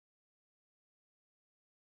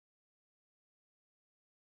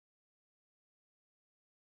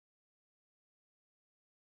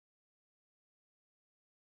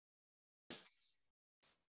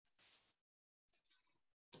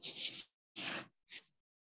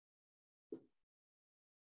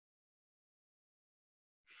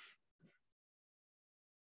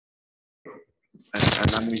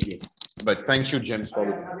and I'm with you. But thank you, James, for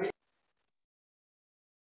the.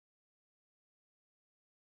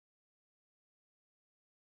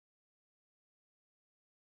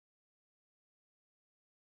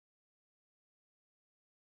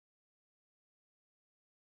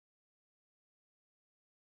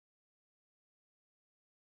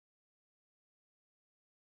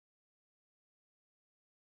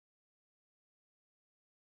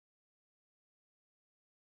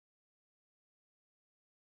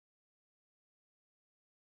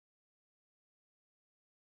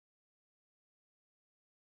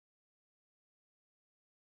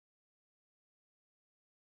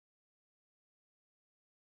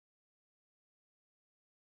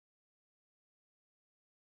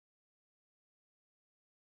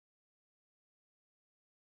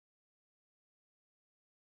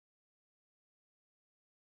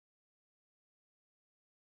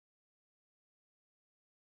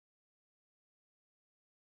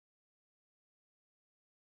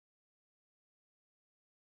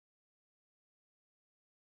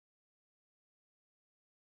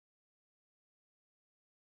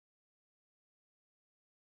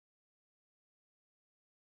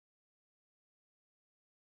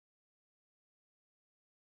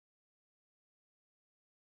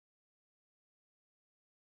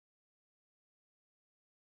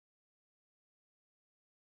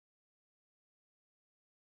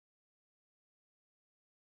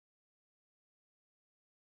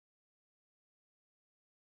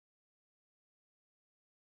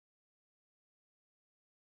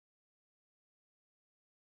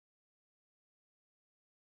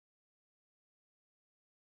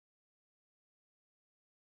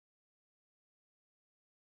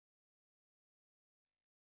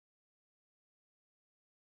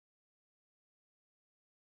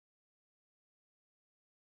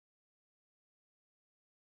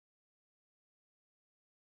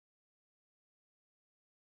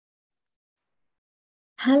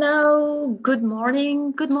 Hello, good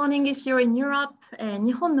morning. Good morning if you're in Europe.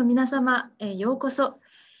 日本の皆様、ようこそ。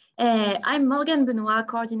I'm Morgan Benoit,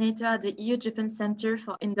 coordinator at the EU-Japan Center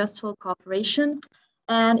for Industrial Cooperation.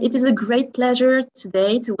 And it is a great pleasure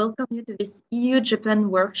today to welcome you to this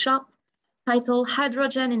EU-Japan workshop titled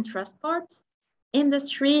Hydrogen in Transport,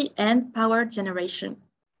 Industry and Power Generation.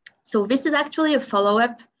 So this is actually a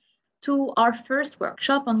follow-up to our first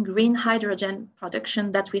workshop on green hydrogen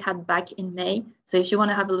production that we had back in May. So if you want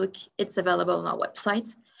to have a look, it's available on our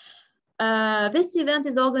website. This event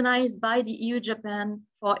is organized by the EU-Japan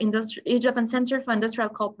Center for Industrial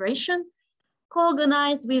Cooperation,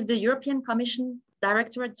 co-organized with the European Commission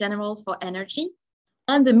Directorate General for Energy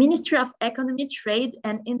and the Ministry of Economy, Trade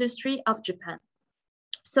and Industry of Japan.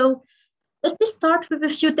 So let me start with a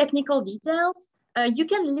few technical details. You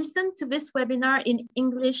can listen to this webinar in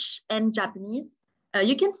English and Japanese.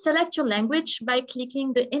 You can select your language by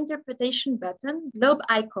clicking the interpretation button, globe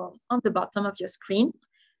icon on the bottom of your screen.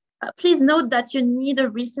 Please note that you need a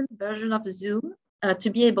recent version of Zoom to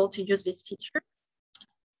be able to use this feature.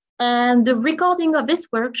 And the recording of this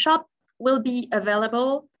workshop will be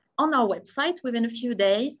available on our website within a few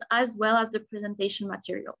days, as well as the presentation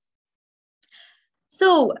materials.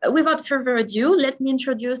 So without further ado, let me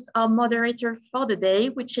introduce our moderator for the day,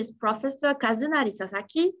 which is Professor Kazunari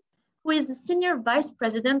Sasaki, who is the Senior Vice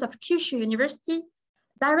President of Kyushu University,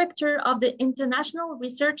 Director of the International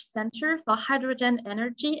Research Center for Hydrogen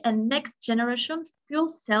Energy and Next Generation Fuel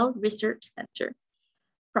Cell Research Center.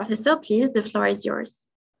 Professor, please, the floor is yours.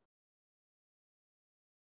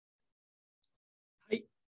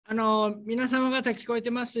 Thank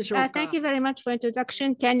you very much for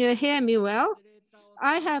introduction. Can you hear me well?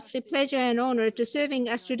 I have the pleasure and honor to serving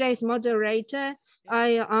as today's moderator.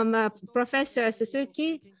 I am Professor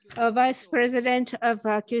Suzuki, Vice President of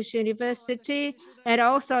Kyushu University, and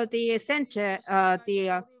also the center,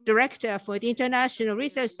 the director for the International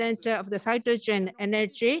Research Center of the Hydrogen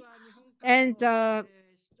Energy. And there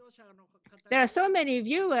are so many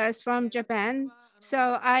viewers from Japan,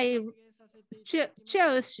 so I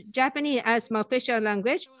chose Japanese as my official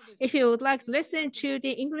language. If you would like to listen to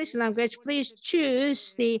the English language, please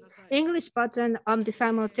choose the English button on the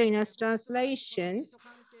simultaneous translation.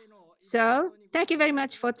 So thank you very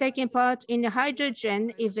much for taking part in the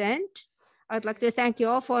hydrogen event. I'd like to thank you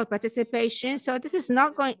all for participation. So this is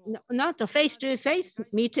not a face-to-face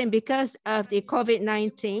meeting because of the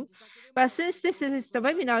COVID-19. But since this is the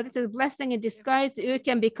webinar, this is a blessing in disguise. You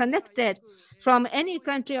can be connected from any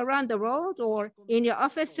country around the world or in your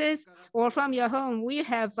offices or from your home. We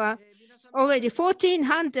have already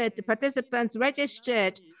 1,400 participants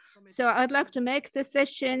registered. So I'd like to make this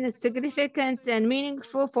session significant and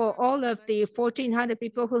meaningful for all of the 1,400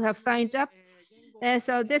 people who have signed up. And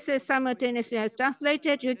so this is simultaneously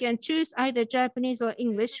translated. You can choose either Japanese or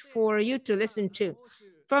English for you to listen to.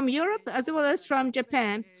 From Europe as well as from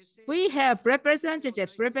Japan, we have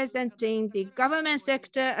representatives representing the government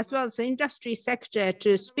sector as well as the industry sector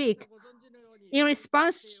to speak. In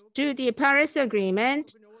response to the Paris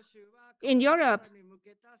Agreement, in Europe,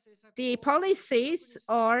 the policies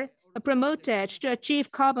are promoted to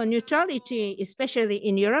achieve carbon neutrality, especially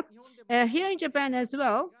in Europe. Here in Japan as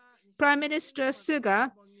well, Prime Minister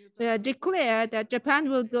Suga declared that Japan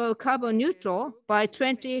will go carbon neutral by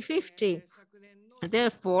 2050.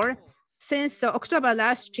 Therefore, since October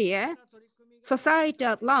last year, society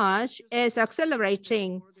at large is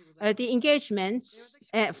accelerating the engagements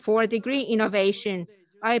for the green innovation.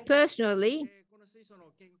 I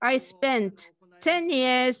spent 10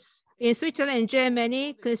 years in Switzerland and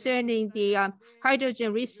Germany concerning the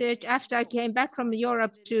hydrogen research after I came back from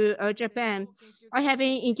Europe to Japan. I have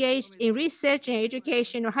been engaged in research and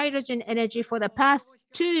education of hydrogen energy for the past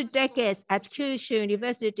 2 decades at Kyushu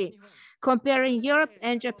University. Comparing Europe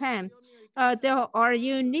and Japan, there are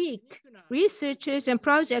unique researches and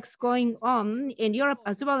projects going on in Europe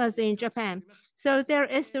as well as in Japan. So there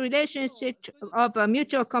is the relationship of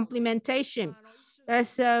mutual complementation.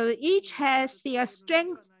 So each has the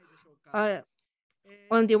strength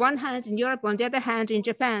on the one hand in Europe, on the other hand in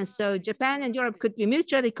Japan. So Japan and Europe could be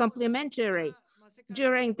mutually complementary.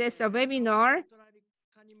 During this webinar,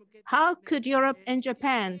 how could Europe and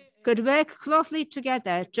Japan could work closely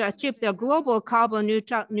together to achieve the global carbon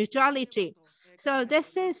neutrality? So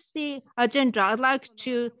this is the agenda I'd like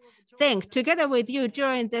to think together with you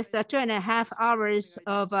during this 2.5 hours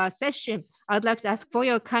of session. I'd like to ask for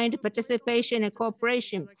your kind participation and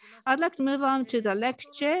cooperation. I'd like to move on to the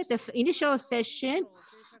lecture, the initial session.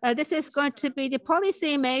 This is going to be the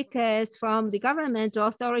policymakers from the government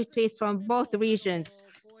authorities from both regions.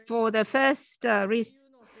 For the first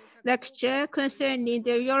lecture concerning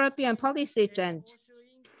the European policy trend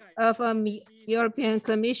from European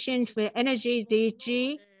Commission for Energy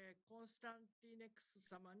DG,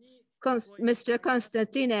 Mr.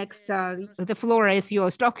 Konstantinex, the floor is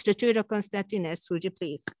yours. Dr. Tudor Konstantinex, would you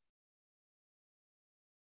please?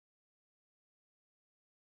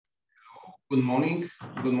 Good morning,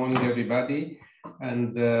 everybody,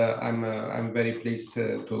 and I'm very pleased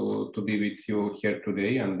to be with you here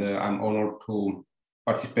today, and I'm honored to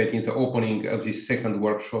participate in the opening of this second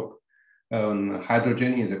workshop on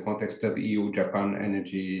hydrogen in the context of EU-Japan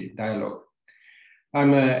energy dialogue.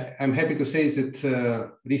 I'm happy to say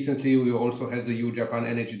that recently we also had the EU-Japan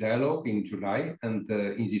energy dialogue in July, and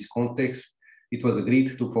in this context, it was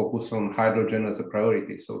agreed to focus on hydrogen as a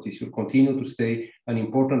priority. So this will continue to stay an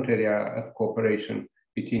important area of cooperation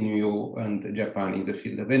between EU and Japan in the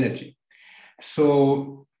field of energy.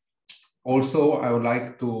 So also, I would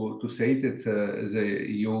like to say that the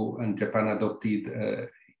EU and Japan adopted a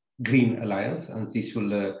Green Alliance, and this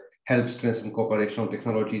will help strengthen cooperation on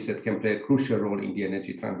technologies that can play a crucial role in the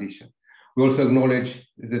energy transition. We also acknowledge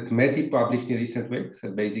that METI published in recent weeks a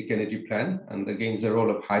basic energy plan, and again, the role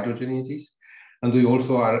of hydrogen in this. And we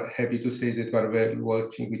also are happy to say that we are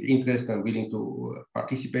watching with interest and willing to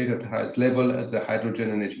participate at the highest level at the Hydrogen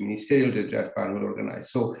Energy Ministerial that Japan will organize.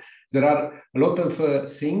 So there are a lot of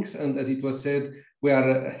things, and as it was said, we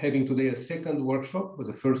are having today a second workshop.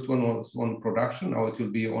 The first one was on production. Now it will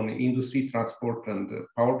be on industry, transport, and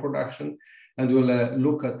power production. And we'll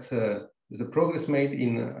look at the progress made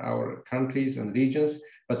in our countries and regions,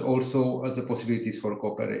 but also at the possibilities for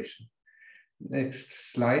cooperation. Next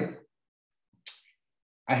slide.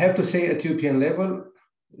 I have to say at European level,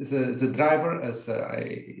 the driver, as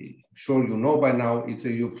I'm sure you know by now, it's a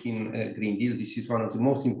European Green Deal. This is one of the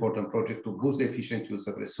most important projects to boost the efficient use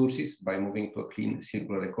of resources by moving to a clean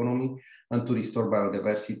circular economy and to restore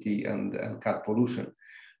biodiversity and cut pollution.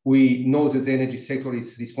 We know that the energy sector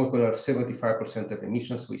is responsible for 75% of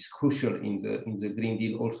emissions, so it's crucial in the Green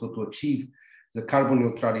Deal also to achieve the carbon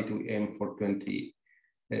neutrality we aim for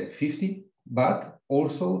 2050. But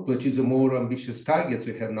also to achieve the more ambitious targets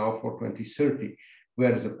we have now for 2030,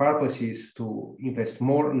 where the purpose is to invest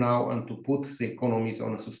more now and to put the economies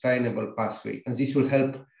on a sustainable pathway. And this will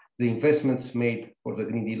help the investments made for the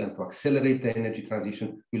Green Deal and to accelerate the energy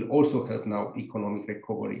transition will also help now economic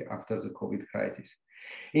recovery after the COVID crisis.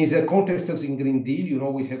 In the context of the Green Deal, you know,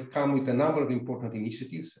 we have come with a number of important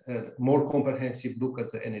initiatives, more comprehensive look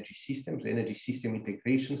at the energy systems, the energy system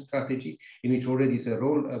integration strategy, in which already the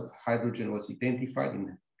role of hydrogen was identified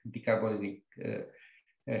in decarbonizing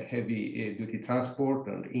heavy duty transport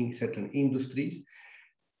and in certain industries.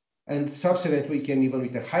 And subsequently, we came even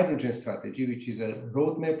with a hydrogen strategy, which is a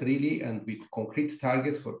roadmap really, and with concrete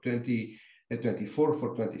targets for 2030 at 24 for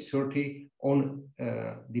 2030 on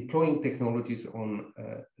deploying technologies on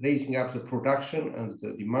raising up the production and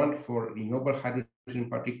the demand for renewable hydrogen in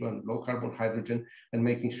particular and low carbon hydrogen, and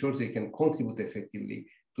making sure they can contribute effectively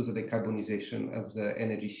to the decarbonization of the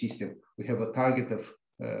energy system. We have a target of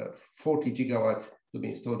 40 gigawatts to be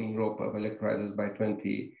installed in Europe of electrolyzers by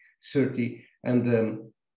 2030.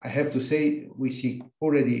 And I have to say, we see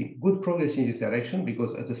already good progress in this direction,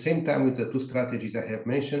 because at the same time with the two strategies I have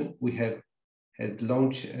mentioned, we have had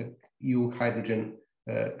launched EU Hydrogen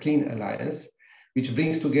Clean Alliance, which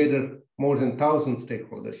brings together more than 1,000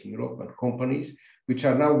 stakeholders in Europe and companies, which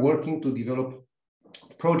are now working to develop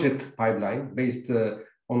project pipeline based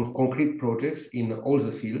on concrete projects in all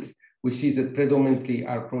the fields. We see that predominantly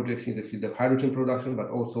are projects in the field of hydrogen production, but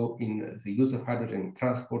also in the use of hydrogen in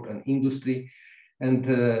transport and industry. And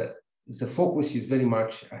the focus is very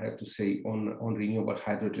much, I have to say, on renewable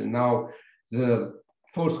hydrogen. Now, the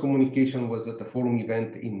first communication was at the forum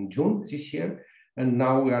event in June this year, and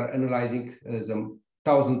now we are analyzing the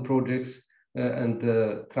 1,000 projects and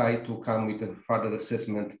try to come with a further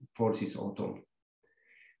assessment for this autumn.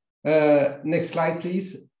 Next slide,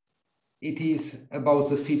 please. It is about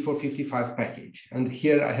the Fit for 55 package. And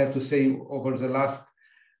here I have to say, over the last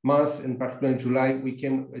months, and particularly in July, we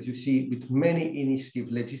came, as you see, with many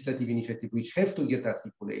initiatives, legislative initiatives, which have to get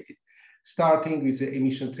articulated, starting with the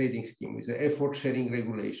emission trading scheme, with the effort sharing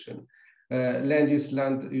regulation, land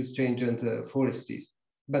use change and forestry,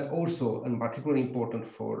 but also, and particularly important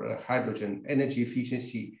for hydrogen, energy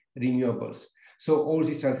efficiency, renewables. So all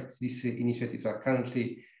these initiatives are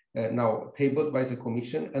currently now tabled by the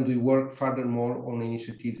Commission, and we work furthermore on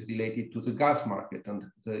initiatives related to the gas market and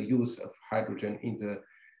the use of hydrogen in the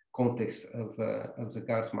context of the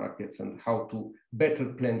gas markets, and how to better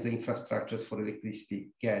plan the infrastructures for electricity,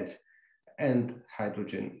 gas, and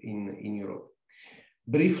hydrogen in Europe.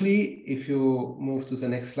 Briefly, if you move to the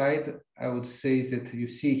next slide, I would say that you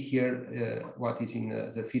see here what is in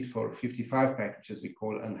the Fit for 55 package, as we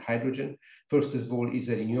call, on hydrogen. First of all is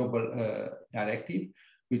a renewable directive,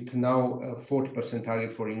 with now a 40%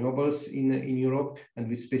 target for renewables in Europe, and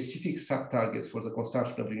with specific sub-targets for the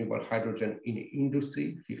consumption of renewable hydrogen in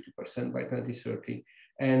industry, 50% by 2030,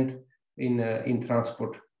 and in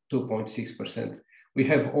transport, 2.6%. We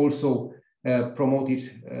have also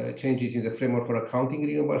promoted changes in the framework for accounting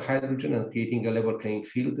renewable hydrogen and creating a level playing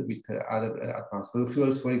field with other advanced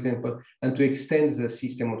biofuels, for example, and to extend the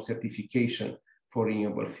system of certification for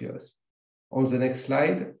renewable fuels. On the next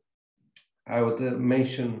slide, I would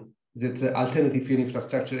mention that the alternative fuel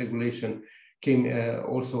infrastructure regulation came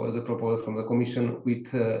also as a proposal from the Commission, with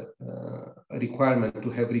a requirement to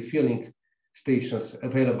have refueling stations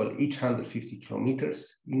available each 150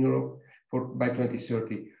 kilometers in Europe by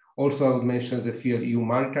 2030. Also, I would mention the EU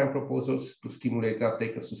maritime proposals to stimulate the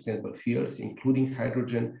uptake of sustainable fuels, including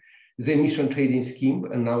hydrogen, the emission trading scheme,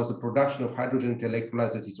 and now the production of hydrogen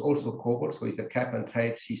electrolyzers is also covered. So it's a cap and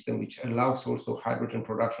trade system, which allows also hydrogen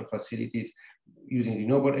production facilities using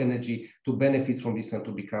renewable energy to benefit from this and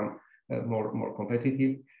to become more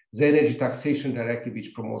competitive. The energy taxation directive,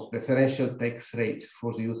 which promotes preferential tax rates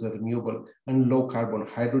for the use of renewable and low carbon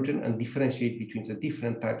hydrogen, and differentiate between the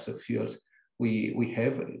different types of fuels we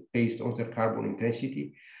have based on their carbon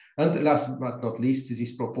intensity. And last but not least,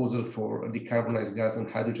 this proposal for a decarbonized gas and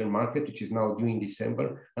hydrogen market, which is now due in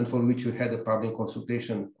December, and for which we had a public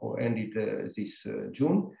consultation or ended this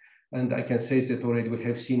June. And I can say that already we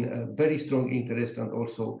have seen a very strong interest and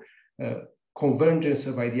also convergence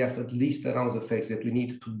of ideas, at least around the fact that we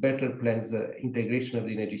need to better plan the integration of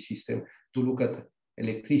the energy system, to look at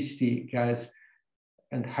electricity, gas,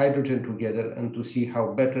 and hydrogen together, and to see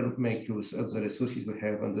how better make use of the resources we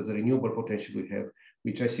have and the renewable potential we have,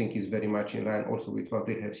 which I think is very much in line also with what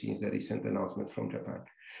we have seen in the recent announcement from Japan.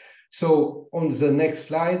 So on the next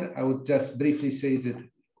slide, I would just briefly say that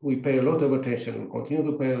we pay a lot of attention, we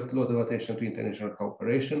continue to pay a lot of attention to international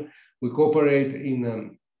cooperation. We cooperate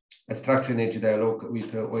in a structured energy dialogue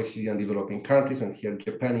with OECD and developing countries, and here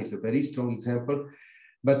Japan is a very strong example.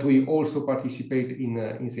 But we also participate in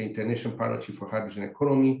the International Partnership for Hydrogen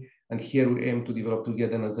Economy, and here we aim to develop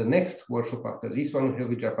together. And the next workshop after this one we have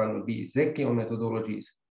with Japan will be exactly on methodologies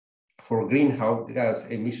for greenhouse gas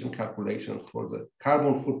emission calculations for the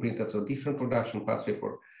carbon footprint of the different production pathway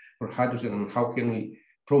for hydrogen, and how can we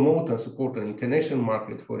promote and support an international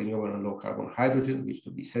market for renewable and low carbon hydrogen, which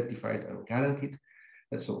to be certified and guaranteed,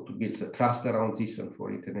 and so to build the trust around this and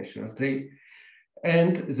for international trade.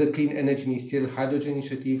 And the Clean Energy Ministerial Hydrogen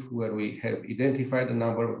Initiative, where we have identified a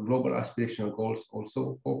number of global aspirational goals,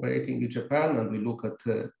 also cooperating with Japan, and we look at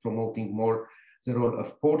promoting more the role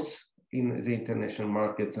of ports in the international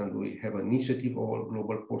markets, and we have an initiative or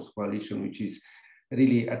Global Force Coalition, which is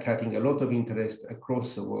really attracting a lot of interest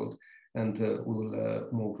across the world, and we will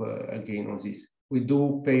move again on this. We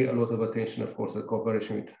do pay a lot of attention, of course, the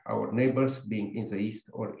cooperation with our neighbors, being in the east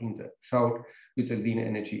or in the south, with the Green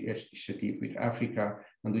Energy Initiative with Africa,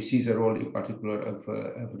 and we see the role in particular of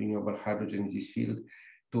renewable hydrogen in this field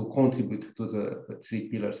to contribute to the 3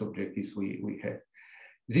 pillars objectives we have.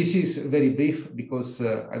 This is very brief because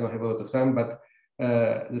I don't have a lot of time, but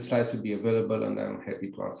the slides will be available and I'm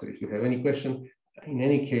happy to answer if you have any question. In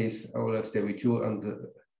any case, I will stay with you and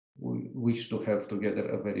we wish to have together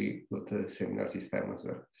a very good seminar this time as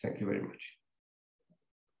well. Thank you very much.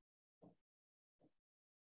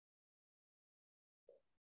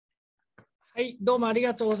 Thank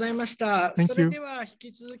you.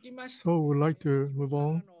 So we'd like to move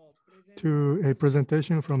on to a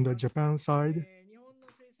presentation from the Japan side.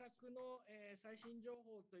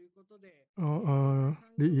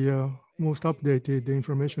 The most updated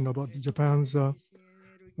information about Japan's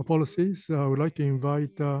policies. I would like to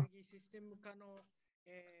invite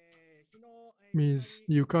Ms.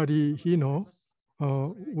 Yukari Hino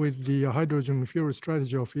with the Hydrogen Fuel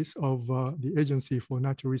Strategy Office of the Agency for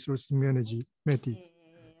Natural Resources and Energy, METI.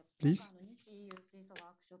 Please.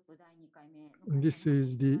 This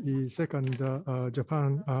is the second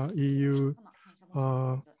Japan EU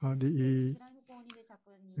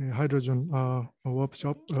the hydrogen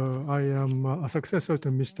workshop. I am a successor to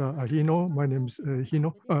Mr. Hino. My name is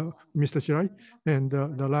Hino, Mr. Shirai. And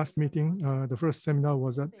the last meeting, the first seminar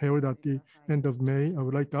was held at the end of May. I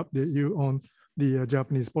would like to update you on the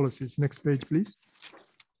Japanese policies. Next page, please.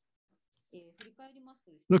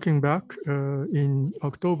 Looking back, in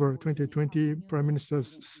October 2020, Prime Minister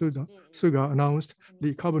Suga announced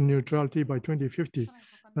the carbon neutrality by 2050,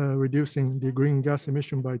 reducing the green gas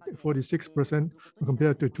emission by 46%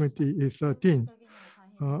 compared to 2013.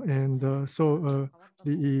 So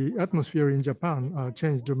the atmosphere in Japan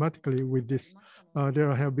changed dramatically with this.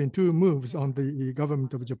 There have been 2 moves on the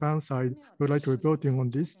government of Japan side. We'd like to report on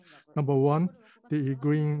this. Number 1, the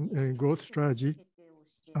green growth strategy.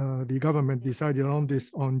 The government decided on this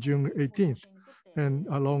on June 18th. And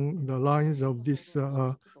along the lines of this,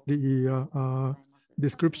 the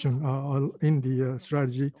description in the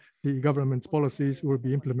strategy, the government's policies will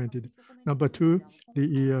be implemented. Number 2,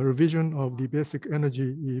 the revision of the basic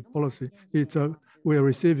energy policy. We are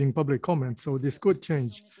receiving public comments, so this could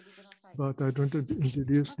change. But I don't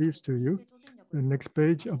introduce this to you. The next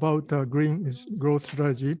page about green growth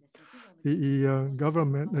strategy. The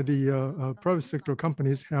government, the private sector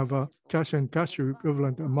companies have a cash and cash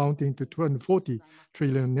equivalent amounting to 240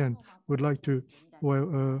 trillion yen. Would like to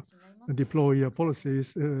deploy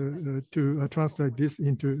policies to translate this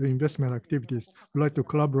into investment activities. We'd like to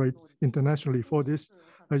collaborate internationally for this.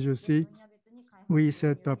 As you see, we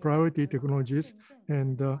set priority technologies,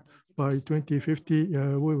 and by 2050,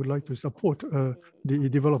 we would like to support the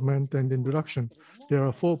development and introduction. There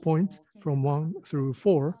are 4 points from 1 through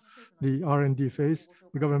 4. The R&D phase,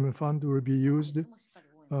 the government fund will be used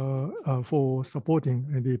for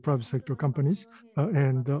supporting the private sector companies,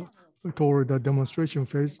 and toward the demonstration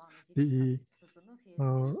phase,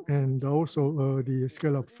 and also the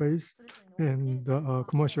scale-up phase and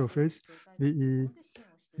commercial phase, the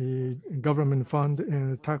government fund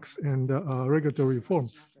and tax and regulatory reform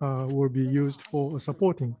will be used for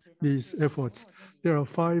supporting these efforts. There are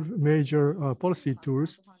 5 major policy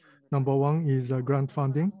tools. Number 1 is grant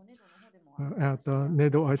funding. At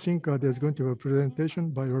NEDO, I think there's going to be a presentation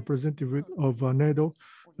by a representative of NEDO.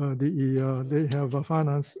 They have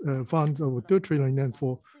finance funds of 2 trillion yen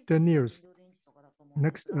for 10 years.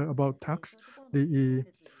 Next, about tax, the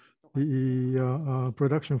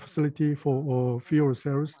production facility for fuel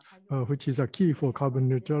cells, which is a key for carbon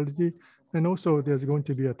neutrality. And also there's going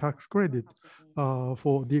to be a tax credit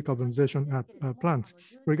for decarbonization at plants.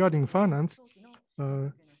 Regarding finance,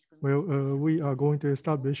 we are going to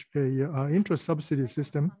establish a interest subsidy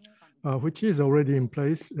system, which is already in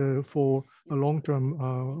place for a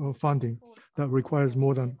long-term funding that requires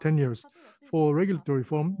more than 10 years. For regulatory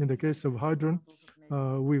reform, in the case of hydrogen,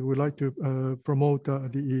 we would like to promote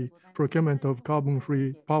the procurement of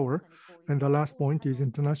carbon-free power. And the last point is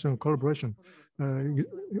international collaboration.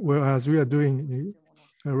 Whereas we are doing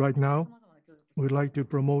right now, we'd like to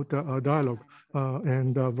promote a dialogue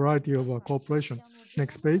and a variety of cooperation.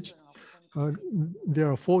 Next page. There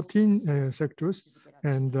are 14 sectors,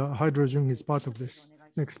 and hydrogen is part of this.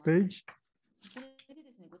 Next page.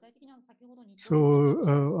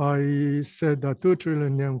 So I said a 2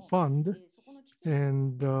 trillion yen fund,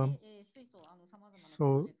 and so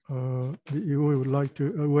So we would like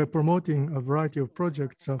to, we're promoting a variety of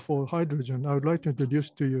projects for hydrogen. I would like to introduce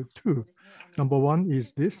to you two. Number one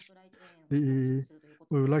is this. We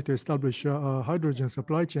would like to establish a hydrogen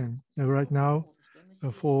supply chain. Right now,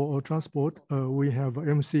 for transport, we have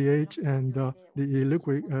MCH and the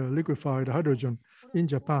liquefied hydrogen in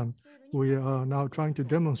Japan. We are now trying to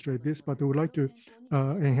demonstrate this, but we would like to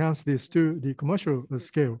enhance this to the commercial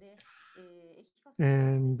scale.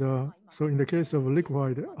 And so in the case of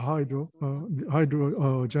liquefied hydrogen,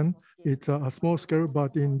 it's a small scale,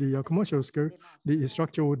 but in the commercial scale, the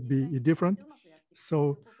structure would be different.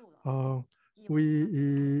 So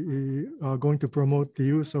we are going to promote the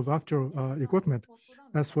use of actual equipment.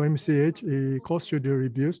 As for MCH, cost should be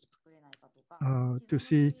reduced to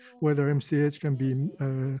see whether MCH can be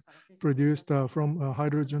produced from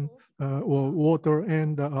hydrogen or water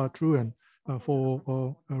and TRUEN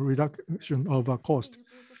for reduction of cost.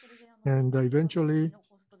 And eventually,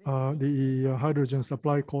 the hydrogen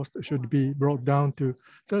supply cost should be brought down to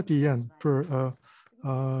 30 yen per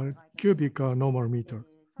cubic normal meter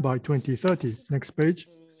by 2030. Next page.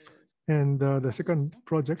 And the second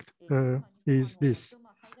project is this.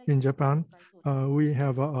 In Japan, we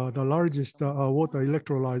have the largest water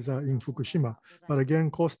electrolyzer in Fukushima, but again,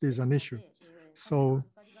 cost is an issue. So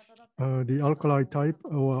the alkali type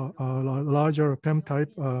or larger PEM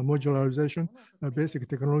type modularization, basic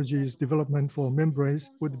technologies development for membranes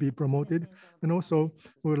would be promoted. And also,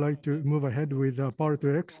 we would like to move ahead with Power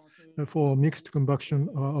to X for mixed combustion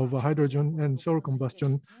of hydrogen and solar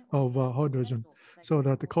combustion of hydrogen, so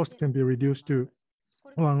that the cost can be reduced to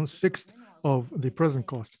 1/6 of the present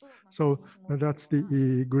cost. So that's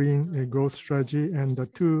the green growth strategy and the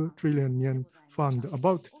 2 trillion yen fund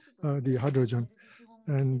about the hydrogen.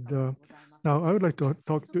 And now I would like to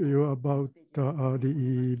talk to you about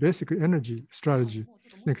the basic energy strategy.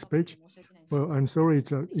 Next page. Well, I'm sorry,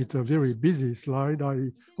 it's a very busy slide.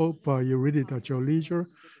 I hope you read it at your leisure.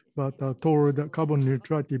 But toward carbon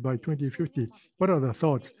neutrality by 2050, what are the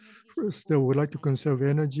thoughts? First, we would like to conserve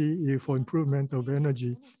energy for improvement of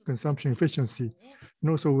energy consumption efficiency. And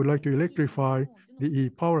also, we would like to electrify the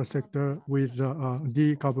power sector with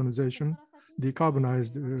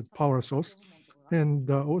decarbonized power source. And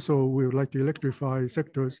also, we would like to electrify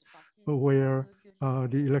sectors where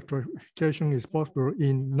the electrification is possible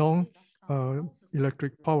in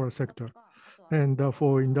non-electric power sector. And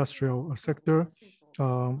for industrial sector,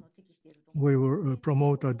 we will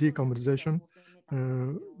promote decarbonization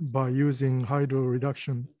by using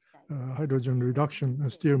hydrogen reduction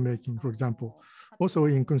steelmaking, for example. Also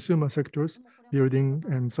in consumer sectors, building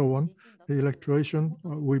and so on, the electrolysis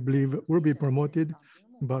we believe will be promoted,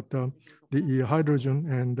 but the hydrogen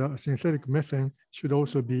and synthetic methane should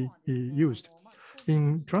also be used.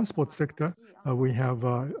 In transport sector, we have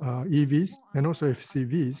EVs and also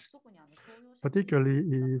FCVs,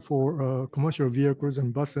 particularly for commercial vehicles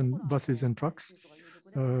and buses and trucks.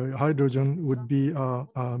 Hydrogen would be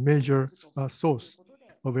a major source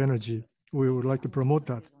of energy. We would like to promote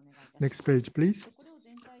that. Next page, please.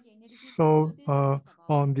 So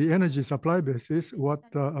on the energy supply basis, what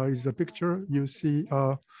is the picture? You see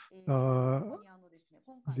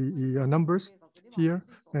the numbers here,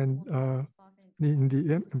 and in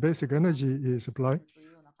the basic energy supply,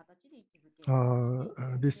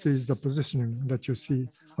 this is the positioning that you see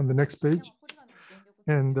on the next page.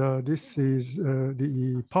 And this is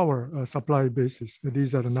the power supply basis.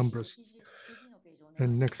 These are the numbers.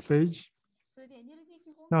 And next page.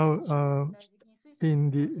 Now,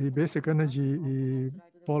 in the basic energy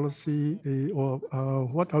policy, or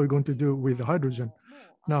what are we going to do with the hydrogen?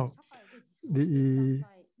 Now, the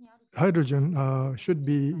hydrogen should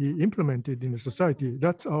be implemented in the society.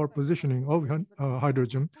 That's our positioning of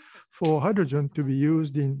hydrogen. For hydrogen to be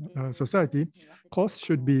used in society, costs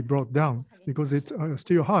should be brought down because it's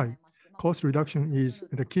still high. Cost reduction is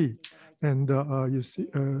the key. And you see,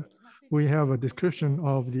 we have a description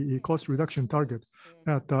of the cost reduction target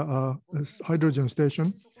at the hydrogen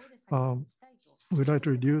station. We'd like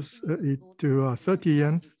to reduce it to 30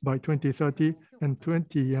 yen by 2030 and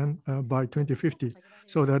 20 yen by 2050,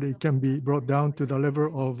 so that it can be brought down to the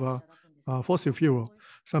level of fossil fuel.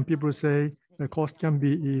 Some people say the cost can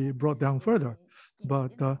be brought down further.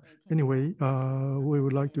 But anyway, we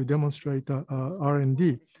would like to demonstrate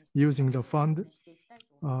R&D using the fund.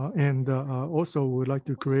 And also, we would like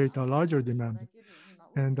to create a larger demand.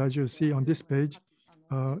 And as you see on this page,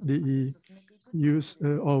 the use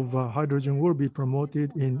of hydrogen will be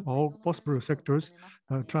promoted in all possible sectors,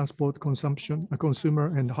 transport, consumption,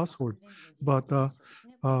 consumer, and household. But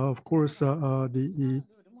of course, the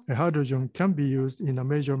hydrogen can be used in a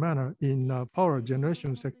major manner in power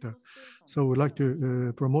generation sector. So we'd like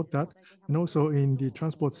to promote that. And also in the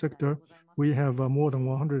transport sector, we have more than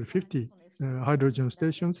 150 hydrogen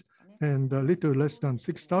stations and a little less than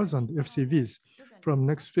 6,000 FCVs. From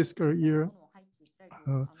next fiscal year,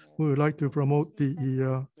 we would like to promote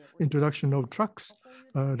the introduction of trucks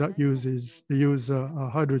that use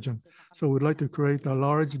hydrogen. So we'd like to create a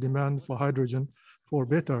large demand for hydrogen for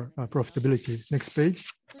better profitability. Next page.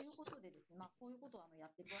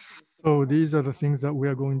 So these are the things that we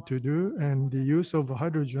are going to do, and the use of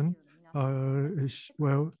hydrogen,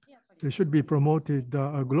 well, it should be promoted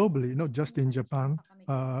globally, not just in Japan,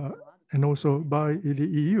 and also by the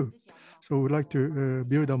EU. So we'd like to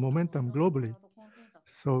build a momentum globally.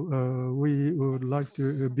 So we would like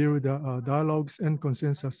to build dialogues and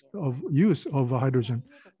consensus of use of hydrogen.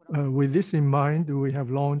 With this in mind, we have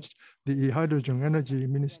launched the Hydrogen Energy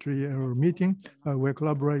Ministry meeting. We're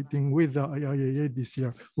collaborating with the IIAA this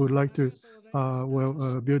year. We would like to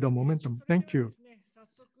build a momentum. Thank you.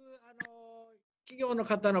 企業の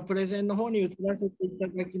方のプレゼンの方に移らせていた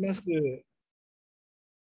だきます。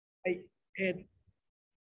はい。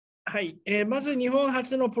はい、まず日本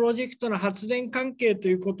初のプロジェクトの発電関係と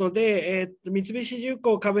いうことで、三菱重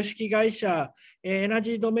工株式会社、エナ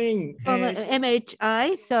ジードメイン。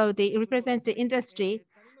MHI, so the represent the industry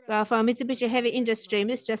for Mitsubishi Heavy Industry,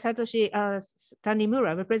 Mr. Satoshi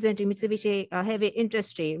Tanimura, representing Mitsubishi Heavy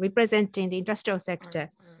Industry, representing the industrial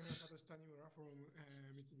sector. Satoshi Tanimura from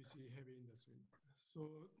Mitsubishi Heavy Industry. So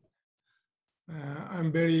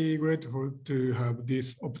I'm very grateful to have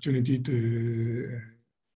this opportunity to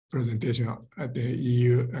presentation at the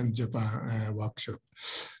EU and Japan workshop.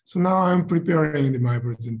 So now I'm preparing my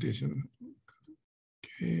presentation.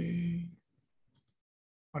 Okay.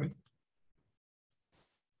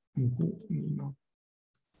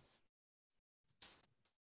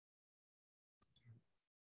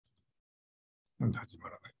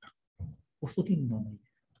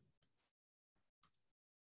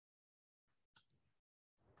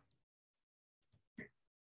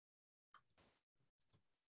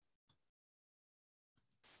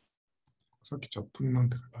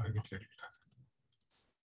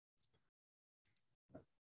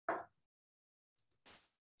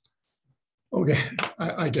 Okay,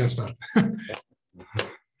 I can start.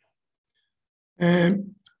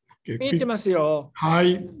見えてますよ。は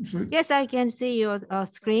い。Yes, I can see your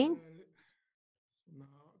screen.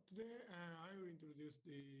 Today, I will introduce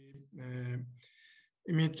the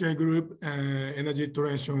MHI Group energy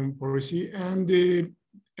transition policy and the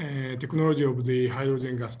technology of the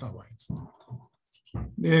hydrogen gas turbines.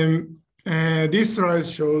 Then this slide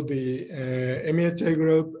shows the MHI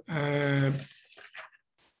Group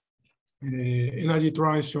energy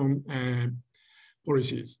transition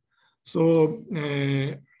policies. So,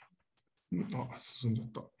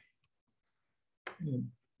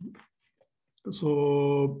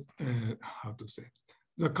 how to say?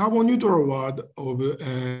 The carbon neutral world of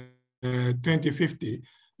 2050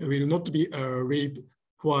 will not be a leap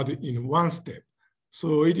forward in one step.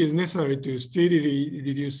 So it is necessary to steadily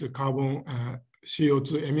reduce the carbon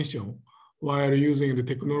CO2 emission while using the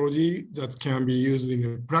technology that can be used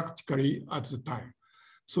in practically at the time.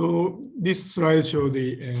 So this slide shows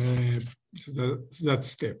that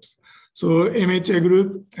steps. So MHI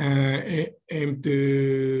Group aim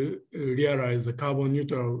to realize the carbon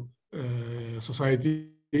neutral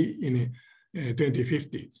society in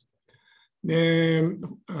 2050s. Then,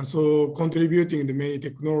 so contributing the many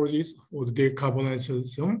technologies for the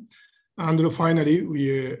decarbonization. And finally, we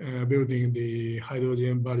are building the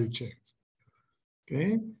hydrogen value chains.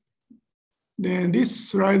 Okay. Then this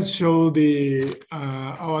slide shows the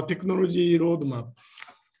our technology roadmap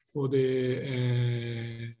for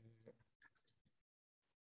the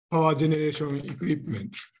power generation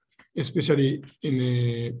equipment, especially in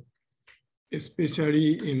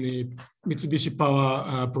Mitsubishi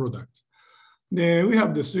Power products. Then we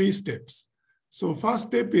have the 3 steps. So first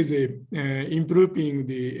step is improving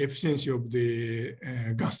the efficiency of the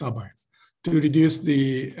gas turbines to reduce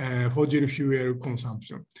the fossil fuel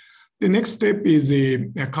consumption. The next step is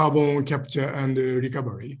the carbon capture and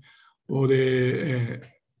recovery, or the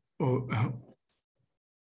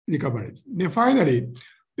recoveries. Then finally,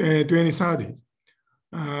 2030,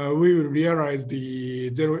 we will realize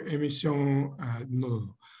the zero emission,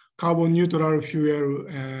 carbon neutral fuel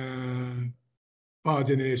power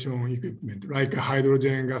generation equipment, like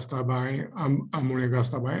hydrogen gas turbine, ammonia gas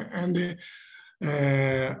turbine, and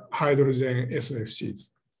hydrogen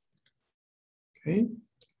SFCs. Okay.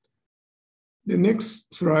 The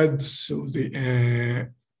next slide shows this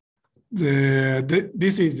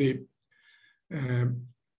is the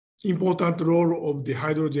important role of the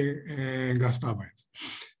hydrogen gas turbines.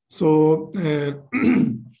 So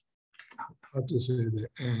how to say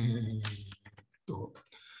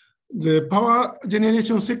the power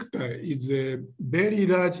generation sector is a very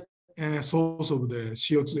large source of the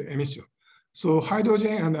CO2 emission. So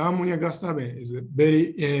hydrogen and ammonia gas turbine is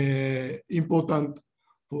very important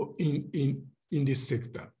for in this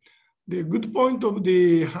sector. The good point of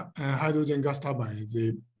the hydrogen gas turbine is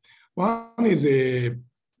one is a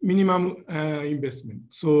minimum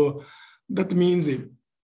investment. So that means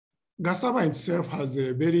gas turbine itself has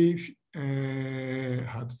a very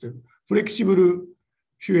how to say, flexible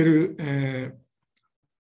fuel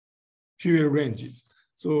ranges.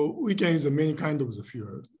 So we can use many kinds of the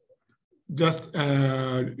fuel, just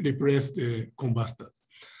replace the combustors.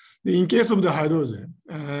 In case of the hydrogen,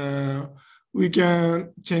 we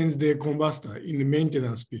can change the combustor in the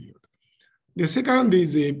maintenance period. The second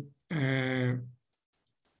is a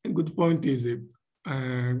good point is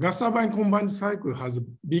gas turbine combined cycle has a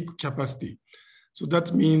big capacity. So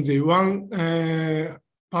that means one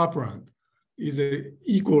power plant is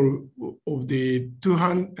equal of the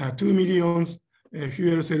 2 million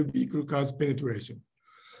fuel cell vehicle cars penetration.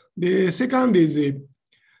 The second is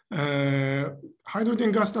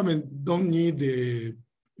hydrogen gas turbine don't need the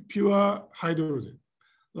pure hydrogen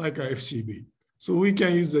like a FCV. So we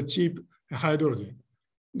can use the cheap hydrogen.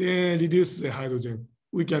 Then reduce the hydrogen.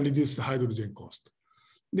 We can reduce the hydrogen cost.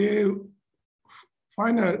 The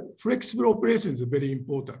final flexible operation is very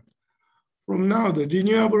important. From now, the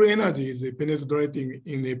renewable energy is penetrating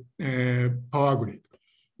in the power grid.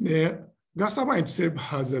 The gas turbine itself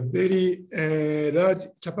has a very large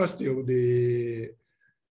capacity of the,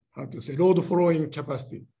 how to say, load following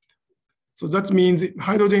capacity. So that means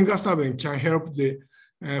hydrogen gas turbine can help the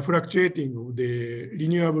fluctuating of the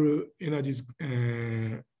renewable energies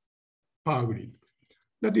power grid.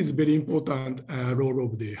 That is very important role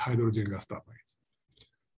of the hydrogen gas turbines.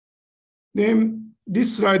 Then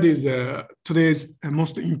this slide is today's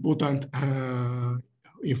most important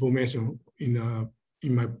information in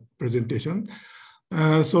my presentation.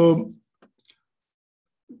 So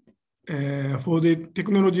for the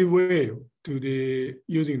technology way to the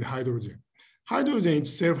using the hydrogen. Hydrogen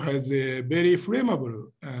itself has a very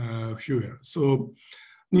flammable fuel. So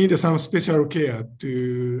need some special care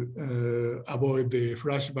to avoid the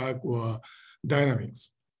flashback or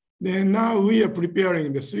dynamics. Then now we are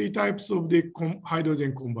preparing the 3 types of the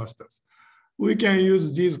hydrogen combustors. We can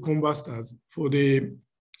use these combustors for the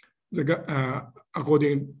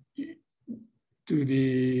according to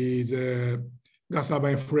the gas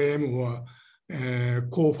turbine frame or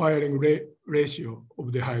co-firing ratio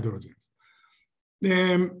of the hydrogens.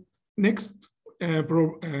 Then next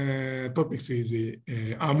topic is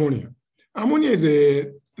ammonia. Ammonia is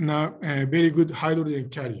a very good hydrogen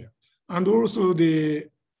carrier, and also the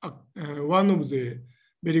one of the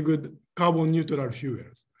very good carbon neutral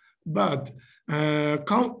fuels. But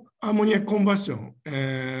ammonia combustion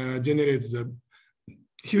generates a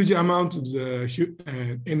huge amount of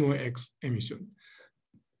the NOx emission.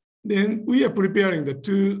 Then we are preparing the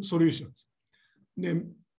 2 solutions.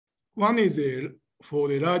 Then one is for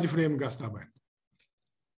the large flame gas turbine.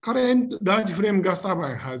 Current large flame gas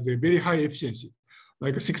turbine has a very high efficiency,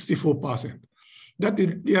 like 64%. That is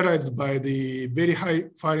realized by the very high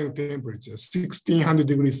firing temperature, 1600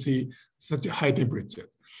 degrees C, such a high temperature.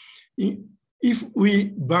 If we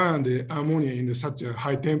burn the ammonia in such a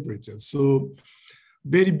high temperature, so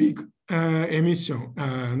very big emission,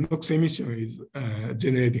 NOx emission is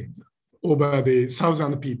generated over the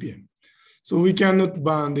 1000 ppm. So we cannot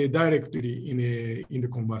burn the directly in the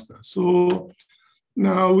combustor. So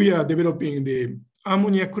now we are developing the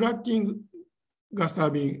ammonia cracking gas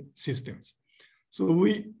turbine systems. So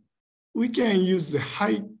we can use the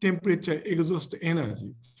high temperature exhaust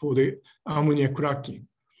energy for the ammonia cracking.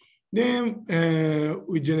 Then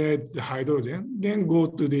we generate the hydrogen, then go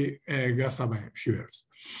to the gas turbine fuels.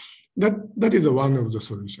 That is one of the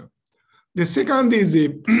solutions. The second is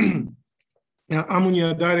the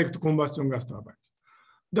ammonia direct combustion gas turbines.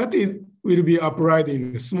 That will be applied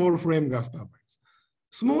in small flame gas turbines.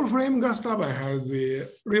 Small flame gas turbine has a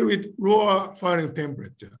little bit lower firing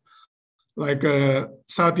temperature, like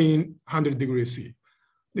 1300 degrees C.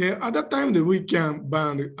 At that time, we can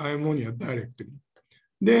burn the ammonia directly.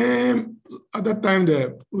 Then at that time,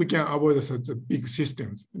 we can avoid such big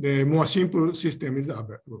systems. The more simple system is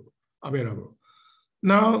available.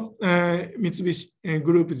 Now, Mitsubishi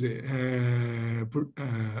Group is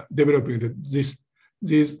developing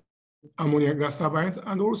these ammonia gas turbines,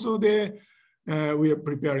 and also we are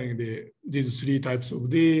preparing these 3 types of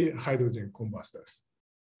the hydrogen combustors.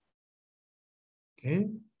 Okay.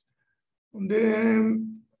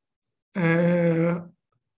 Then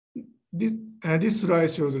this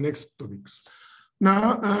slide shows the next topics.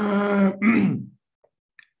 Now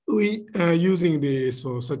we are using the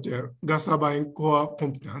such a gas turbine core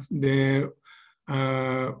competence. Then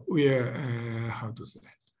we are how to say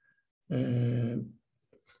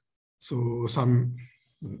so some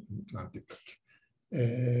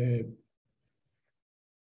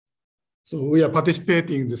so we are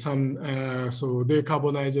participating in some so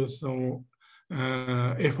decarbonization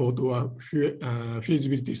effort or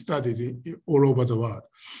feasibility studies all over the world.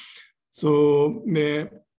 So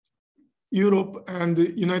Europe and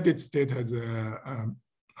the United States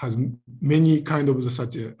has many kind of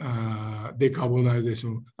such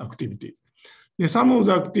decarbonization activities. Some of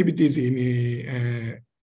the activities in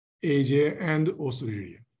Asia and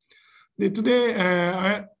Australia. Today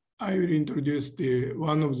I will introduce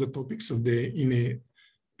one of the topics of the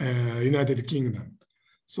United Kingdom.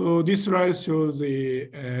 So this slide shows the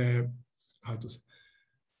how to say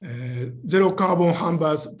zero carbon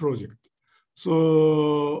handbars project.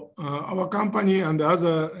 So our company and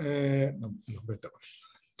other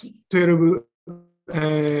 12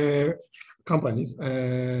 companies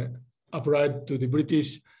applied to the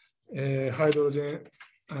British hydrogen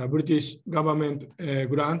British government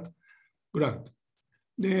grant.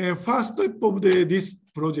 The first step of this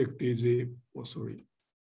project is a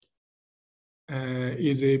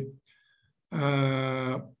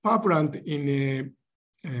power plant in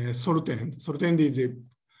Saltend. Saltend is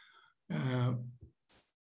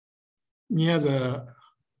near the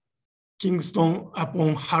Kingston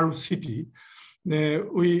upon Hull city.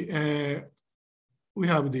 We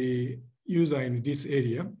have the user in this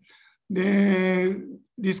area.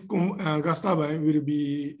 This gas turbine will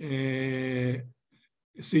be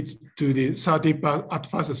switched to the at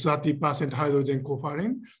first 30% hydrogen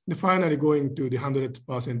co-firing, finally going to the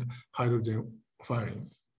 100% hydrogen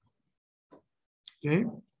firing. Okay,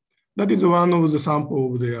 that is one of the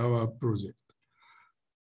sample of our project.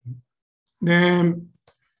 Then,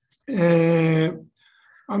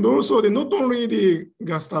 and also not only the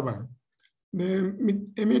gas turbine, the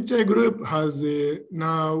MHI group has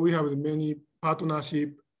now we have many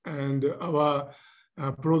partnership and our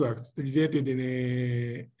products related in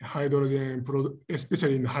a hydrogen,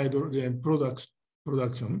 especially in hydrogen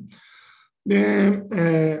production. Then,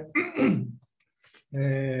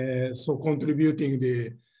 so contributing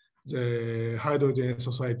the hydrogen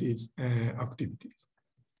society's activities.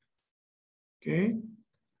 Okay.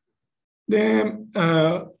 Then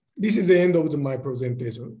this is the end of my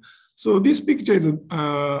presentation. So this picture is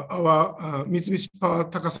our Mitsubishi Power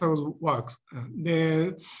Takasago's works.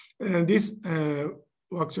 Then this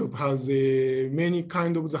workshop has many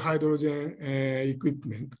kind of the hydrogen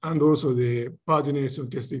equipment and also the power generation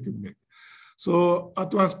test equipment. So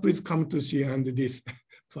at once, please come to see and this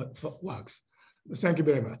works. Thank you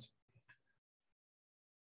very much.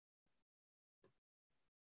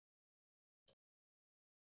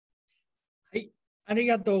 あり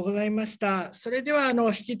がとうございました。それでは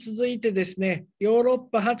引き続いてですね、ヨーロッ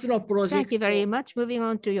パ初のプロジェクト。Thank you very much. Moving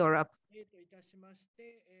on to Europe.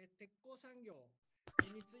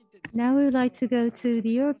 Now we would like to go to the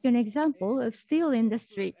European example of steel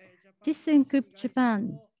industry. ThyssenKrupp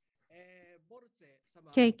Japan.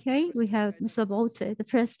 KK, we have Mr. Bolte, the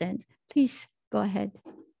president. Please go ahead.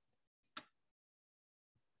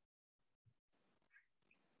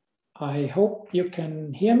 I hope you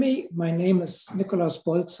can hear me. My name is Nicolas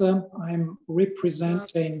Bolze. I'm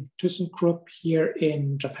representing ThyssenKrupp here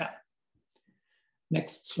in Japan.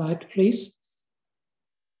 Next slide, please.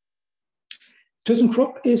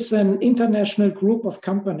 ThyssenKrupp is an international group of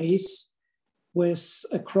companies with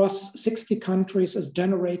across 60 countries is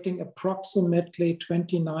generating approximately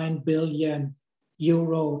 29 billion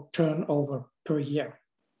euro turnover per year.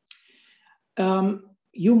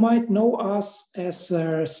 You might know us as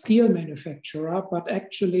a steel manufacturer, but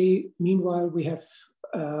actually, meanwhile, we have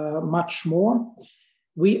much more.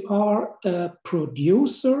 We are a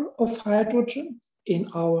producer of hydrogen in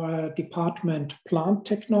our department plant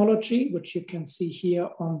technology, which you can see here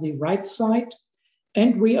on the right side.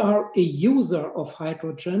 And we are a user of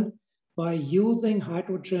hydrogen by using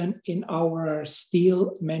hydrogen in our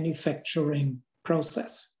steel manufacturing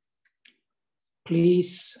process.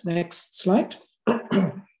 Please, next slide.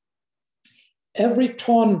 Every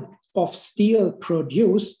ton of steel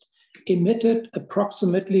produced emitted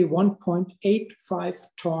approximately 1.85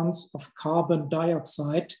 tons of carbon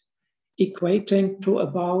dioxide, equating to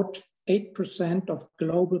about 8% of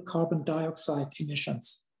global carbon dioxide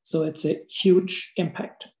emissions. So it's a huge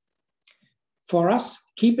impact. For us,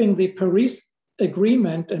 keeping the Paris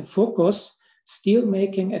Agreement in focus,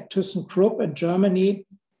 steelmaking at ThyssenKrupp in Germany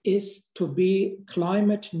is to be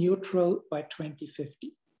climate neutral by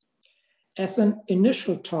 2050. As an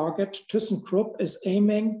initial target, ThyssenKrupp is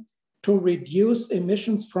aiming to reduce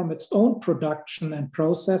emissions from its own production and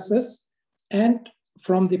processes and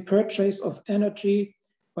from the purchase of energy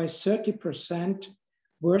by 30%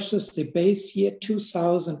 versus the base year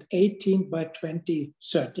 2018 by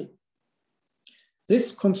 2030.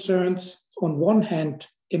 This concerns, on one hand,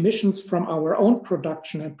 emissions from our own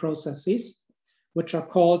production and processes, which are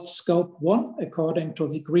called Scope 1 according to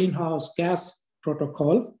the Greenhouse Gas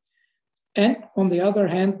Protocol, and on the other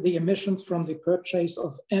hand, the emissions from the purchase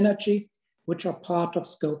of energy, which are part of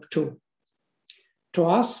Scope 2. To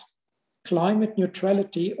us, climate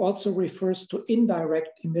neutrality also refers to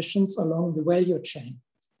indirect emissions along the value chain.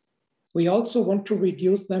 We also want to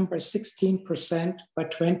reduce them by 16% by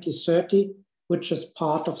 2030, which is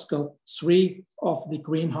part of Scope 3 of the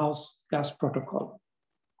Greenhouse Gas Protocol.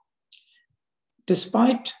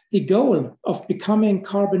 Despite the goal of becoming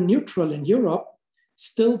carbon neutral in Europe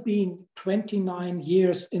still being 29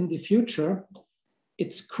 years in the future,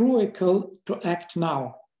 it's crucial to act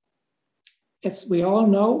now. As we all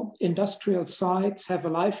know, industrial sites have a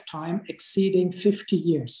lifetime exceeding 50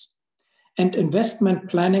 years and investment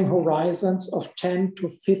planning horizons of 10 to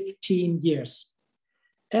 15 years.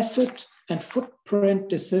 Asset and footprint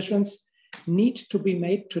decisions need to be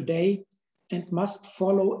made today and must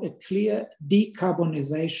follow a clear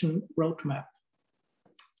decarbonization roadmap.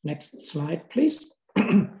 Next slide, please.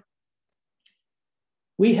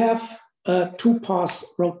 We have a two-path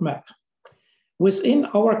roadmap. Within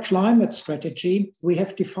our climate strategy, we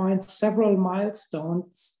have defined several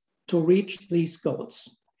milestones to reach these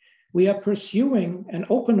goals. We are pursuing an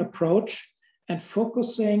open approach and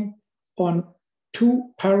focusing on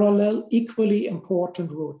two parallel, equally important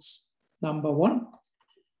routes. Number one,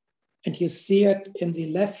 and you see it in the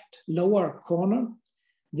left lower corner,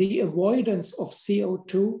 the avoidance of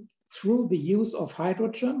CO2 through the use of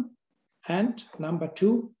hydrogen. And number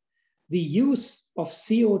two, the use of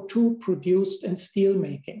CO2 produced in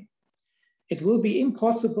steelmaking. It will be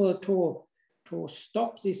impossible to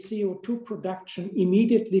stop the CO2 production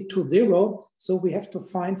immediately to zero, so we have to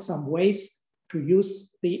find some ways to use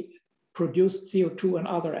the produced CO2 in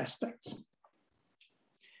other aspects.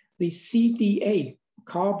 The CDA,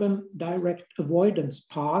 carbon direct avoidance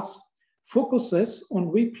path, focuses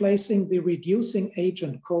on replacing the reducing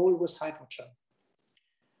agent coal with hydrogen.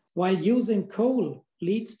 While using coal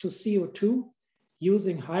leads to CO2,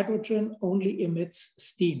 using hydrogen only emits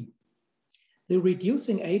steam. The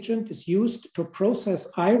reducing agent is used to process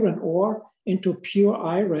iron ore into pure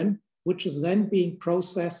iron, which is then being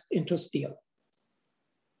processed into steel.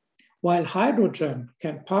 While hydrogen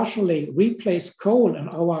can partially replace coal in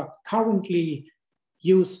our currently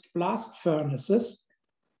used blast furnaces,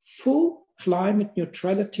 full climate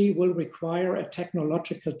neutrality will require a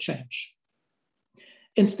technological change.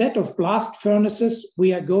 Instead of blast furnaces,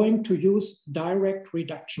 we are going to use direct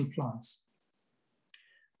reduction plants.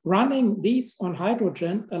 Running these on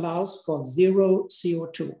hydrogen allows for zero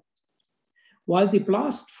CO2. While the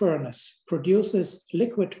blast furnace produces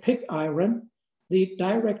liquid pig iron, the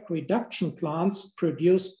direct reduction plants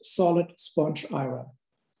produce solid sponge iron.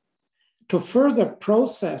 To further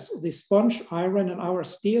process the sponge iron in our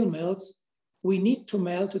steel mills, we need to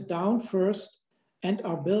melt it down first and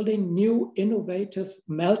are building new innovative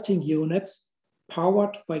melting units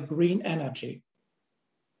powered by green energy.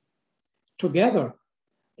 Together,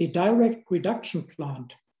 the direct reduction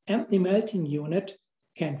plant and the melting unit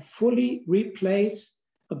can fully replace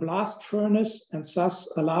a blast furnace and thus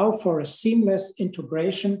allow for a seamless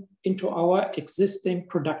integration into our existing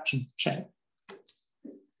production chain.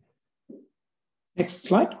 Next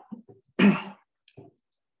slide.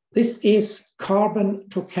 This is Carbon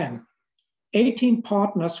to Chem. 18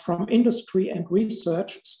 partners from industry and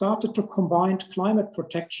research started to combine climate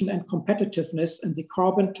protection and competitiveness in the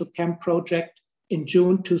Carbon to Chem project in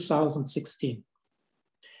June 2016.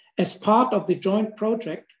 As part of the joint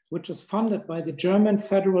project, which is funded by the German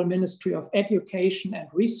Federal Ministry of Education and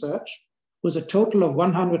Research, with a total of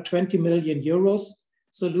 120 million euros,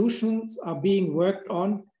 solutions are being worked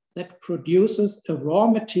on that produces a raw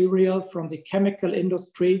material from the chemical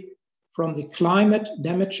industry from the climate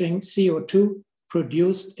damaging CO2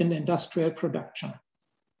 produced in industrial production.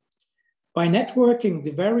 By networking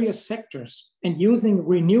the various sectors and using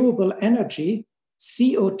renewable energy,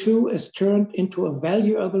 CO2 is turned into a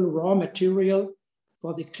valuable raw material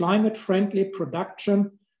for the climate-friendly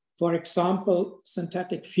production, for example,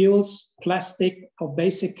 synthetic fuels, plastic, or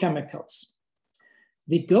basic chemicals.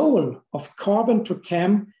 The goal of Carbon to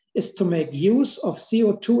Chem is to make use of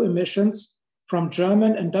CO2 emissions from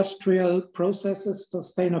German industrial processes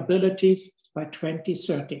sustainability by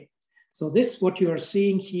 2030. So this, what you are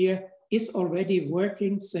seeing here, is already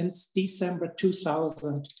working since December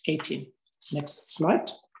 2018. Next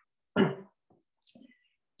slide.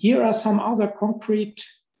 Here are some other concrete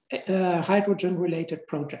hydrogen-related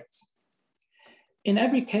projects. In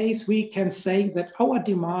every case, we can say that our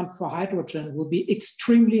demand for hydrogen will be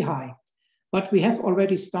extremely high, but we have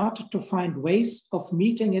already started to find ways of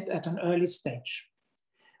meeting it at an early stage.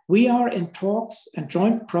 We are in talks and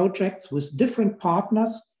joint projects with different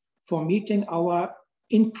partners for meeting our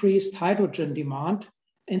increased hydrogen demand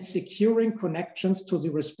and securing connections to the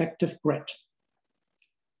respective grid.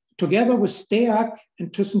 Together with STEAG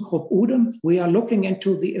and ThyssenKrupp Uhde, we are looking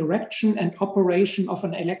into the erection and operation of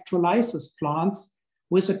an electrolysis plant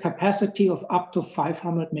with a capacity of up to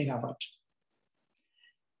 500 megawatt.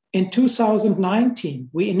 In 2019,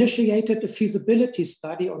 we initiated a feasibility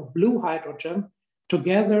study on blue hydrogen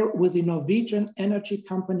together with the Norwegian energy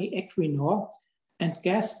company Equinor and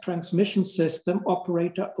gas transmission system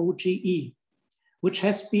operator OGE, which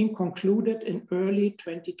has been concluded in early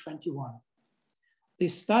 2021. The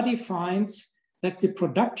study finds that the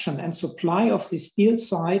production and supply of the steel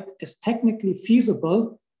side is technically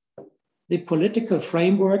feasible. The political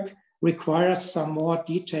framework requires some more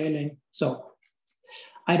detailing. So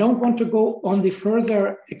I don't want to go on the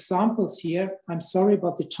further examples here. I'm sorry,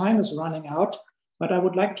 but the time is running out, but I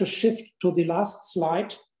would like to shift to the last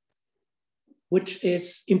slide, which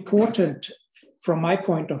is important from my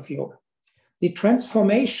point of view. The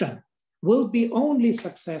transformation will be only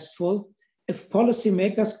successful if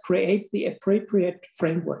policymakers create the appropriate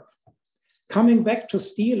framework. Coming back to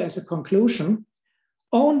steel as a conclusion,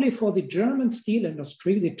 only for the German steel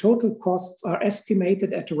industry, the total costs are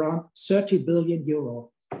estimated at around 30 billion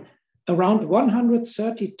euro. Around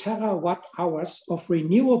 130 terawatt hours of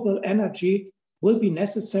renewable energy will be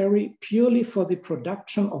necessary purely for the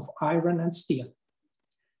production of iron and steel.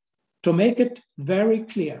 To make it very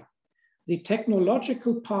clear, the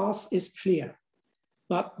technological path is clear,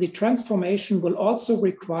 but the transformation will also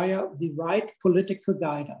require the right political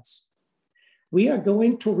guidance. We are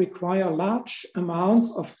going to require large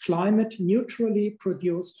amounts of climate neutrally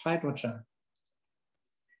produced hydrogen.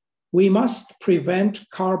 We must prevent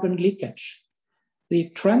carbon leakage, the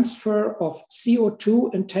transfer of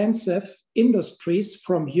CO2 intensive industries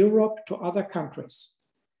from Europe to other countries.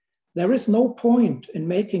 There is no point in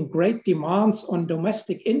making great demands on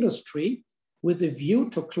domestic industry with a view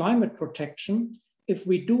to climate protection if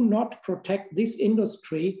we do not protect this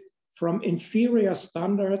industry from inferior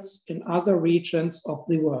standards in other regions of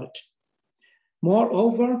the world.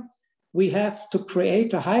 Moreover, we have to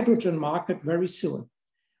create a hydrogen market very soon.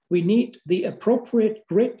 We need the appropriate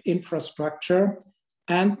grid infrastructure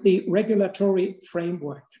and the regulatory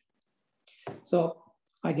framework. So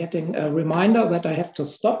I'm getting a reminder that I have to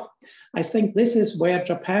stop. I think this is where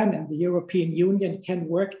Japan and the European Union can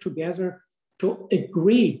work together to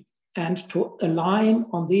agree and to align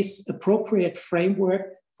on this appropriate framework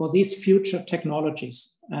for these future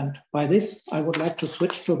technologies. And by this, I would like to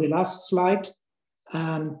switch to the last slide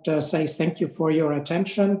and say thank you for your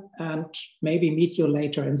attention and maybe meet you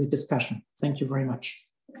later in the discussion. Thank you very much.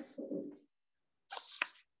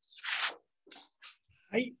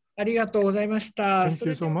 はい、ありがとうございました。 Thank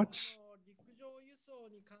you so much.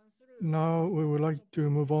 Now we would like to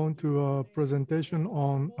move on to a presentation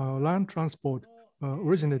on land transport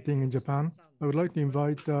originating in Japan. I would like to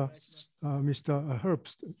invite Mr.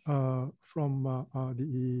 Herbst from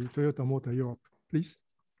the Toyota Motor Europe, please.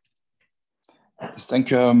 Thank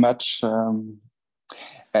you very much.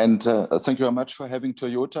 Thank you very much for having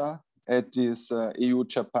Toyota at this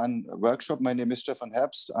EU-Japan workshop. My name is Stefan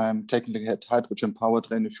Herbst. I'm technically head hydrogen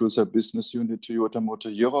powertrain and fuel cell business unit Toyota Motor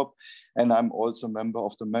Europe, and I'm also a member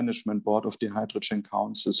of the management board of the Hydrogen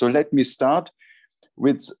Council. So let me start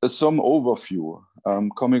with some overview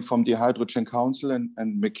coming from the Hydrogen Council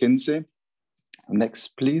and McKinsey.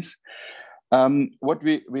 Next, please. What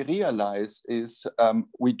we realize is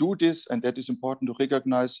we do this, and that is important to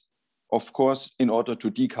recognize, of course, in order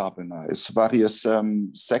to decarbonize various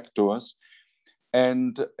sectors.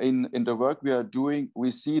 And in the work we are doing,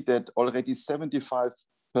 we see that already 75%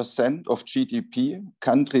 of GDP,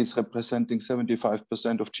 countries representing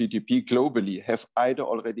 75% of GDP globally, have either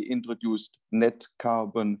already introduced net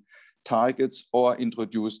carbon targets or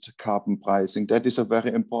introduced carbon pricing. That is a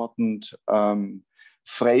very important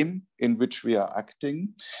frame in which we are acting.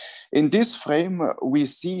 In this frame, we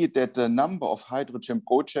see that the number of hydrogen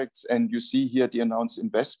projects, and you see here the announced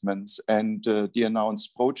investments and the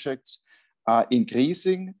announced projects, are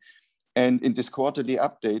increasing. And in this quarterly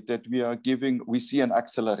update that we are giving, we see an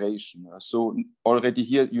acceleration. So already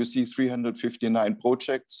here you see 359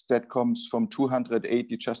 projects that comes from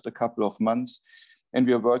 280 just a couple of months. And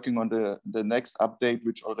we are working on the next update,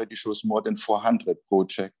 which already shows more than 400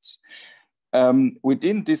 projects.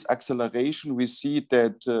 Within this acceleration, we see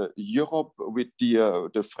that Europe, with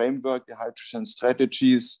the framework, the hydrogen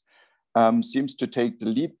strategies, seems to take the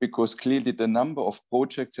lead, because clearly the number of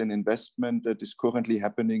projects and investment that is currently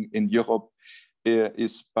happening in Europe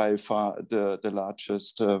is by far the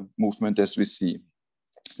largest movement as we see.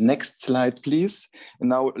 Next slide, please. And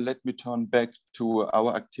now let me turn back to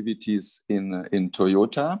our activities in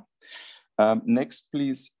Toyota. Next,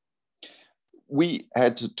 please. We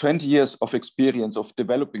had 20 years of experience of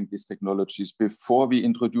developing these technologies before we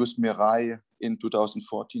introduced Mirai in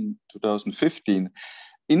 2014, 2015.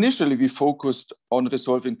 Initially, we focused on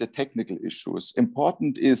resolving the technical issues.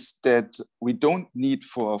 Important is that we don't need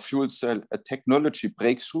for a fuel cell a technology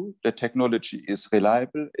breakthrough. The technology is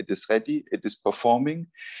reliable, it is ready, it is performing.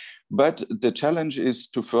 But the challenge is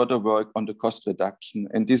to further work on the cost reduction.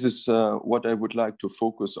 And this is what I would like to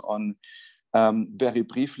focus on very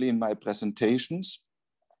briefly in my presentations.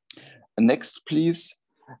 Next, please.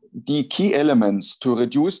 The key elements to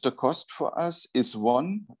reduce the cost for us is,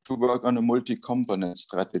 one, to work on a multi-component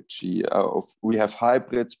strategy. We have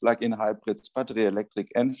hybrids, plug-in hybrids, battery electric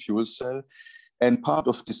and fuel cell. And part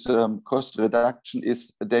of this cost reduction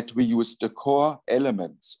is that we use the core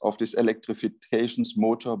elements of this electrifications,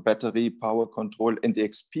 motor, battery, power control, and the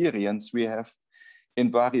experience we have in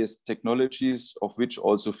various technologies, of which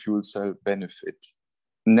also fuel cell benefit.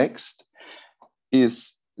 Next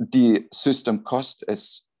is the system cost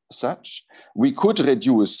as such. We could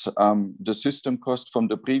reduce the system cost from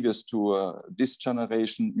the previous to this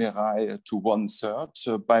generation Mirai to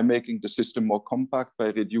 1/3 by making the system more compact,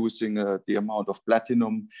 by reducing the amount of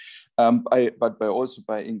platinum, but also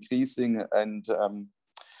by increasing and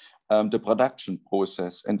the production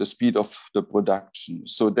process and the speed of the production.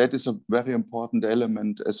 So that is a very important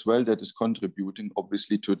element as well that is contributing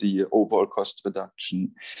obviously to the overall cost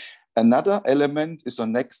reduction. Another element is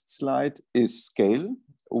on next slide is scale.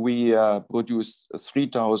 We produced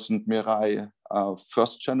 3,000 Mirai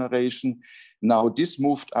first generation. Now this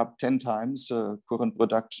moved up 10 times. Current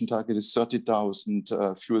production target is 30,000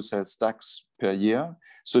 fuel cell stacks per year.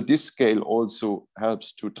 So this scale also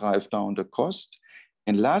helps to drive down the cost.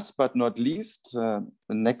 And last but not least, the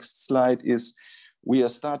next slide is we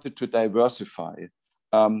have started to diversify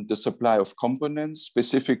the supply of components,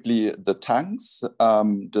 specifically the tanks,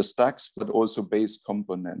 the stacks, but also base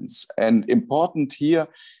components. And important here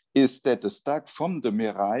is that the stack from the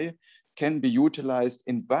Mirai can be utilized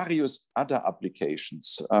in various other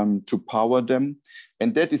applications to power them.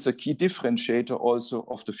 And that is a key differentiator also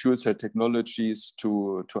of the fuel cell technologies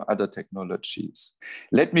to other technologies.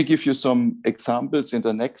 Let me give you some examples in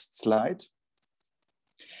the next slide.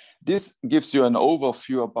 This gives you an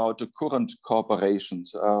overview about the current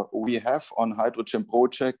cooperations we have on hydrogen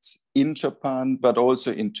projects in Japan, but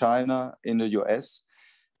also in China, in the US,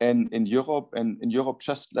 and in Europe. And in Europe,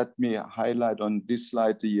 just let me highlight on this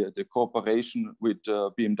slide the cooperation with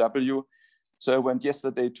BMW. So I went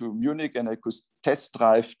yesterday to Munich and I could test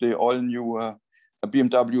drive the all-new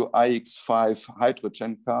BMW iX5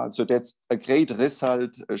 hydrogen car. So that's a great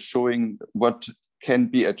result showing what can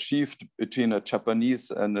be achieved between a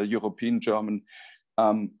Japanese and a European-German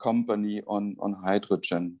company on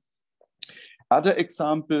hydrogen. Other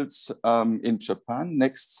examples in Japan,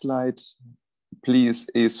 next slide, please,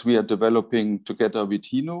 is we are developing together with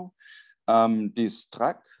Hino this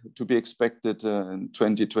truck to be expected in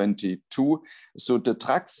 2022. So the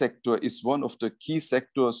truck sector is one of the key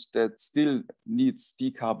sectors that still needs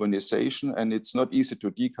decarbonization, and it's not easy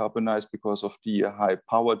to decarbonize because of the high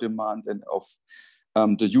power demand and of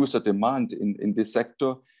the user demand in this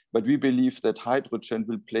sector. But we believe that hydrogen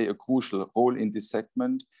will play a crucial role in this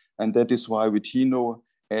segment. And that is why with Hino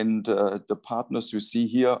and the partners you see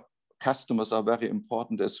here, customers are very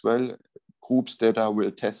important as well, groups that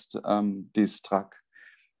will test this truck.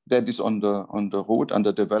 That is on the road,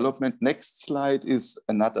 under development. Next slide is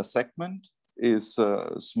another segment, is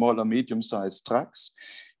smaller, medium-sized trucks.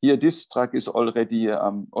 Here, this truck is already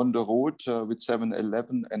on the road with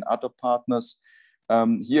 7-Eleven and other partners.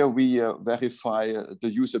 Here we verify the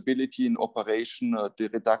usability in operation, the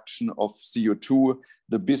reduction of CO2,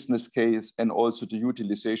 the business case, and also the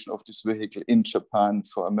utilization of this vehicle in Japan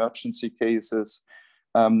for emergency cases.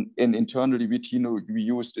 And internally with Hino, we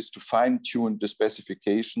use this to fine-tune the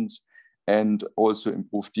specifications and also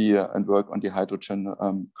improve and work on the hydrogen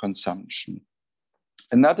consumption.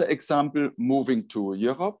 Another example, moving to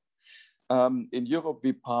Europe. In Europe,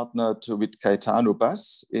 we partnered with Caetano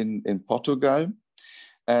Bus in Portugal.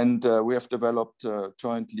 And we have developed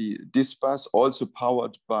jointly this bus, also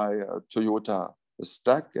powered by Toyota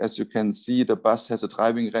Stack. As you can see, the bus has a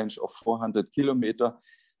driving range of 400 kilometers,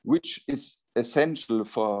 which is essential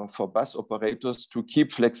for bus operators to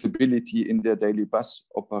keep flexibility in their daily bus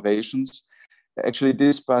operations. Actually,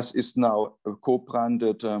 this bus is now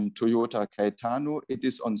co-branded Toyota Caetano. It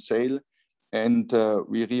is on sale. And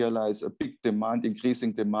we realize a big demand,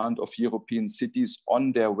 increasing demand of European cities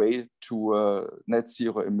on their way to net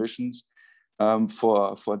zero emissions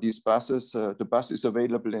for these buses. The bus is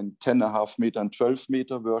available in 10.5 meter and 12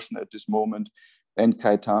 meter version at this moment. And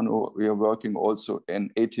Caetano, we are working also in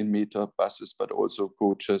 18-meter buses, but also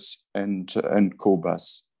coaches and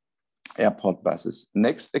co-bus, airport buses.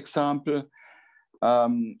 Next example.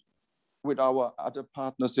 With our other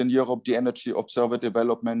partners in Europe, the Energy Observer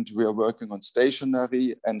Development, we are working on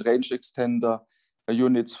stationary and range extender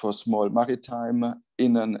units for small maritime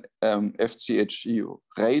in an FCHE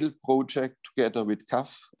rail project together with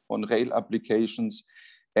CAF on rail applications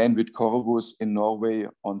and with Corvus in Norway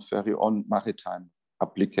on ferry on maritime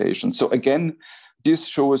applications. So again, this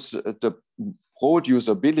shows the broad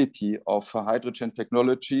usability of hydrogen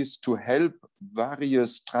technologies to help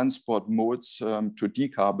various transport modes to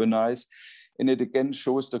decarbonize. And it again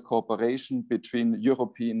shows the cooperation between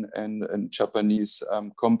European and Japanese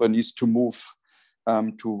companies to move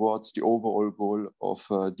towards the overall goal of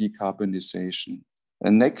decarbonization.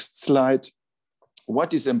 And next slide.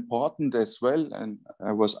 What is important as well, and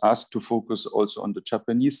I was asked to focus also on the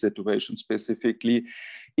Japanese situation specifically,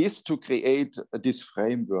 is to create this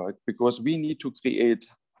framework, because we need to create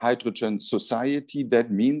hydrogen society.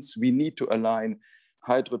 That means we need to align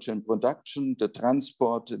hydrogen production, the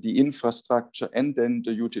transport, the infrastructure, and then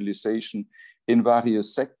the utilization in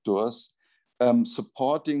various sectors,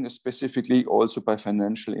 supporting specifically also by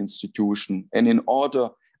financial institutions. And in order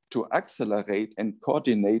to accelerate and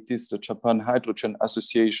coordinate this, the Japan Hydrogen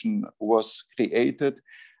Association was created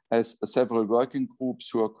as several working groups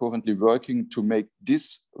who are currently working to make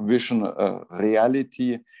this vision a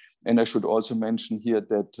reality. And I should also mention here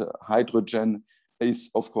that hydrogen is,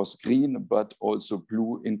 of course, green, but also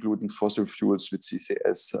blue, including fossil fuels with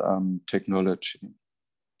CCS technology.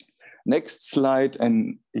 Next slide,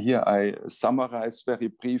 and here I summarize very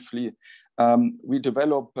briefly. We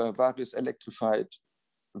develop various electrified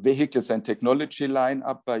vehicles and technology line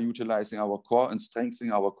up by utilizing our core and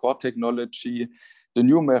strengthening our core technology. The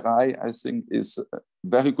new Mirai, I think, is a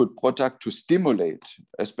very good product to stimulate,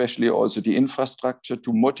 especially also the infrastructure,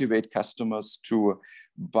 to motivate customers to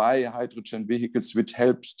buy hydrogen vehicles, which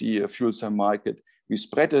helps the fuel cell market. We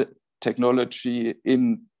spread the technology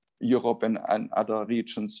in Europe and other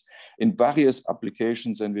regions in various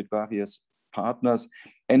applications and with various partners,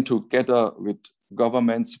 and together with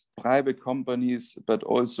governments, private companies, but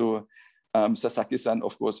also Sasaki-san,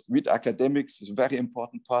 of course, with academics, is a very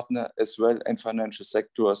important partner as well, and financial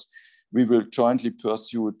sectors. We will jointly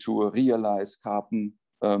pursue to realize carbon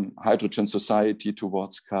hydrogen society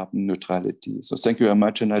towards carbon neutrality. So thank you very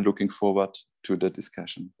much, and I'm looking forward to the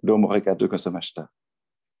discussion. Domo arigatou gozaimashita.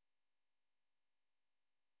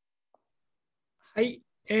 はい、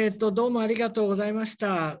どうもありがとうございまし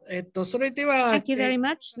た。それでは。Thank you very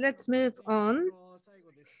much. Let's move on.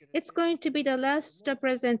 It's going to be the last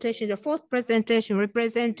presentation, the fourth presentation,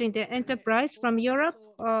 representing the enterprise from Europe,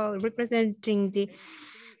 representing the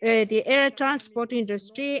air transport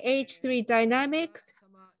industry, H3 Dynamics.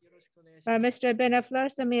 Mr. Benaflar,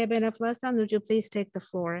 Samir Benaflar, would you please take the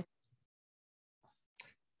floor?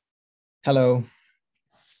 Hello.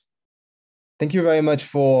 Thank you very much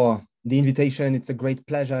for the invitation. It's a great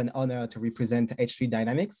pleasure and honor to represent H3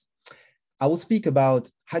 Dynamics. I will speak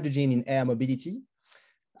about hydrogen in air mobility.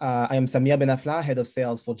 I am Samir Benaflar, Head of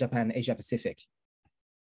Sales for Japan Asia Pacific.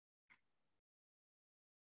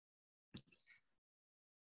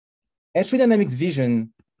 H3 Dynamics'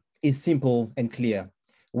 vision is simple and clear.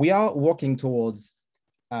 We are working towards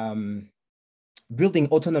building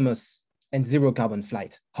autonomous and zero carbon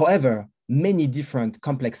flight. However, many different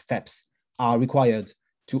complex steps are required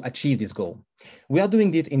to achieve this goal. We are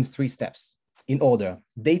doing it in 3 steps in order: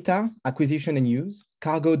 data, acquisition and use,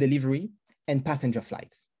 cargo delivery, and passenger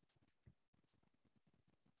flights.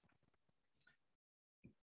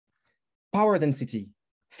 Power density,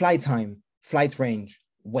 flight time, flight range,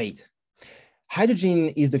 weight. Hydrogen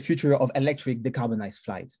is the future of electric decarbonized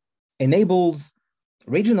flight, enables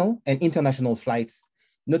regional and international flights,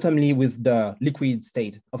 not only with the liquid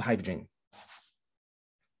state of hydrogen.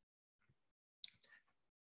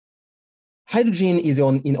 Hydrogen is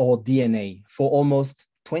in our DNA. For almost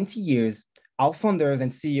 20 years, our founders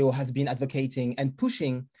and CEO has been advocating and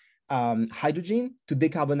pushing hydrogen to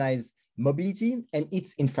decarbonize mobility and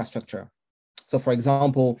its infrastructure. So for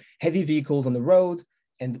example, heavy vehicles on the road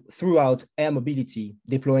and throughout air mobility,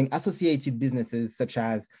 deploying associated businesses such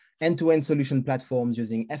as end-to-end solution platforms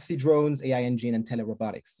using FC drones, AI engine, and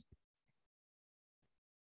telerobotics.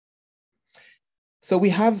 So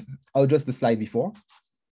we have, I'll adjust the slide before.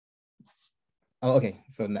 Oh, okay,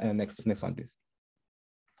 so next one, please.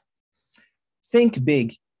 Think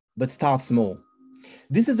big, but start small.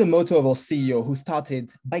 This is the motto of our CEO, who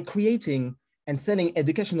started by creating and selling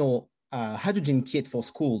educational hydrogen kit for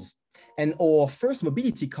schools. And our first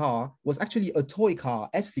mobility car was actually a toy car,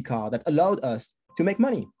 FC car, that allowed us to make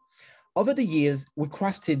money. Over the years, we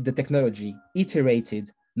crafted the technology, iterated,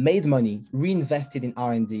 made money, reinvested in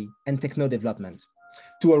R&D and techno development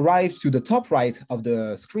to arrive to the top right of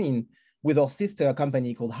the screen with our sister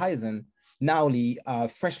company called Hyzen, now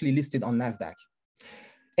freshly listed on NASDAQ.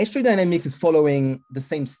 H3 Dynamics is following the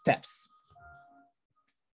same steps.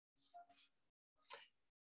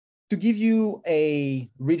 To give you a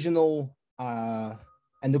regional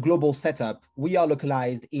and the global setup, we are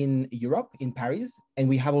localized in Europe, in Paris, and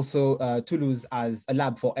we have also Toulouse as a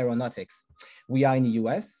lab for aeronautics. We are in the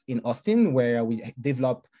US, in Austin, where we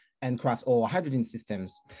develop and craft our hydrogen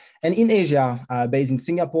systems. And in Asia, based in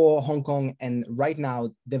Singapore, Hong Kong, and right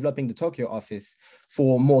now developing the Tokyo office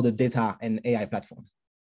for more the data and AI platform.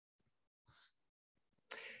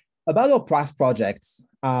 About our past projects,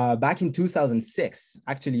 back in 2006,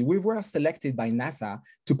 actually, we were selected by NASA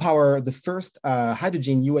to power the first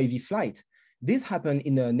hydrogen UAV flight. This happened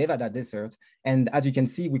in the Nevada desert. And as you can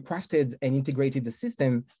see, we crafted and integrated the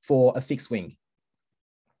system for a fixed wing.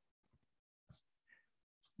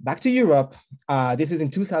 Back to Europe, this is in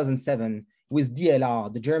 2007, with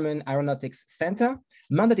DLR, the German Aeronautics Center,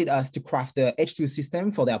 mandated us to craft the H2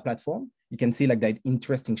 system for their platform. You can see like that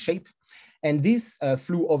interesting shape. And this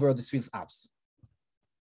flew over the Swiss Alps.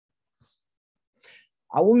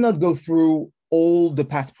 I will not go through all the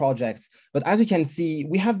past projects, but as you can see,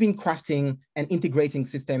 we have been crafting and integrating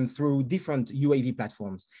systems through different UAV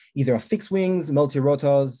platforms, either fixed wings,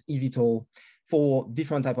 multi-rotors, eVTOL, for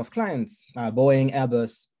different type of clients, Boeing,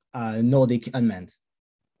 Airbus, Nordic Unmanned.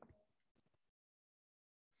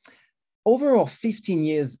 Over our 15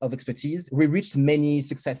 years of expertise, we reached many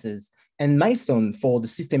successes and milestones for the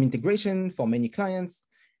system integration for many clients.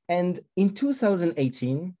 And in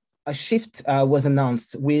 2018, a shift was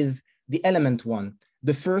announced with the Element 1,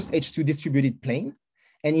 the first H2 distributed plane.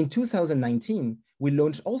 And in 2019, we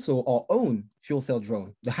launched also our own fuel cell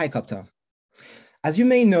drone, the Helicopter. As you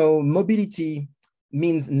may know, mobility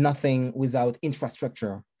means nothing without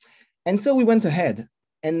infrastructure. And so we went ahead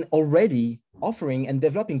and already offering and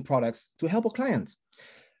developing products to help our clients.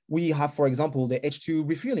 We have, for example, the H2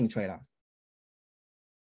 refueling trailer.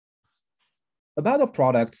 About our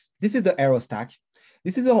products, this is the Aerostack.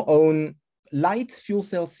 This is our own light fuel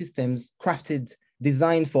cell systems crafted,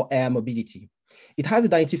 designed for air mobility. It has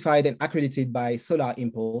identified and accredited by Solar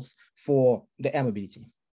Impulse for the air mobility.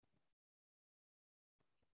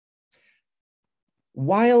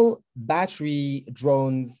 While battery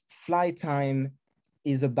drones flight time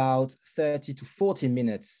is about 30 to 40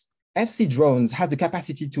 minutes, FC drones has the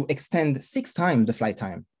capacity to extend 6 times the flight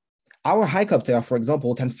time. Our Helicopter, for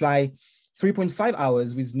example, can fly 3.5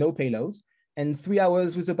 hours with no payload and 3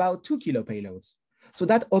 hours with about 2 kilo payloads. So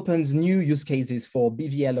that opens new use cases for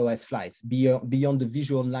BVLOS flights beyond the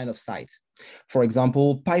visual line of sight. For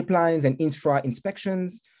example, pipelines and infra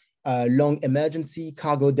inspections, long emergency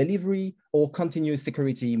cargo delivery, or continuous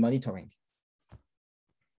security monitoring.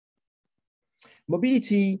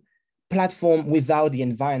 Mobility platform without the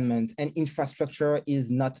environment and infrastructure is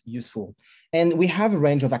not useful. And we have a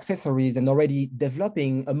range of accessories and already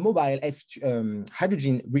developing a mobile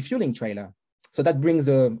hydrogen refueling trailer. So that brings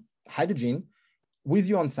the hydrogen with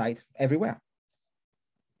you on site everywhere.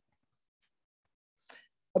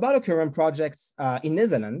 About our current projects in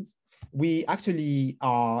Netherlands, we actually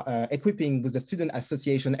are equipping with the Student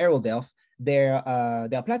Association Aerodelft their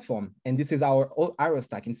platform. And this is our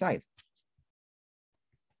Aerostack inside.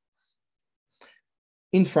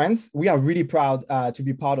 In France, we are really proud to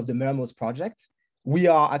be part of the Mermoz project. We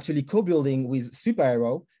are actually co-building with Super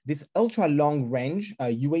Aero this ultra long range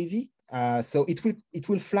UAV. So it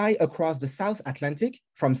will fly across the South Atlantic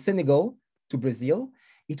from Senegal to Brazil.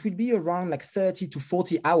 It will be around like 30 to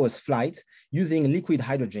 40 hours flight using liquid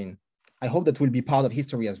hydrogen. I hope that will be part of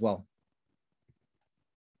history as well.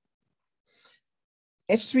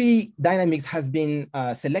 H3 Dynamics has been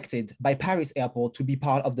selected by Paris Airport to be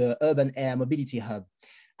part of the Urban Air Mobility Hub.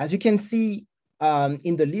 As you can see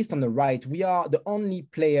in the list on the right, we are the only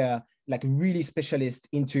player like really specialists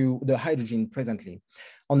into the hydrogen presently.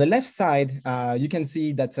 On the left side, you can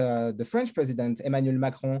see that the French president, Emmanuel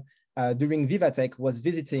Macron, during Vivatech was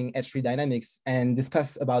visiting H3 Dynamics and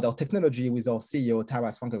discussed about our technology with our CEO,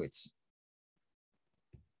 Taras Frankiewicz.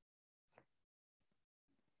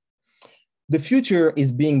 The future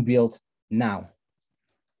is being built now.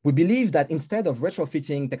 We believe that instead of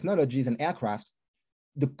retrofitting technologies and aircraft,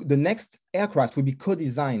 the next aircraft will be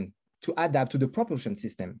co-designed to adapt to the propulsion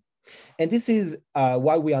system. And this is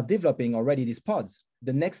why we are developing already these pods,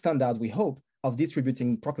 the next standard, we hope, of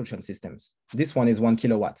distributing propulsion systems. This one is 1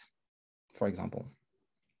 kilowatt, for example.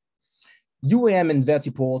 UAM and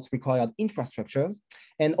vertiports required infrastructures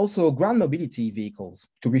and also ground mobility vehicles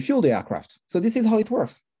to refuel the aircraft. So this is how it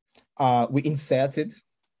works. We insert it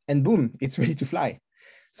and boom, it's ready to fly.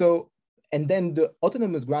 So, and then the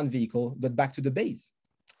autonomous ground vehicle got back to the base.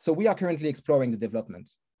 So we are currently exploring the development.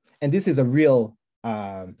 And this is a real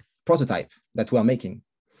prototype that we are making.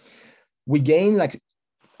 We gain like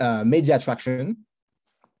media traction.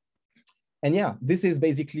 And yeah, this is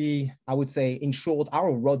basically, I would say, in short,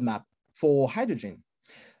 our roadmap for hydrogen.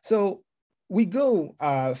 So we go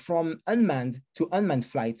from unmanned to unmanned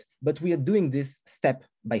flight, but we are doing this step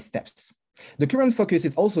by steps. The current focus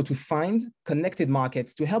is also to find connected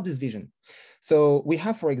markets to help this vision. So we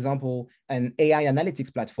have, for example, an AI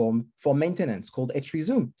analytics platform for maintenance called H3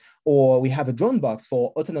 Zoom, or we have a drone box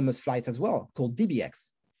for autonomous flights as well called DBX.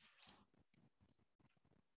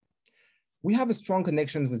 We have a strong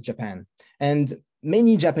connection with Japan, and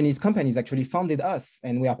many Japanese companies actually funded us,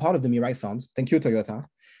 and we are part of the Mirai Fund. Thank you, Toyota.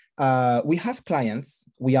 We have clients.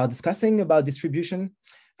 We are discussing about distribution.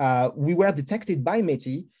 We were detected by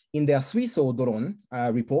METI in their Suiso drone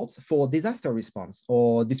reports for disaster response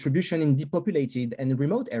or distribution in depopulated and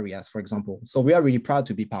remote areas, for example. So we are really proud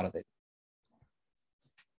to be part of it.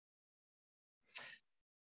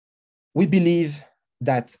 We believe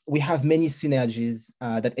that we have many synergies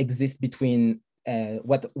that exist between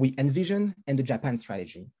what we envision and the Japan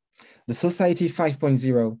strategy. The Society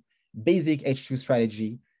 5.0, basic H2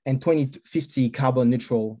 strategy, and 2050 carbon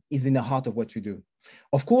neutral is in the heart of what we do.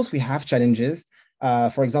 Of course, we have challenges.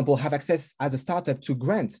 For example, have access as a startup to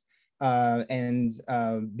grants and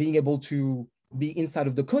being able to be inside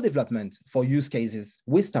of the co-development for use cases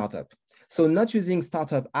with startup. So not using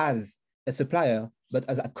startup as a supplier, but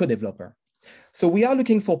as a co-developer. So we are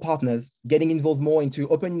looking for partners, getting involved more into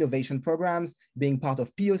open innovation programs, being part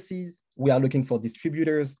of POCs. We are looking for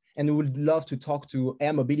distributors, and we would love to talk to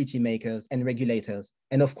air mobility makers and regulators.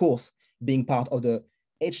 And of course, being part of the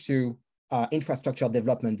H2 infrastructure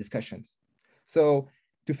development discussions. So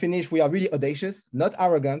to finish, we are really audacious, not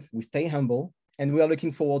arrogant, we stay humble, and we are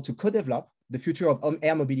looking forward to co-develop the future of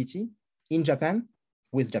air mobility in Japan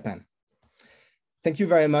with Japan. Thank you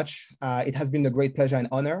very much. It has been a great pleasure and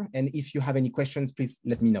honor. And if you have any questions, please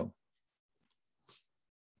let me know.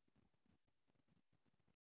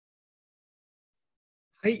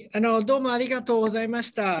 Thank you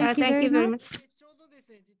very much.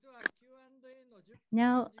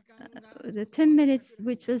 Now, the 10 minutes,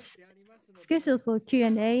 which was scheduled for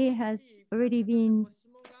Q&A, has already been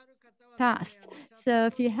passed. So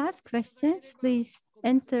if you have questions, please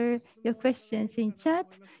enter your questions in chat.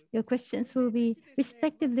 Your questions will be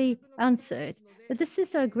respectively answered. But this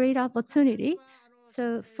is a great opportunity.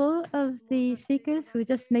 So 4 of the speakers who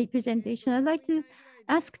just made presentation, I'd like to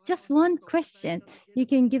ask just one question. You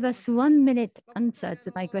can give us 1 minute answer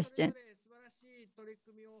to my question.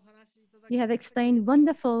 You have explained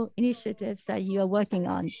wonderful initiatives that you are working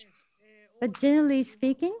on. But generally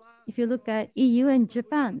speaking, if you look at EU and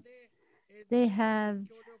Japan, they have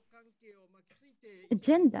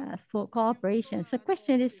agenda for cooperation. So the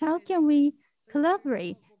question is, how can we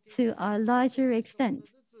collaborate to a larger extent?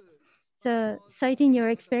 So citing your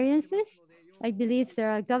experiences, I believe there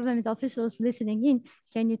are government officials listening in.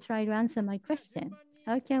 Can you try to answer my question?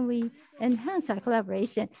 How can we enhance our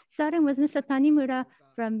collaboration? Starting with Mr. Tanimura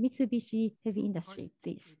from Mitsubishi Heavy Industry,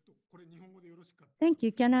 please. Thank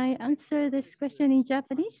you. Can I answer this question in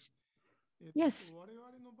Japanese? Yes.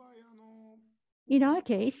 In our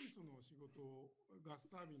case,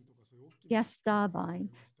 gas turbine,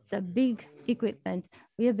 it's a big equipment.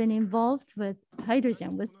 We have been involved with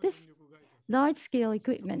hydrogen, with this large-scale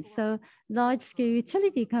equipment. So large-scale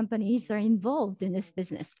utility companies are involved in this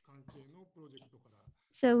business.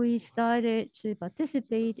 So we started to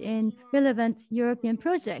participate in relevant European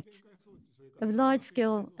projects of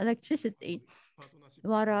large-scale electricity.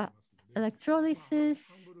 Water electrolysis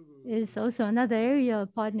is also another area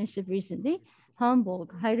of partnership recently.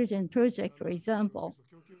 Hamburg hydrogen project, for example.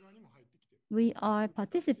 We are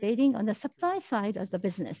participating on the supply side of the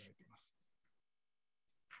business.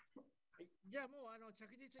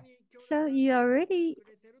 So you are already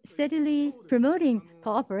steadily promoting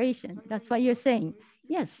cooperation. That's what you're saying.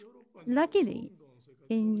 Yes, luckily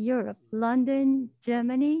in Europe, London,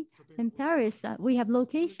 Germany, and Paris, we have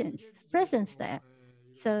locations, presence there.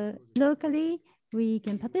 So locally, we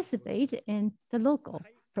can participate in the local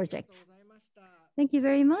projects. Thank you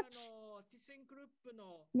very much.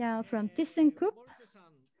 Now from ThyssenKrupp,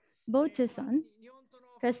 Bote-san,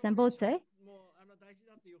 President Bote,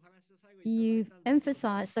 you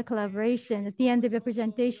emphasized the collaboration at the end of your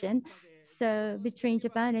presentation. So between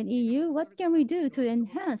Japan and EU, what can we do to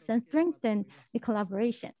enhance and strengthen the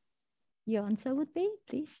collaboration? Your answer would be,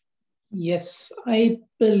 please. Yes, I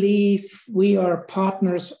believe we are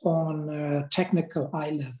partners on technical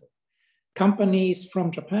eye level. Companies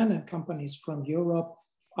from Japan and companies from Europe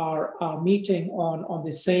are meeting on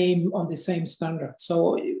the same standard.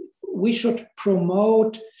 So we should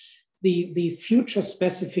promote the future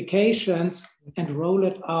specifications and roll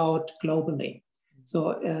it out globally.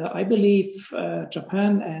 So I believe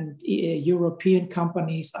Japan and European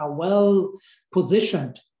companies are well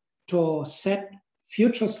positioned to set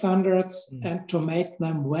future standards and to make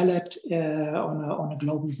them valid on a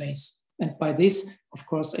global base. And by this, of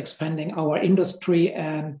course, expanding our industry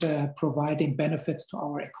and providing benefits to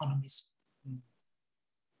our economies.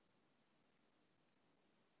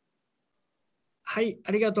 Thank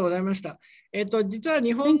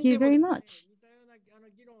you very much.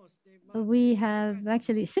 We have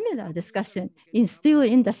actually similar discussion in steel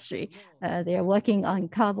industry. They are working on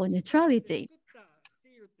carbon neutrality.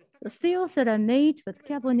 The steels that are made with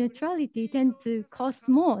carbon neutrality tend to cost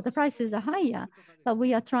more. The prices are higher, but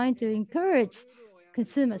we are trying to encourage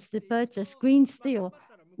consumers to purchase green steel.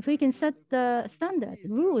 If we can set the standard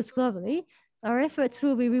rules globally, our efforts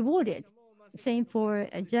will be rewarded. Same for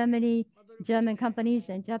German companies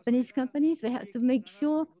and Japanese companies. We have to make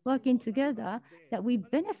sure, working together, that we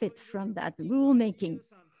benefit from that rulemaking.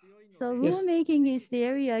 So rulemaking is the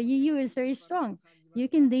area EU is very strong. You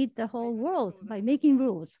can lead the whole world by making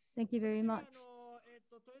rules. Thank you very much.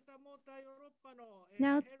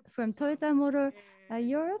 Now, from Toyota Motor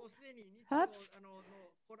Europe, Herbst,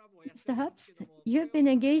 Mr. Herbst, you've been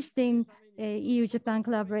engaged in EU-Japan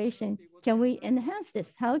collaboration. Can we enhance this?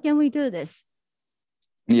 How can we do this?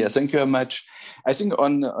 Yeah, thank you very much. I think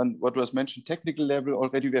on what was mentioned, technical level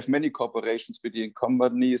already, we have many cooperations between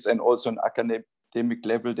companies, and also on academic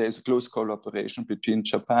level, there is a close collaboration between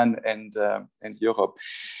Japan and Europe.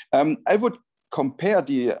 I would compare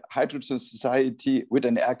the hydrogen society with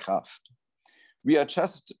an aircraft. We are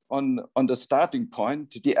just on the starting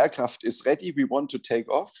point. The aircraft is ready. We want to take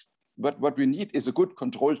off, but what we need is a good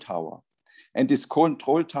control tower. And this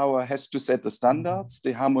control tower has to set the standards,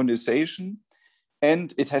 the harmonization,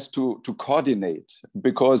 and it has to coordinate,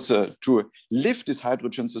 because to live this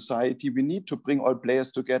hydrogen society, we need to bring all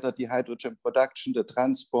players together, the hydrogen production, the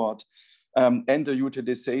transport, and the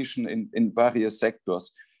utilization in various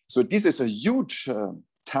sectors. So this is a huge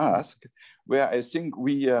task where I think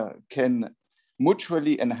we can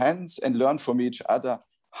mutually enhance and learn from each other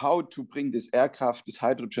how to bring this aircraft, this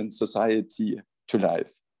hydrogen society to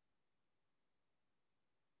life.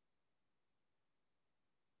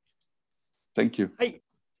 Thank you. Thank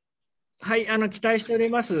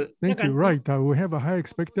you. Right. We have a high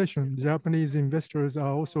expectation. Japanese investors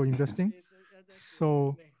are also investing.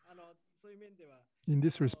 So in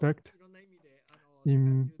this respect,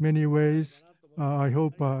 in many ways, I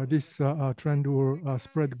hope this trend will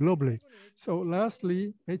spread globally. So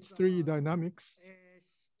lastly, H3 dynamics.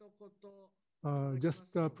 Just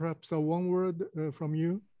perhaps one word from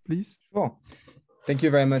you, please. Sure. Thank you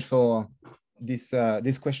very much for this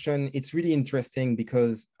question. It's really interesting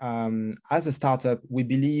because as a startup, we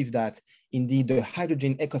believe that indeed the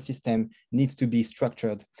hydrogen ecosystem needs to be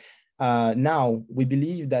structured. Now, we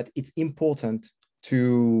believe that it's important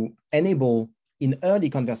to enable in early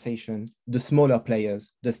conversation the smaller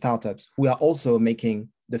players, the startups, who are also making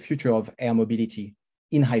the future of air mobility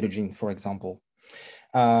in hydrogen, for example.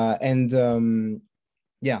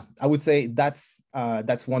 Yeah, I would say that's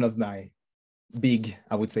one of my big,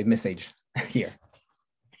 I would say, message here.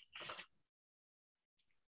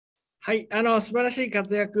 Great.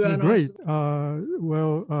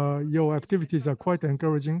 Well, your activities are quite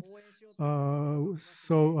encouraging.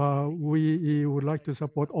 So we would like to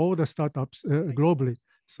support all the startups globally.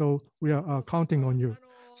 So we are counting on you.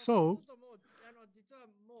 So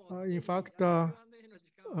in fact,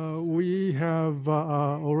 we have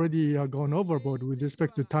already gone overboard with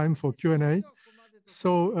respect to time for Q&A.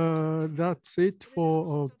 So that's it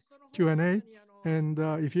for Q&A. And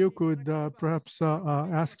if you could perhaps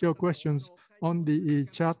ask your questions on the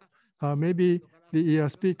chat, maybe the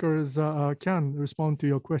speakers can respond to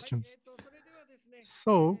your questions.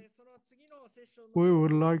 So we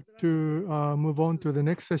would like to move on to the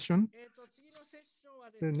next session.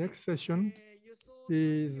 The next session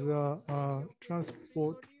is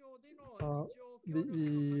transport,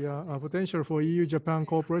 the potential for EU-Japan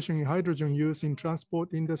cooperation in hydrogen use in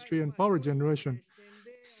transport industry and power generation.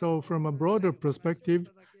 So from a broader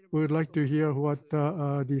perspective, we would like to hear what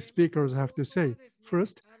the speakers have to say.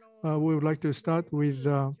 First, we would like to start with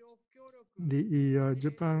the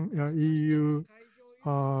Japan EU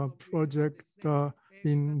project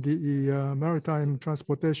in the maritime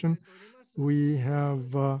transportation. We have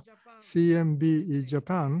CMB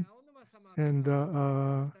Japan, and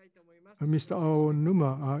Mr.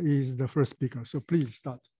 Aonuma is the first speaker. So please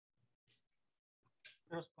start.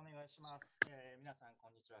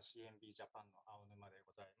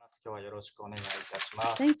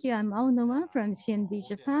 Thank you. I'm Aonuma from CNB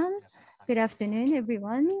Japan. Good afternoon,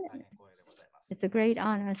 everyone. It's a great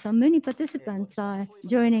honor. So many participants are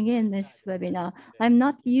joining in this webinar. I'm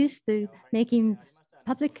not used to making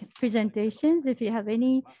public presentations. If you have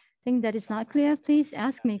anything that is not clear, please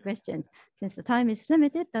ask me questions. Since the time is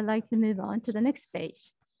limited, I'd like to move on to the next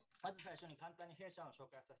page.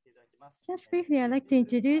 Just briefly, I'd like to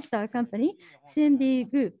introduce our company.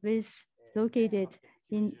 CMB Group is located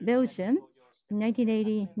in Belgium. In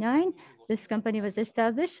 1989, this company was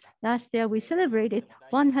established. Last year, we celebrated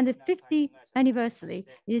 150th anniversary.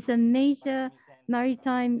 It is a major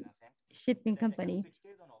maritime shipping company.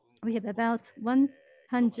 We have about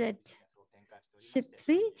 100 ship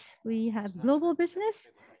fleets. We have global business.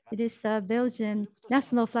 It is a Belgian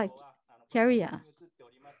national flag carrier.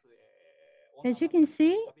 As you can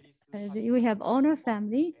see, we have owner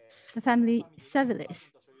family, the family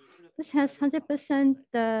Sevelis. This has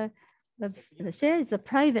 100% of the share. It's a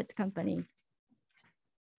private company.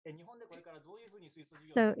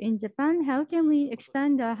 So in Japan, how can we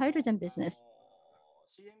expand our hydrogen business?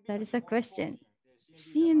 That is a question.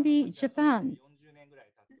 CMB Japan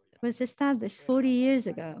was established 40 years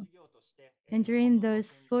ago. And during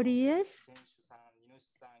those 40 years,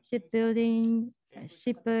 shipbuilding,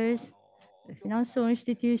 shippers, financial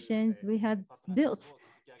institutions, we have built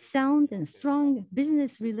sound and strong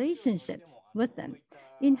business relationships with them.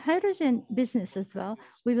 In hydrogen business as well,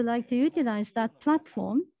 we would like to utilize that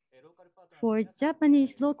platform for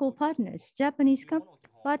Japanese local partners, Japanese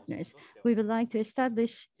partners. We would like to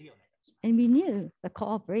establish and renew the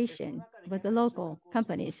cooperation with the local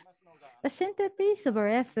companies. The centerpiece of our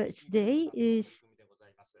efforts today is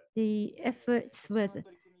the efforts with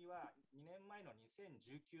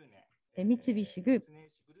the Mitsubishi Group,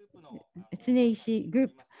 Tsuneishi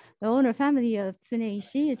Group. The owner family of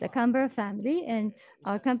Tsuneishi is a Canberra family, and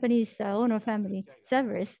our company's owner family,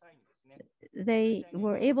 Severus, they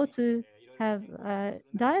were able to have a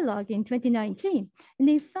dialogue in 2019, and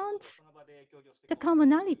they found the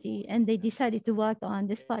commonality, and they decided to work on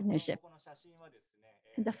this partnership.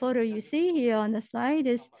 And the photo you see here on the slide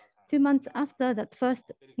is 2 months after that first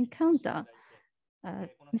encounter.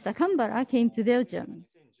 Mr. Canberra came to Belgium.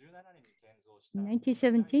 In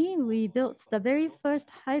 1917, we built the very first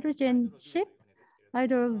hydrogen ship,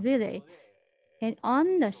 Hydroville. And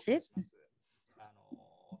on the ship,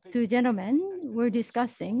 two gentlemen were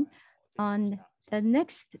discussing on the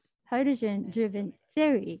next hydrogen-driven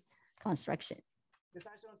ferry construction.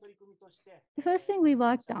 The first thing we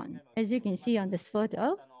worked on, as you can see on this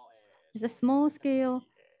photo, is a small-scale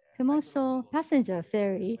commercial passenger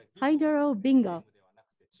ferry, Hydro Bingo.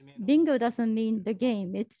 Bingo doesn't mean the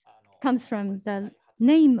game. It comes from the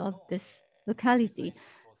name of this locality.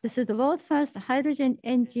 This is the world's first hydrogen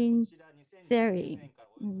engine ferry.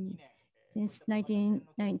 Since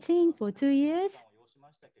 1919, for 2 years.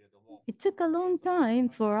 It took a long time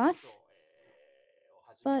for us,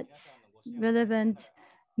 but relevant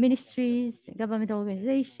ministries, government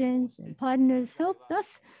organizations, and partners helped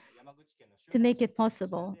us to make it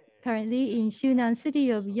possible. Currently, in Shunan city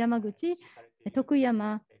of Yamaguchi,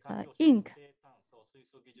 Tokuyama Inc.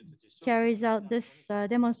 carries out this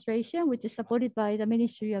demonstration, which is supported by the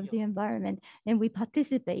Ministry of the Environment, and we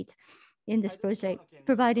participate in this project,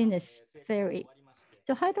 providing this ferry.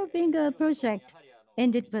 So Hydro Bingo project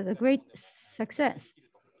ended with a great success,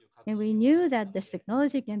 and we knew that this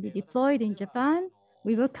technology can be deployed in Japan.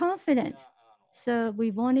 We were confident, so we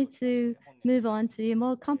wanted to move on to a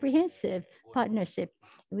more comprehensive partnership.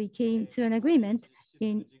 We came to an agreement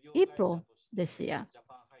in April this year.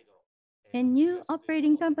 A new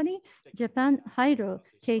operating company, Japan Hydro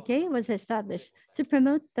KK, was established to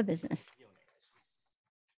promote the business.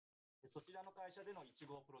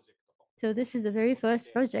 So this is the very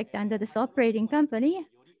first project under this operating company.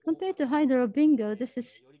 Compared to Hydro Bingo, this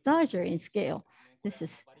is larger in scale. This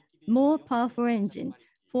is more powerful engine,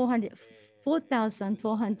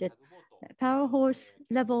 4,400 power horse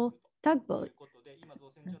level tugboat.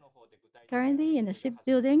 Currently in the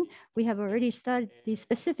shipbuilding, we have already started the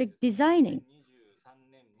specific designing.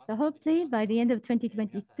 So hopefully by the end of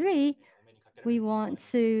 2023, we want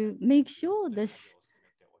to make sure this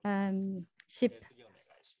ship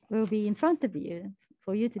will be in front of you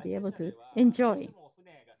for you to be able to enjoy.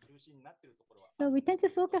 So we tend to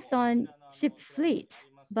focus on ship fleets,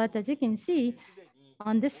 but as you can see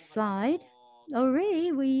on this slide,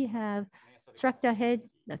 already we have tractor head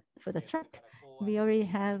for the truck. We already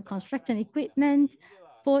have construction equipment,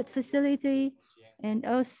 port facility, and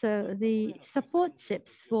also the support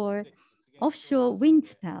ships for offshore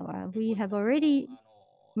wind power. We have already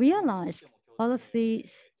realized all of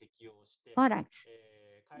these products,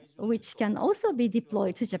 which can also be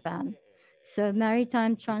deployed to Japan. So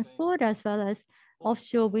maritime transport as well as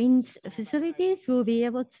offshore wind facilities will be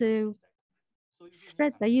able to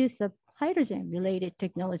spread the use of hydrogen-related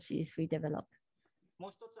technologies we develop.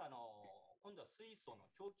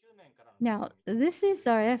 Now, this is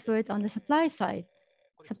our effort on the supply side,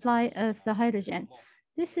 supply of the hydrogen.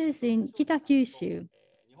 This is in Kita-Kyushu,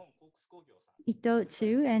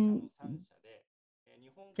 Itochu, and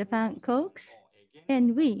Japan Cokes,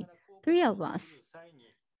 and we, three of us,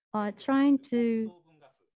 are trying to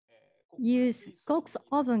use Cokes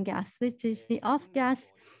oven gas, which is the off gas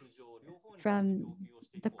from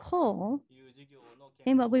the coal.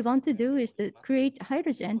 And what we want to do is to create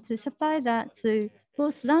hydrogen to supply that to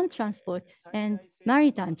both land transport and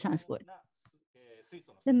maritime transport.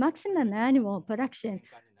 The maximum annual production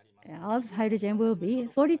of hydrogen will be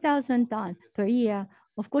 40,000 tons per year.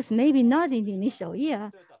 Of course, maybe not in the initial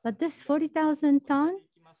year, but this 40,000 tons,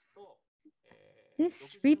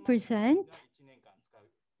 this represents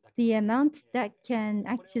the amount that can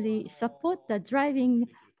actually support the driving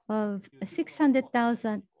of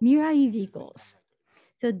 600,000 Mirai vehicles.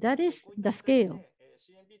 So that is the scale.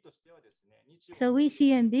 So we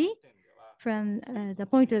CNB, from the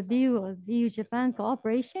point of view of EU-Japan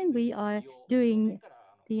cooperation, we are doing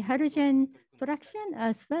the hydrogen production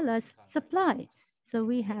as well as supply. So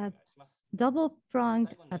we have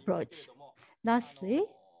double-pronged approach. Lastly,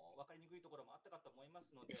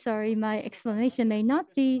 sorry, my explanation may not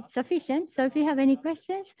be sufficient. So if you have any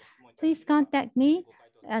questions, please contact me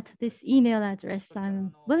at this email address.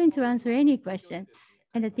 I'm willing to answer any question.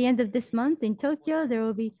 And at the end of this month in Tokyo, there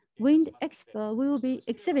will be Wind Expo. We will be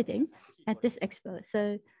exhibiting at this expo.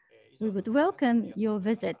 So we would welcome your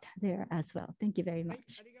visit there as well. Thank you very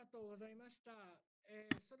much.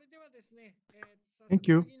 Thank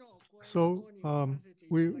you. So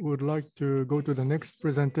we would like to go to the next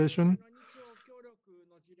presentation.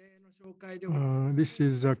 This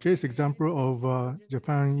is a case example of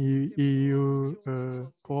Japan-EU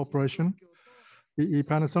cooperation. The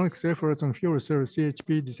Panasonic's efforts on fuel cell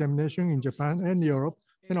CHP dissemination in Japan and Europe,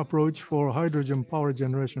 an approach for hydrogen power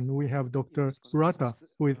generation. We have Dr. Urata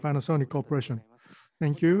with Panasonic Corporation.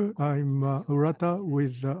 Thank you. I'm Urata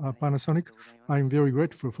with Panasonic. I'm very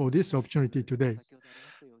grateful for this opportunity today.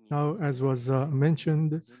 Now, as was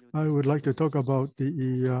mentioned, I would like to talk about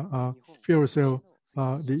the fuel cell,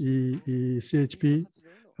 the CHP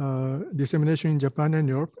dissemination in Japan and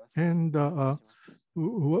Europe, and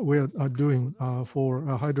what we are doing for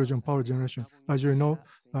hydrogen power generation. As you know,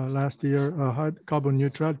 last year, carbon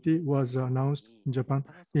neutrality was announced in Japan.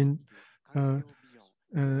 In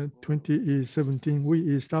 2017,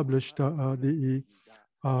 we established the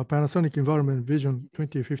Panasonic Environment Vision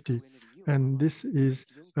 2050, and this is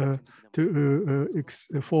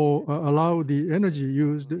to allow the energy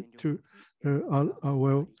used to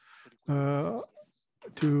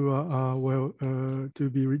to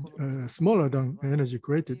be smaller than energy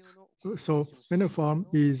created. So Enerfarm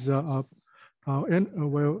is a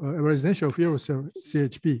residential fuel cell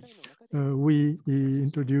CHP. We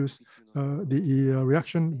introduce the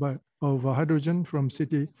reaction of hydrogen from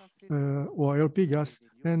city or LP gas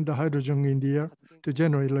and the hydrogen in the air to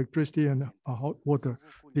generate electricity and hot water.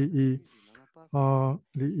 The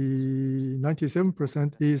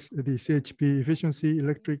 97% is the CHP efficiency.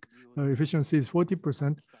 Electric efficiency is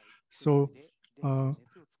 40%. So,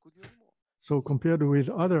 compared with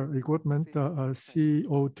other equipment,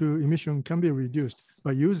 CO2 emission can be reduced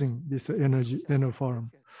by using this energy Enerfarm.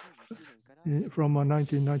 From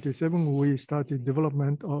 1997, we started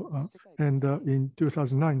development, and in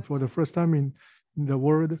 2009, for the first time in the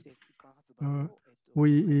world,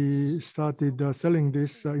 we started selling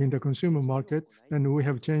this in the consumer market, and we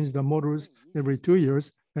have changed the models every 2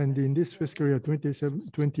 years. And in this fiscal year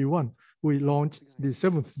 2021, we launched the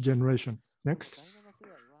 7th generation. Next.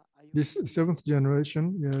 This 7th generation,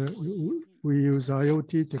 we use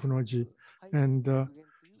IoT technology and to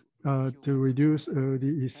reduce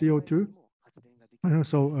the CO2. And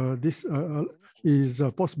also, this is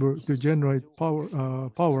possible to generate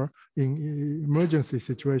power in emergency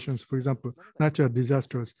situations, for example, natural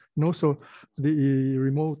disasters. And also, the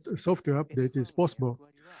remote software update is possible.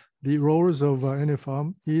 The roles of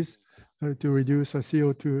NFARM is to reduce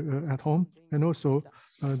CO2 at home, and also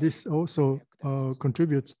this also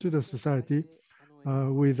contributes to the society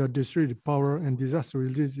with a distributed power and disaster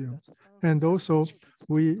resilience. And also,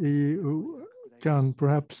 we can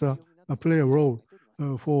perhaps play a role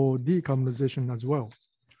for decarbonization as well.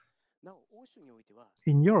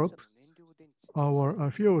 In Europe,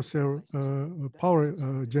 our fuel cell power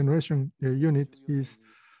generation unit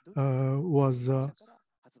was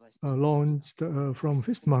launched from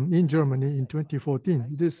Fistmann in Germany in 2014.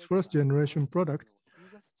 This first generation product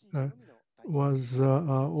was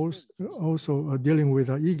also dealing with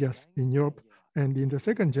e-gas in Europe. And in the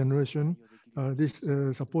second generation, this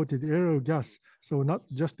supported aerial gas. So not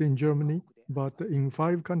just in Germany, but in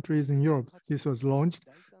 5 countries in Europe, this was launched.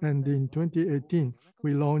 And in 2018,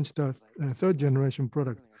 we launched a third generation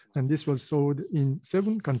product. And this was sold in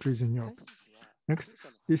 7 countries in Europe. Next,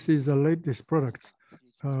 this is the latest products.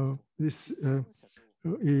 This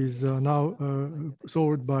is now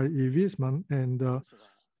sold by Wiesmann and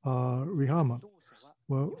Rihama.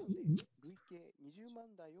 Well,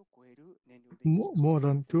 more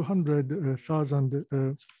than 200,000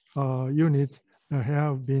 units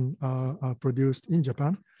have been produced in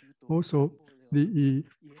Japan. Also,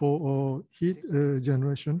 for heat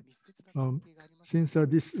generation, since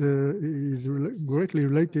this is greatly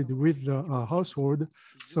related with the household,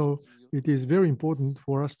 so it is very important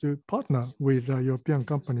for us to partner with European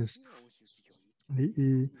companies.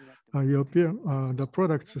 The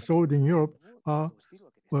products sold in Europe are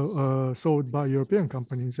sold by European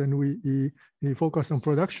companies, and we focus on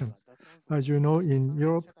production. As you know, in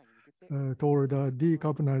Europe, toward a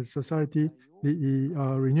decarbonized society, the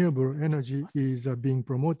renewable energy is being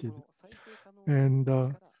promoted. And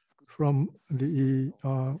from the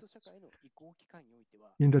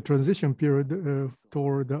in the transition period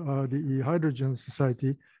toward the hydrogen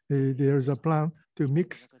society, there is a plan to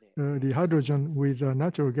mix the hydrogen with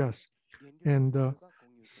natural gas. And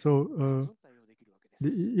so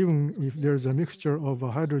even if there's a mixture of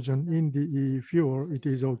hydrogen in the fuel, it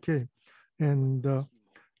is okay. And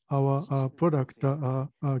our product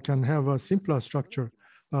can have a simpler structure.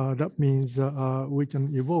 That means we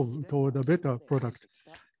can evolve toward a better product.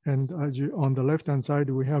 And as you, on the left-hand side,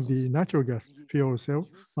 we have the natural gas fuel cell.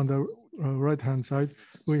 On the right-hand side,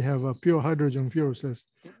 we have a pure hydrogen fuel cells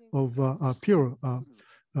of pure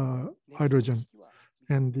hydrogen.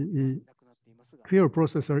 And the fuel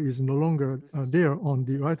processor is no longer there on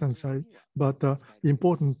the right-hand side, but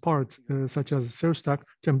important parts such as cell stack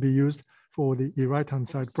can be used for the right-hand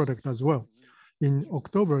side product as well. In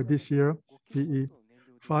October this year, the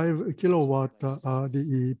 5 kilowatt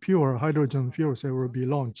the pure hydrogen fuel cell will be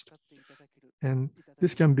launched. And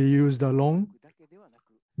this can be used alone.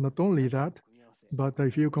 Not only that, but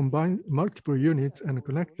if you combine multiple units and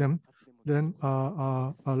connect them, then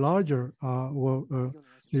a larger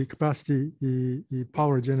the capacity, the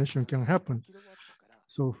power generation can happen.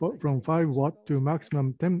 So from 5 watt to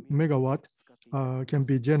maximum 10 megawatt can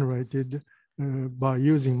be generated by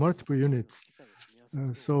using multiple units.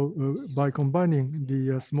 By combining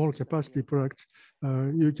the small capacity products,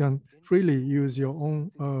 you can freely use your own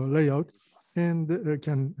layout and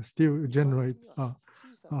can still generate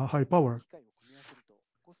high power.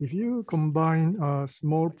 If you combine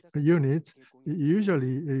small units,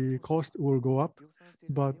 usually the cost will go up,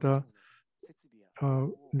 but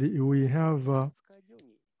we have,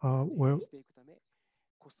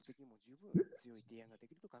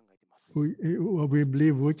 we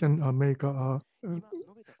believe we can make a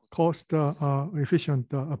cost-efficient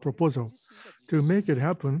proposal. To make it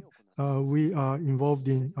happen, we are involved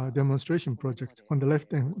in demonstration projects. On the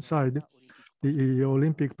left-hand side, the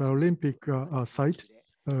Olympic Paralympic site,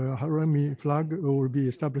 Harami flag will be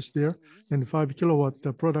established there, and 5 kilowatt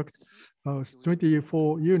product,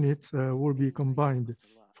 24 units will be combined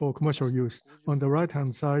for commercial use. On the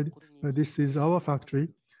right-hand side, this is our factory,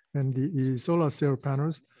 and the solar cell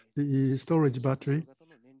panels, the storage battery,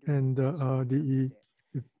 and the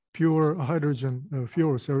pure hydrogen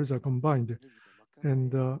fuel cells are combined.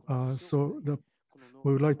 And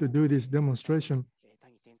we would like to do this demonstration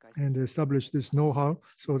and establish this know-how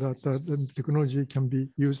so that the technology can be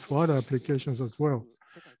used for other applications as well.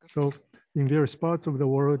 So in various parts of the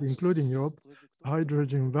world, including Europe,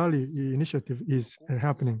 Hydrogen Valley initiative is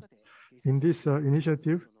happening. In this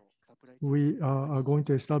initiative, we are going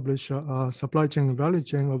to establish a supply chain value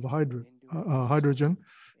chain of hydrogen,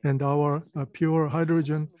 and our pure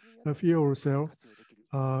hydrogen fuel cell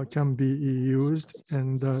can be used,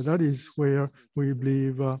 and that is where we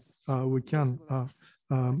believe we can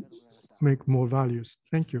make more values.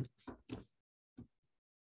 Thank you.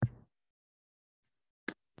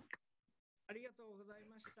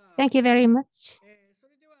 Thank you very much.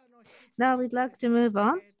 Now we'd like to move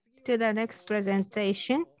on to the next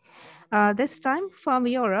presentation, this time from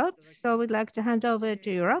Europe. So we'd like to hand over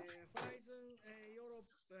to Europe.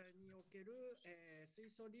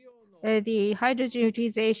 The hydrogen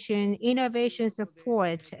utilization innovation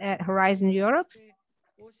support at Horizon Europe,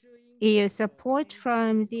 EU support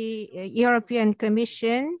from the European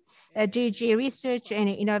Commission, DG Research and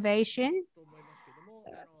Innovation.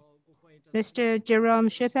 Mr. Jerome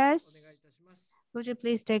Schepers, would you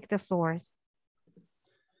please take the floor?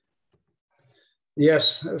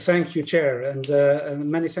 Yes, thank you, Chair, and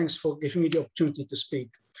many thanks for giving me the opportunity to speak.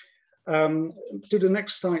 To the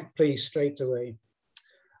next slide, please, straight away.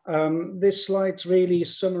 This slide really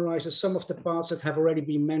summarizes some of the parts that have already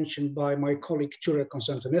been mentioned by my colleague Jurek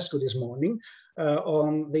Constantinescu this morning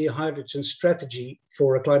on the hydrogen strategy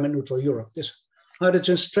for a climate neutral Europe. This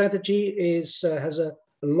hydrogen strategy has a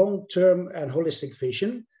long-term and holistic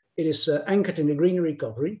vision. It is anchored in the green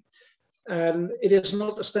recovery, and it is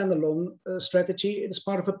not a standalone strategy. It is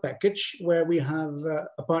part of a package where we have,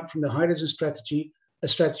 apart from the hydrogen strategy, a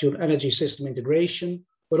strategy on energy system integration,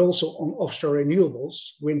 but also on offshore renewables,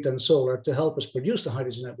 wind and solar, to help us produce the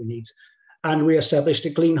hydrogen that we need. And we established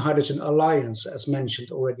the Clean Hydrogen Alliance, as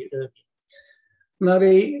mentioned already earlier. Now,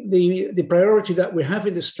 the priority that we have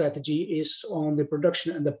in this strategy is on the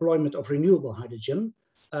production and deployment of renewable hydrogen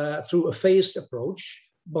through a phased approach.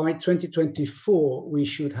 By 2024, we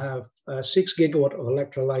should have 6 gigawatt of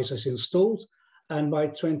electrolyzers installed, and by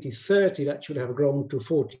 2030, that should have grown to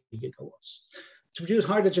 40 gigawatts. To produce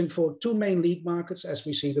hydrogen for 2 main lead markets, as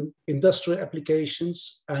we see them: industrial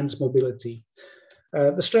applications and mobility.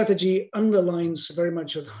 The strategy underlines very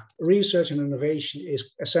much that research and innovation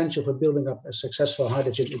is essential for building up a successful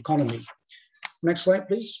hydrogen economy. Next slide,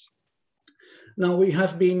 please. Now, we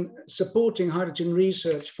have been supporting hydrogen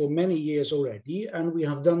research for many years already, and we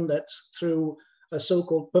have done that through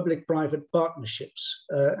so-called public-private partnerships.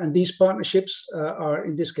 And these partnerships are,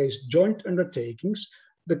 in this case, joint undertakings.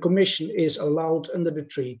 The Commission is allowed under the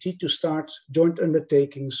treaty to start joint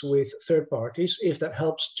undertakings with third parties if that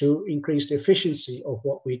helps to increase the efficiency of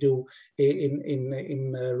what we do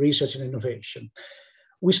in research and innovation.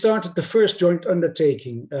 We started the first joint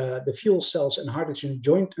undertaking, the fuel cells and hydrogen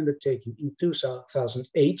joint undertaking, in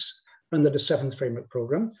 2008 under the 7th Framework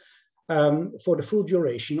Programme for the full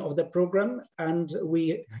duration of that programme, and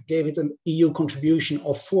we gave it an EU contribution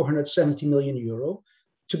of 470 million euro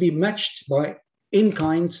to be matched by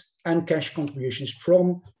in-kind and cash contributions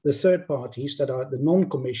from the third parties that are the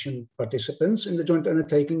non-commission participants in the joint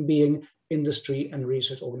undertaking, being industry and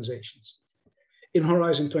research organizations. In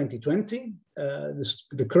Horizon 2020,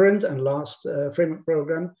 the current and last framework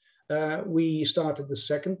program, we started the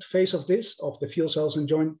second phase of this, of the fuel cells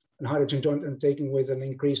and hydrogen joint undertaking, with an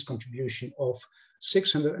increased contribution of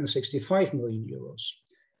 665 million euros.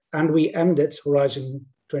 And we ended Horizon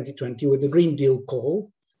 2020 with the Green Deal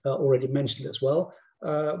call, already mentioned as well,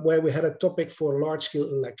 where we had a topic for large-scale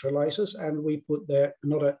electrolyzers, and we put there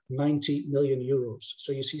another 90 million euros.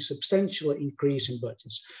 So you see substantial increase in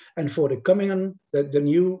budgets. And for the coming the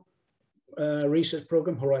new research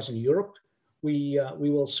program, Horizon Europe, we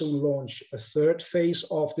will soon launch a third phase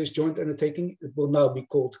of this joint undertaking. It will now be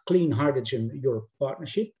called Clean Hydrogen Europe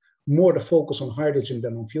Partnership, more the focus on hydrogen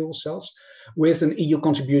than on fuel cells, with an EU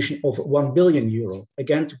contribution of 1 billion euro,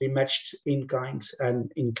 again to be matched in kind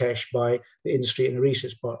and in cash by the industry and the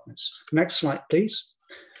research partners. Next slide, please.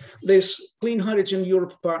 This Clean Hydrogen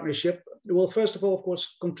Europe Partnership will, first of all, of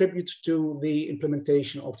course, contribute to the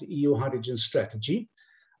implementation of the EU hydrogen strategy.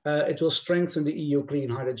 It will strengthen the EU clean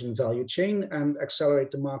hydrogen value chain and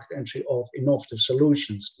accelerate the market entry of innovative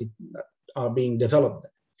solutions that are being developed.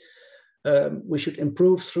 We should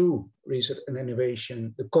improve through research and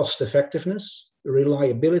innovation the cost effectiveness, the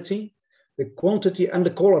reliability, the quantity and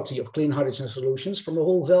the quality of clean hydrogen solutions from the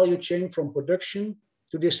whole value chain, from production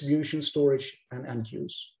to distribution, storage and end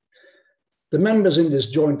use. The members in this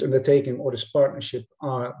joint undertaking or this partnership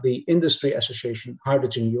are the Industry Association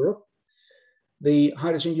Hydrogen Europe, the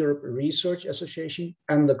Hydrogen Europe Research Association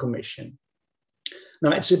and the Commission.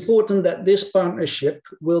 Now, it's important that this partnership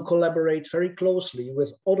will collaborate very closely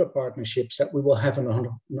with other partnerships that we will have on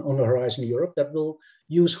the horizon in Europe that will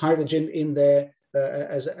use hydrogen in their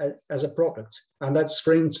as a product. And that's,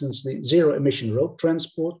 for instance, the Zero Emission Road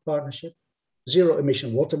Transport Partnership, Zero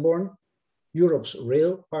Emission Waterborne, Europe's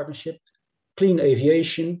Rail Partnership, Clean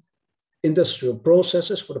Aviation, Industrial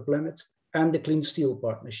Processes for the Planet, and the Clean Steel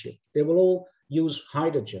Partnership. They will all use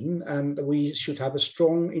hydrogen, and we should have a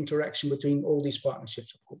strong interaction between all these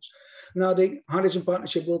partnerships, of course. Now, the Hydrogen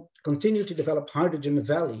Partnership will continue to develop hydrogen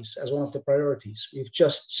valleys as one of the priorities. We've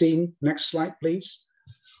just seen, next slide, please.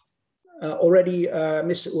 Already,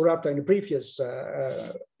 Mr. Urata in the previous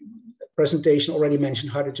presentation already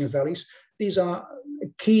mentioned hydrogen valleys. These are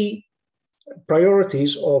key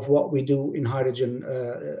priorities of what we do in hydrogen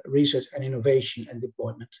research and innovation and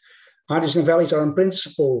deployment. Hydrogen valleys are in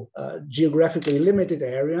principle geographically limited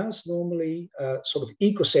areas, normally sort of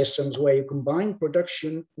ecosystems where you combine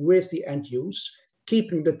production with the end use,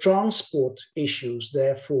 keeping the transport issues,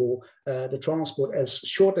 therefore, the transport as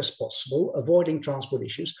short as possible, avoiding transport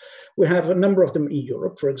issues. We have a number of them in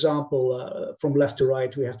Europe. For example, from left to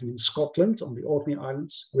right, we have them in Scotland, on the Orkney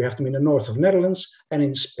Islands. We have them in the north of Netherlands and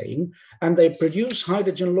in Spain. And they produce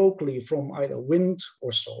hydrogen locally from either wind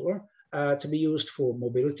or solar to be used for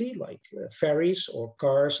mobility, like ferries or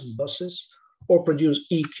cars and buses, or produce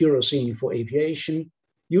e-kerosene for aviation,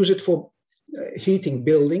 use it for heating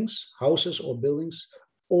buildings, houses or buildings,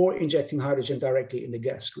 or injecting hydrogen directly in the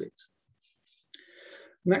gas grid.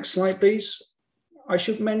 Next slide, please. I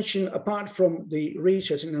should mention, apart from the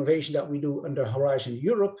research and innovation that we do under Horizon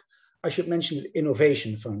Europe, I should mention the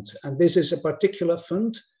Innovation Fund. And this is a particular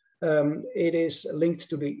fund. It is linked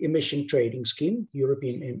to the emission trading scheme,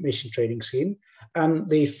 European emission trading scheme. And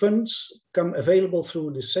the funds come available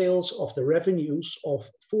through the sales of the revenues of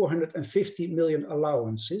 450 million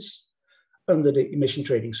allowances under the emission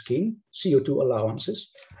trading scheme, CO2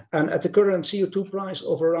 allowances. And at the current CO2 price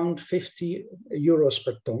of around 50 euros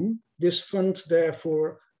per ton, this fund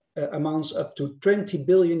therefore amounts up to 20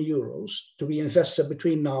 billion euros to be invested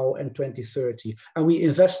between now and 2030. And we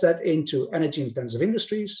invest that into energy intensive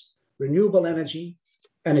industries, renewable energy,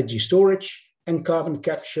 energy storage, and carbon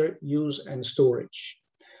capture, use and storage.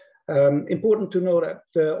 Important to know that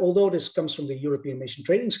although this comes from the European emission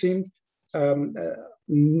trading scheme,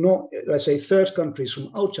 let's say third countries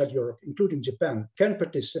from outside Europe, including Japan, can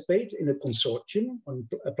participate in a consortium and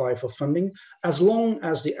apply for funding as long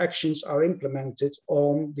as the actions are implemented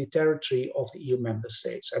on the territory of the EU member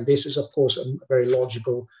states. And this is, of course, a very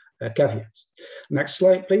logical caveat. Next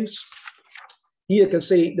slide, please. Here you can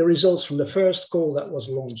see the results from the first call that was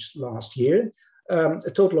launched last year.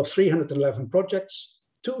 A total of 311 projects.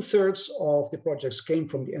 2/3 of the projects came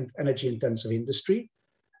from the energy intensive industry.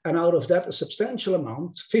 And out of that, a substantial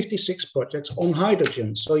amount, 56 projects on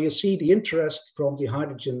hydrogen. So you see the interest from the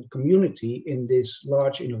hydrogen community in this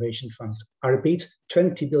large innovation fund. I repeat,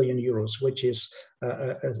 20 billion euros, which is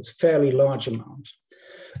a fairly large amount.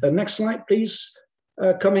 Next slide, please.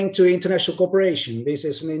 Coming to international cooperation. This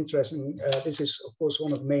is an interesting, this is of course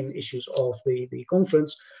one of the main issues of the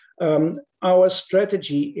conference. Our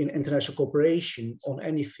strategy in international cooperation on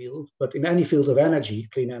any field, but in any field of energy,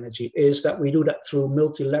 clean energy, is that we do that through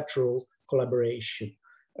multilateral collaboration,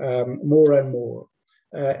 more and more.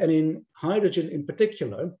 And in hydrogen in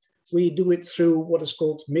particular, we do it through what is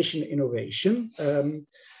called Mission Innovation.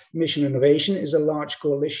 Mission Innovation is a large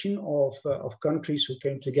coalition of countries who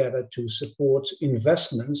came together to support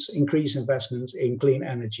investments, increase investments in clean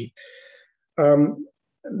energy.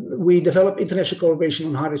 We develop international collaboration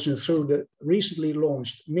on hydrogen through the recently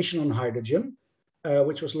launched Mission on Hydrogen,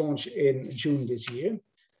 which was launched in June this year.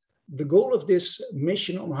 The goal of this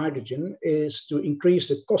Mission on Hydrogen is to increase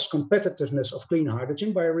the cost competitiveness of clean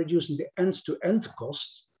hydrogen by reducing the end-to-end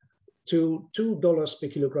cost to $2 per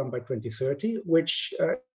kilogram by 2030, which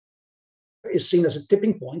is seen as a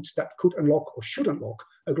tipping point that could unlock or should unlock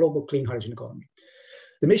a global clean hydrogen economy.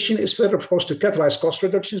 The mission is further proposed to catalyze cost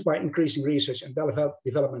reductions by increasing research and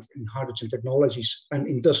development in hydrogen technologies and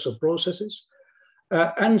industrial processes,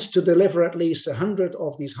 and to deliver at least 100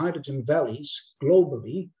 of these hydrogen valleys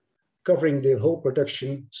globally, covering the whole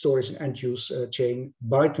production, storage, and end-use chain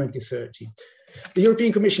by 2030. The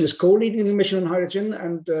European Commission is co-leading the Mission on Hydrogen,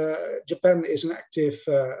 and Japan is an active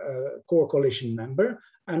core coalition member,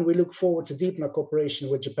 and we look forward to deepen our cooperation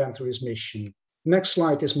with Japan through this mission. Next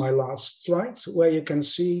slide is my last slide, where you can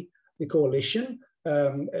see the coalition.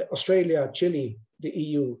 Australia, Chile, the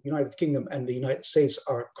EU, United Kingdom, and the United States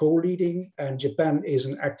are co-leading, and Japan is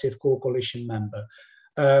an active core coalition member.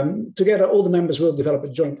 Together, all the members will develop a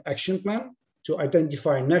joint action plan to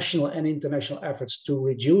identify national and international efforts to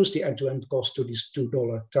reduce the end-to-end cost to this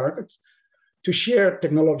 $2 target, to share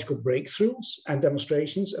technological breakthroughs and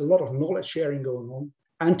demonstrations, a lot of knowledge sharing going on,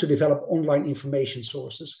 and to develop online information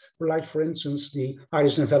sources, like, for instance, the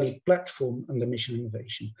Hydrogen Valley platform under Mission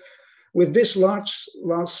Innovation. With this last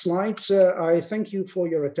slide, I thank you for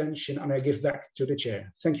your attention, and I give back to the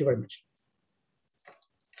chair. Thank you very much.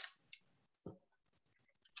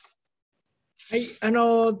 Thank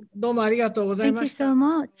you so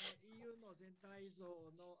much.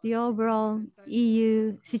 The overall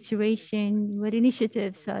EU situation, what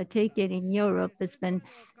initiatives are taken in Europe has been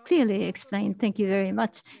clearly explained. Thank you very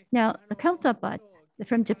much. Now, the counterpart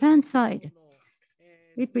from Japan side,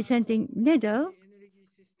 representing NEDO,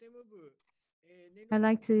 I'd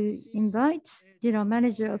like to invite General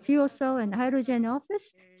Manager of Fuel Cell and Hydrogen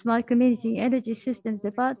Office, Smart Community Energy Systems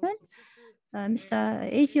Department. Mr.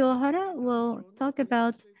 Eiji Ohara will talk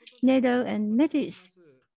about NEDO and METIS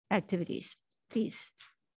activities. Please,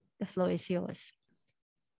 the floor is yours.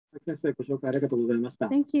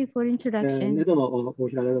 Thank you for introduction. I'm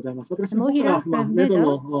Ohira from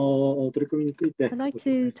NEDO. I'd like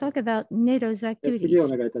to talk about NEDO's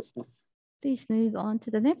activities. Please move on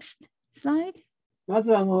to the next slide. First,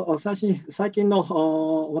 I'd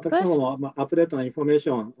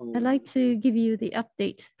like to give you the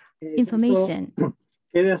update information.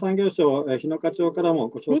 As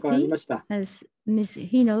Ms.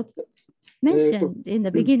 Hino mentioned in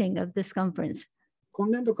the beginning of this conference,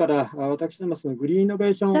 starting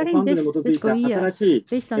this fiscal year,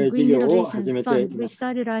 based on Green Innovation Fund, we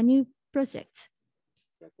started our new project.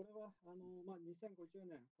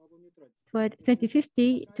 For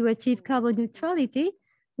 2050, to achieve carbon neutrality,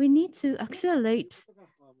 we need to accelerate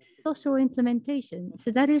social implementation.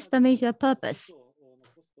 So that is the major purpose.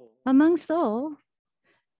 Amongst all,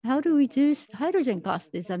 how to reduce hydrogen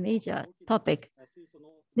cost is a major topic.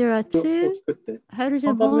 There are two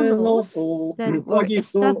hydrogen models that were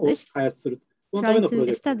established, trying to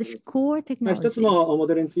establish core technologies. The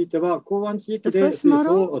first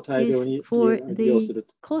model is for the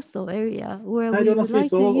coastal area, where we would like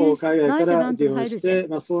to use large amount of hydrogen.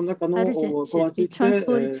 Hydrogen should be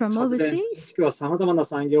transported from overseas,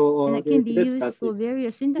 and it can be used for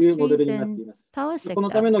various industries and power sector.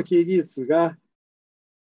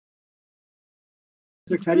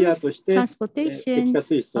 Transportation of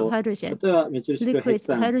hydrogen, liquid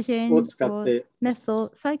hydrogen or methyl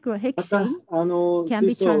cyclohexane can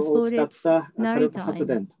be transported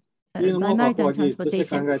maritime, by maritime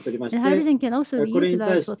transportation. And hydrogen can also be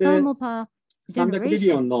utilized for thermal power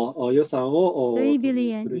generation. 30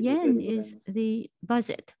 billion yen is the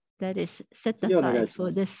budget that is set aside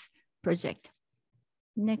for this project.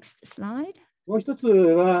 Next slide. Another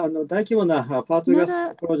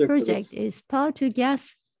project is power to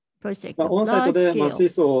gas project of large scale. On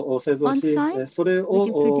site, we can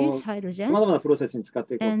produce hydrogen,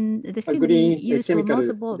 and this can be used for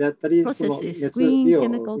multiple processes. Green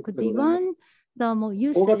chemical could be one, thermal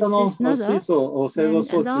usage is another, and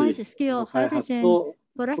a large scale hydrogen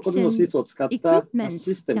production equipment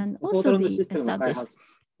can also be established,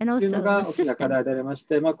 and also a system.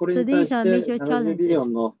 So these are major challenges.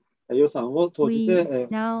 We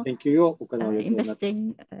now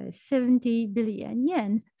investing 70 billion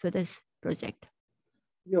yen for this project.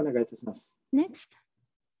 Next.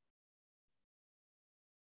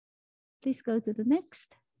 Please go to the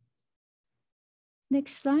next.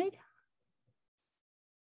 Next slide.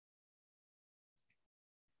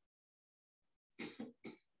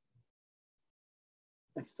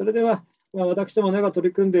 Now I'd like to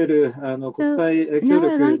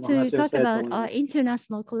talk about our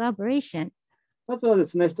international collaboration. First of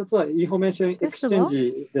all, information exchange.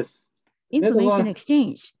 Information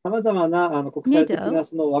exchange. NEDO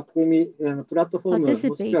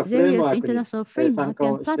participate various international framework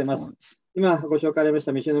and platforms. Mission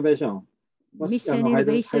Innovation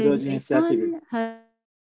is one.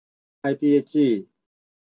 IPHE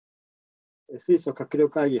水素閣僚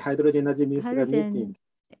会議ハイドロジェンエナジーミニスターミーティング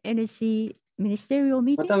Energy Ministerial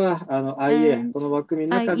Meeting またはIA この枠組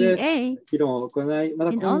みの中で議論を行いま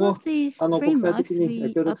た今後国際的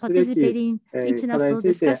に協力すべき課題につ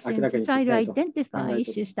いて明らかにしていきたいと考えてお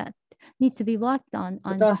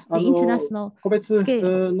ります個別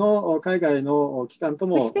の海外の機関と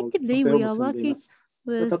も協定を結んでいます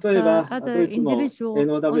例えば、ドイツの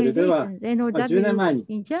NOW では、10年前に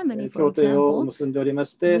協定を結んでおりま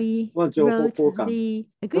して、情報交換、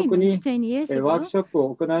特にワークショップ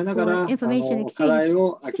を行いながら、課題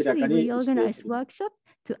を明らかにしています。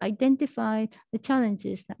す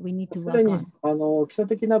でに基礎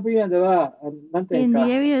的な分野では何点か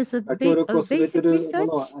協力を進めているも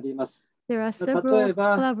のはあります。there are several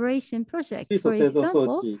collaboration projects. For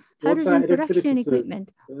example, hydrogen production equipment,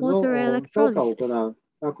 water electrolysis,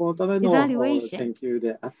 evaluation.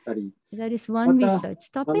 That is one research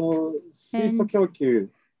topic.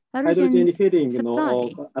 And hydrogen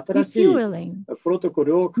supply, refueling, new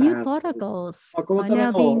protocols are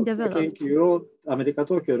now being developed.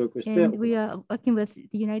 And we are working with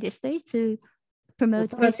the United States to promote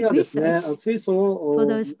basic research for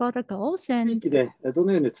those protocols and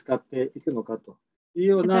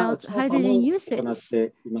about hydrogen usage.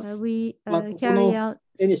 We carry out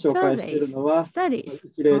surveys, studies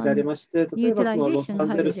on utilization of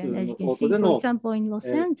hydrogen. As you can see, for example, in Los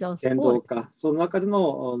Angeles, there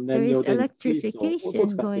is electrification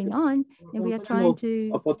going on, and we are trying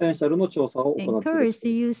to encourage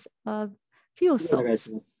the use of fuel cells,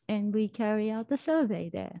 and we carry out the survey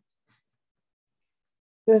there.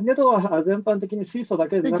 Generally speaking, it's not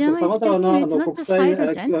just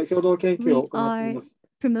hydrogen. We are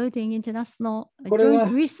promoting international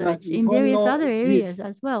joint research in various other areas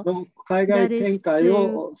as well. That is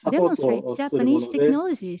to demonstrate Japanese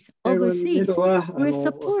technologies overseas. We're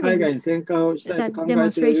supporting that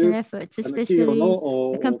demonstration efforts, especially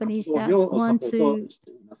the companies that want to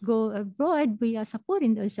go abroad. We are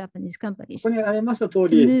supporting those Japanese companies to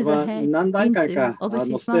move ahead into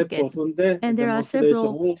overseas market. And there are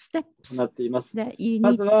several steps that you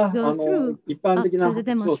need to go through up to the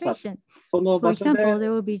demonstration. For example,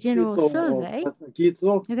 there will be general survey,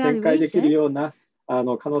 evaluation,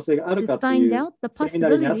 to find out the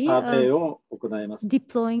possibility of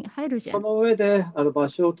deploying hydrogen. So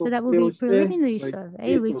that will be preliminary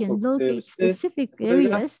survey. We can locate specific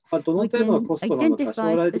areas. We can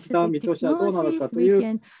identify specific technologies. We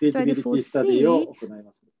can try to foresee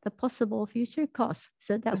the possible future costs.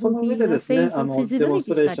 So that will be a phase of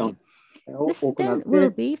feasibility study. This then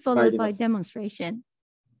will be followed by demonstration.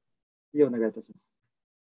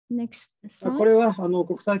 Next slide.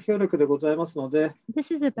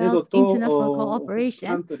 This is about international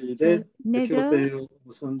cooperation. So NATO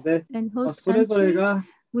and host country,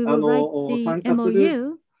 we will write the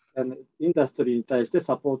MOU. And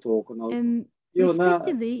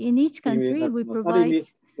respectively, in each country, we provide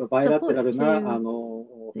support to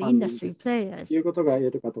the industry players. So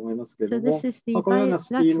this is the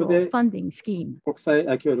bilateral funding scheme. So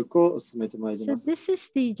this is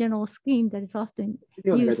the general scheme that is often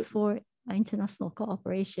used for international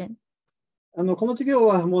cooperation. Since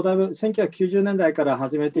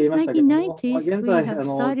 1990s, we have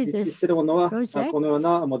started this project.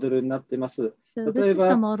 So this is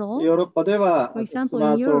the model. For example,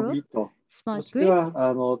 in Europe, smart grid,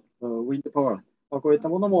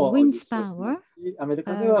 wind power,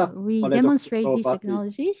 we demonstrate these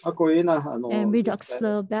technologies, and redox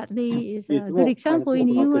flow battery is a good example. In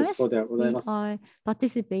the US, we are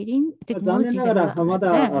participating in technology development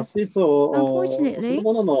there. Unfortunately,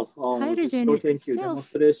 hydrogen itself,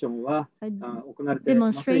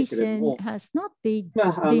 demonstration has not been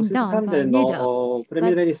done by NATO, but in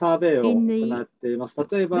the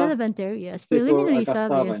relevant areas, preliminary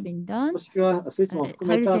survey has been done,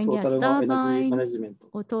 hydrogen gas turbine,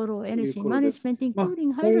 or total energy management,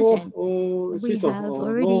 including hydrogen. We have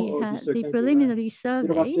already had the preliminary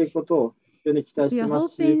surveys. We are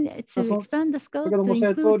hoping to expand the scope to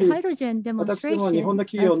include hydrogen demonstration as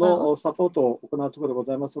well. As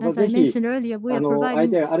I mentioned earlier, we are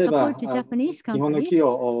providing support to Japanese companies.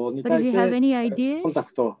 But if you have any ideas for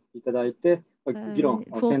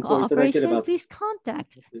cooperation, please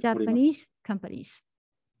contact Japanese companies.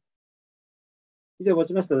 With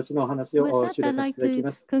that, I'd like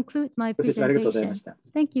to conclude my presentation.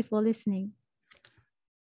 Thank you for listening.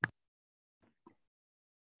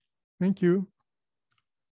 Thank you.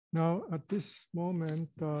 Now, at this moment,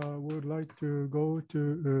 we would like to go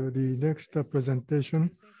to the next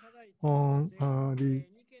presentation on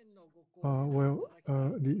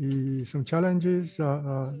some challenges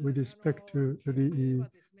with respect to the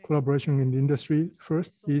collaboration in the industry.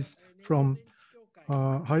 First is from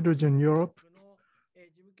Hydrogen Europe.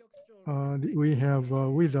 We have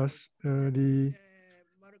with us the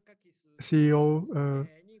CEO,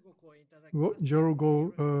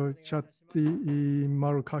 Jorgo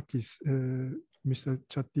Chatzimarkakis. Mr.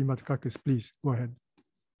 Chatzimarkakis, please go ahead.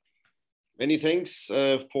 Many thanks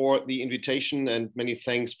for the invitation, and many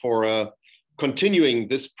thanks for continuing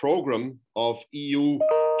this program of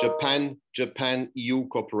EU-Japan, Japan-EU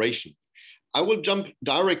cooperation. I will jump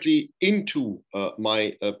directly into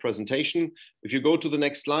my presentation. If you go to the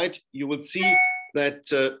next slide, you will see that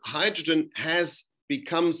hydrogen has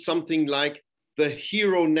become something like the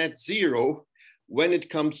hero net zero when it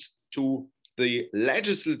comes to the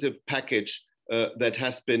legislative package that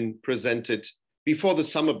has been presented before the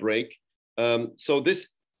summer break. So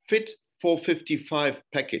this Fit for 55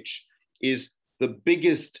 package is the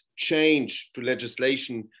biggest change to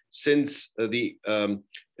legislation since the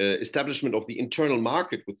establishment of the internal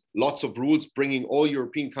market, with lots of rules bringing all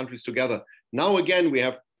European countries together. Now again, we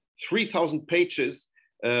have 3,000 pages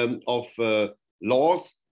of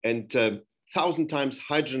laws, and 1,000 times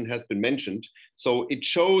hydrogen has been mentioned. So it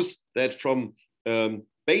shows that from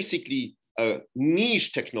basically a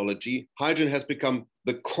niche technology, hydrogen has become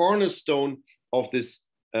the cornerstone of this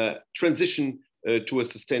transition to a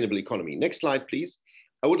sustainable economy. Next slide, please.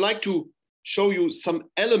 I would like to show you some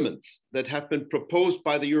elements that have been proposed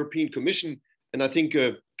by the European Commission. And I think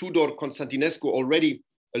Tudor Constantinescu already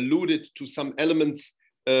alluded to some elements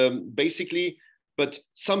basically, but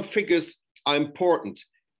some figures are important.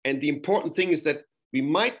 And the important thing is that we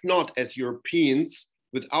might not, as Europeans,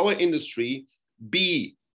 with our industry,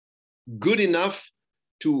 be good enough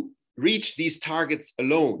to reach these targets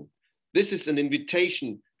alone. This is an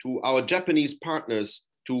invitation to our Japanese partners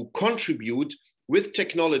to contribute with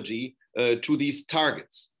technology to these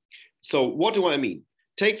targets. So what do I mean?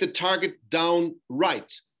 Take the target down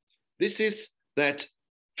right. This is that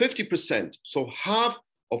 50%, so half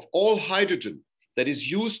of all hydrogen that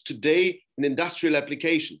is used today in industrial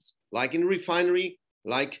applications, like in refinery,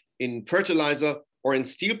 like in fertilizer or in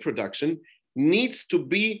steel production, needs to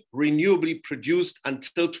be renewably produced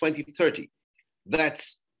until 2030.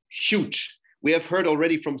 That's huge. We have heard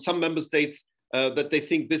already from some member states that they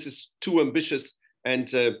think this is too ambitious, and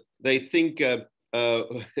they think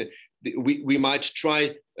we might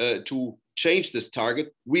try to change this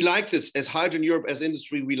target. We like this as Hydrogen Europe, as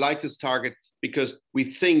industry, we like this target because we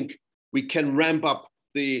think we can ramp up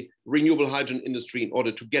the renewable hydrogen industry in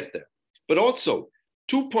order to get there. But also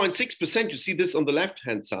 2.6%, you see this on the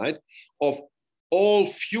left-hand side, of all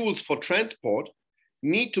fuels for transport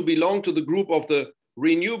need to belong to the group of the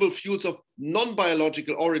renewable fuels of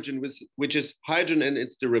non-biological origin, which is hydrogen and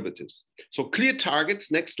its derivatives. So clear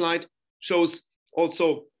targets. Next slide shows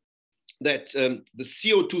also that the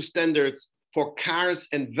CO2 standards for cars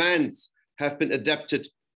and vans have been adapted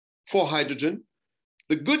for hydrogen.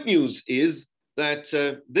 The good news is that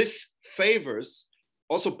this favors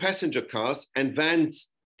also passenger cars and vans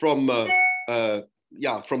from the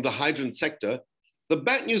hydrogen sector. The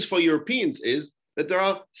bad news for Europeans is that there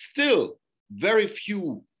are still very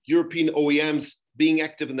few European OEMs being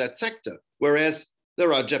active in that sector, whereas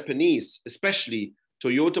there are Japanese, especially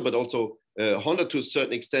Toyota, but also Honda to a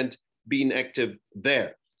certain extent, being active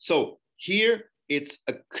there. So here it's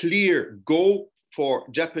a clear go for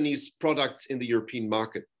Japanese products in the European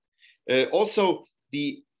market. Also,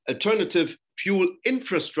 the alternative fuel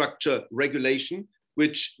infrastructure regulation,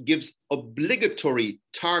 which gives obligatory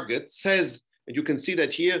targets, says, and you can see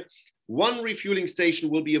that here, one refueling station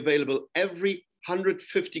will be available every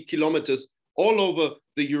 150 kilometers all over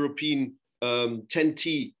the European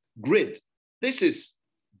TEN-T grid. This is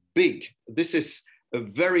big. This is a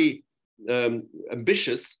very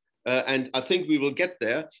ambitious, and I think we will get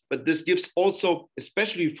there. But this gives also,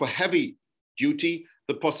 especially for heavy duty,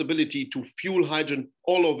 the possibility to fuel hydrogen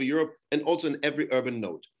all over Europe and also in every urban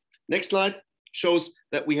node. Next slide shows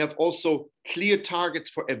that we have also clear targets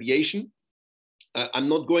for aviation. I'm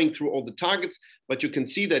not going through all the targets, but you can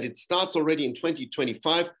see that it starts already in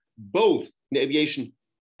 2025, both in aviation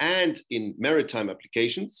and in maritime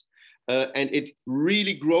applications. And it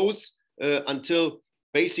really grows until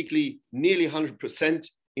basically nearly 100%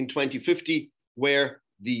 in 2050, where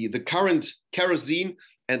the current kerosene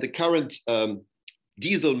and the current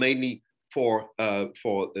diesel, mainly for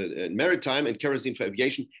maritime and kerosene for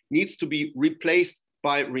aviation, needs to be replaced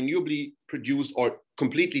by renewably produced or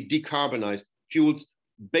completely decarbonized fuels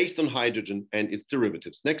based on hydrogen and its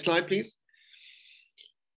derivatives. Next slide, please.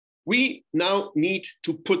 We now need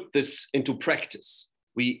to put this into practice.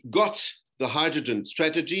 We got the hydrogen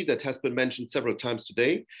strategy that has been mentioned several times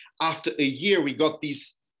today. After a year, we got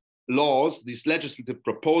these laws, these legislative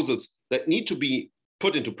proposals that need to be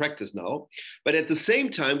put into practice now. But at the same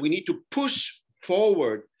time, we need to push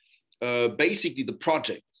forward basically the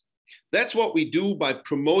projects. That's what we do by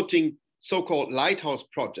promoting so-called lighthouse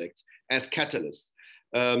projects as catalysts.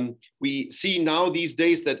 We see now these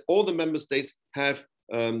days that all the member states have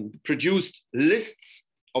produced lists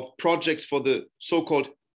of projects for the so-called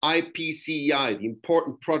IPCEI, the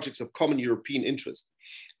important projects of common European interest.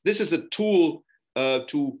 This is a tool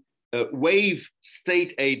to waive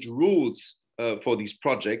state aid rules for these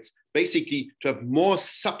projects, basically to have more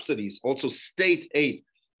subsidies, also state aid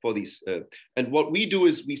for these. And what we do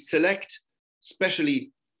is we select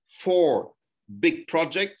especially 4 big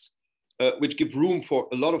projects which give room for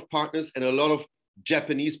a lot of partners and a lot of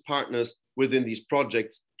Japanese partners within these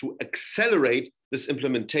projects to accelerate this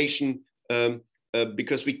implementation,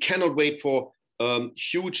 because we cannot wait for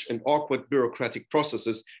huge and awkward bureaucratic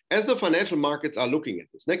processes as the financial markets are looking at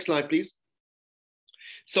this. Next slide, please.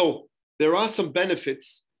 So there are some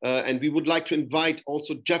benefits, and we would like to invite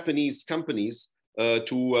also Japanese companies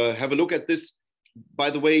to have a look at this. By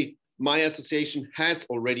the way, my association has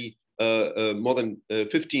already more than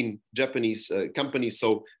 15 Japanese companies.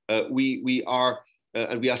 So we are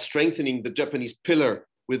strengthening the Japanese pillar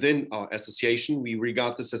within our association. We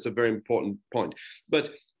regard this as a very important point.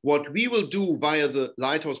 But what we will do via the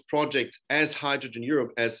Lighthouse project as Hydrogen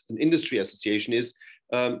Europe, as an industry association, is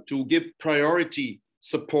to give priority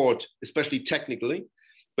support, especially technically,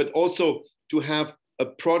 but also to have a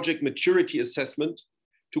project maturity assessment,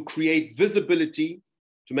 to create visibility,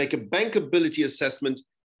 to make a bankability assessment,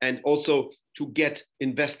 and also to get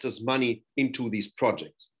investors' money into these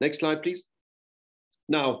projects. Next slide, please.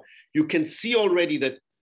 Now, you can see already that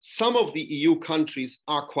some of the EU countries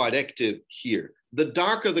are quite active here. The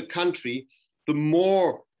darker the country, the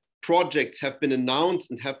more projects have been announced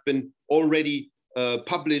and have been already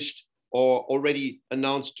published or already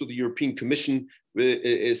announced to the European Commission,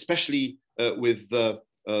 especially with the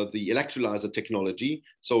electrolyzer technology.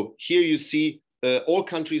 So here you see all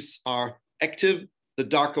countries are active. The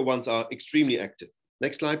darker ones are extremely active.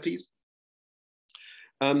 Next slide, please.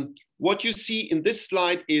 What you see in this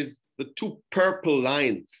slide is the two purple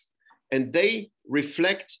lines, and they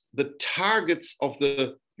reflect the targets of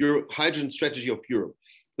the hydrogen strategy of Europe.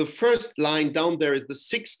 The first line down there is the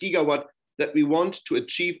 6 gigawatt that we want to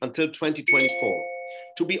achieve until 2024.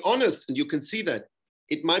 To be honest, and you can see that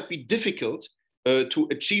it might be difficult to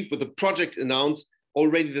achieve with the project announced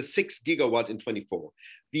already the 6 gigawatt in 24.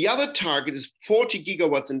 The other target is 40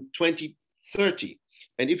 gigawatts in 2030.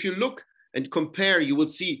 And if you look and compare, you will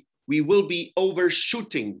see we will be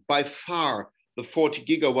overshooting by far the 40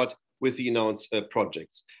 gigawatt with the announced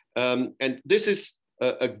projects. And this is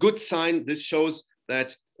a good sign. This shows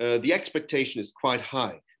that the expectation is quite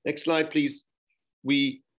high. Next slide, please.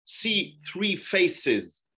 We see 3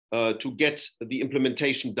 phases to get the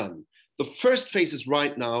implementation done. The first phase is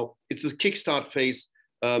right now. It's the kickstart phase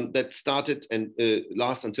that started and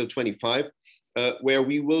lasts until 25, where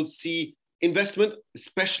we will see investment,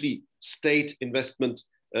 especially state investment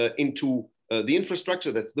into the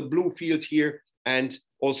infrastructure. That's the blue field here, and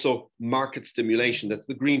also market stimulation. That's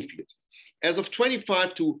the green field. As of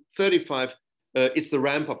 25 to 35, it's the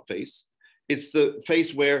ramp-up phase. It's the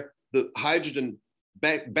phase where the hydrogen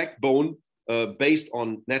backbone based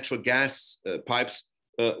on natural gas pipes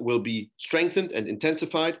will be strengthened and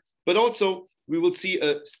intensified, but also we will see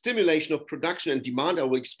a stimulation of production and demand. I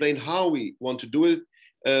will explain how we want to do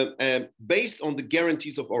it based on the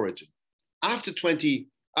guarantees of origin. After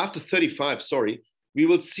 35, we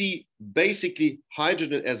will see basically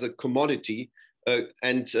hydrogen as a commodity,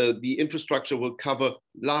 and the infrastructure will cover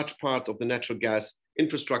large parts of the natural gas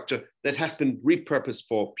infrastructure that has been repurposed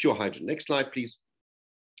for pure hydrogen. Next slide, please.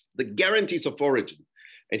 The guarantees of origin.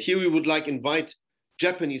 And here we would like invite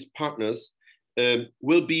Japanese partners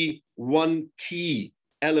will be one key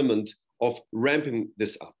element of ramping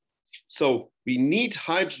this up. So we need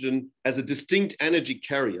hydrogen as a distinct energy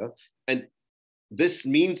carrier, and this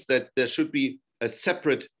means that there should be a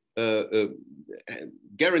separate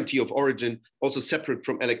guarantee of origin, also separate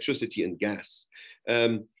from electricity and gas.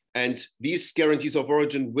 And these guarantees of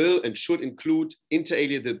origin will and should include, inter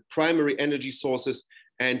alia, the primary energy sources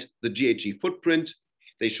and the GHG footprint.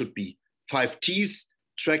 They should be 5 T's: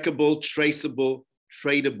 trackable, traceable,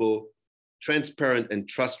 tradable, transparent, and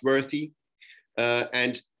trustworthy.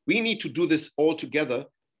 And we need to do this all together.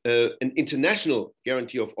 An international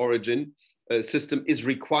guarantee of origin system is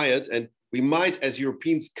required, and we might, as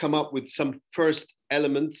Europeans, come up with some first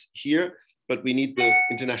elements here, but we need the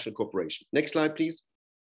international cooperation. Next slide, please.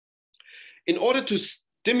 In order to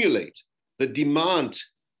stimulate the demand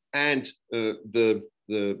and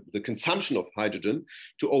the consumption of hydrogen,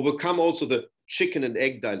 to overcome also the chicken and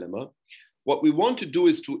egg dilemma, what we want to do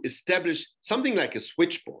is to establish something like a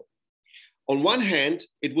switchboard. On one hand,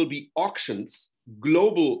 it will be auctions,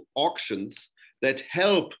 global auctions, that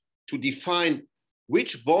help to define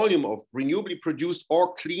which volume of renewably produced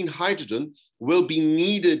or clean hydrogen will be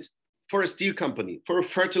needed for a steel company, for a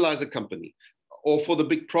fertilizer company, or for the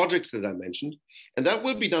big projects that I mentioned. And that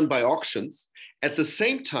will be done by auctions. At the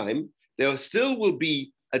same time, there still will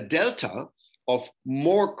be a delta of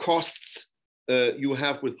more costs you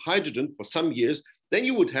have with hydrogen for some years than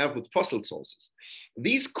you would have with fossil sources.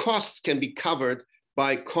 These costs can be covered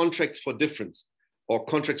by contracts for difference, or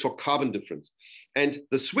contracts for carbon difference. And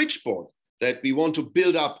the switchboard that we want to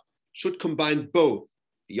build up should combine both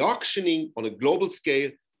the auctioning on a global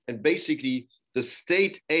scale and basically the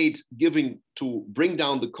state aid giving to bring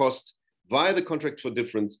down the cost via the contract for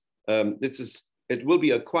difference. It will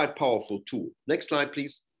be a quite powerful tool. Next slide,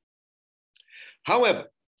 please. However,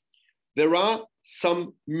 there are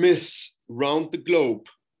some myths around the globe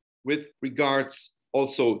with regards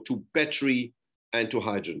also to battery and to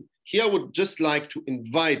hydrogen. Here I would just like to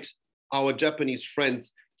invite our Japanese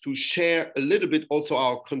friends to share a little bit also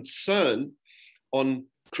our concern on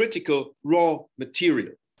critical raw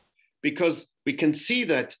material, because we can see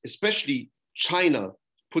that especially China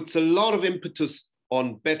puts a lot of impetus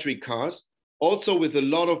on battery cars, also with a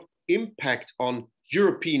lot of impact on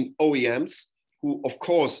European OEMs, who of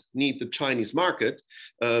course need the Chinese market.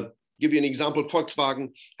 Give you an example, Volkswagen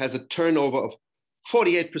has a turnover of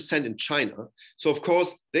 48% in China. So of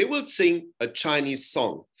course they will sing a Chinese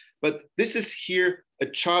song. But this is here a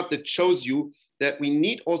chart that shows you that we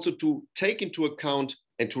need also to take into account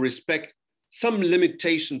and to respect some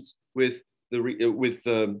limitations with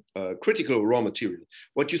the critical raw material.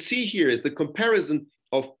 What you see here is the comparison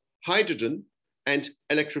of hydrogen and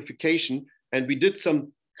electrification. And we did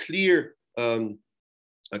some clear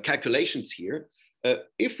calculations here.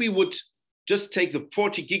 If we would just take the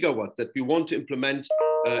 40 gigawatt that we want to implement,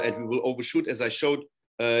 and we will overshoot, as I showed,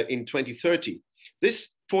 in 2030, this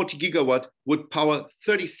 40 gigawatt would power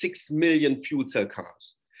 36 million fuel cell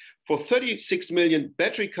cars. For 36 million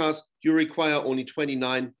battery cars, you require only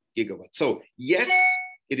 29 gigawatts. So yes,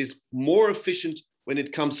 it is more efficient when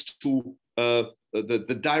it comes to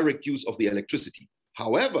the direct use of the electricity.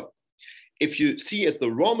 However, if you see at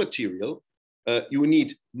the raw material, you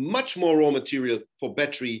need much more raw material for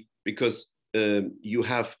battery, because you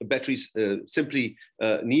have batteries simply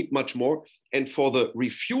need much more. And for the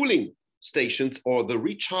refueling stations or the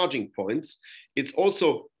recharging points, it's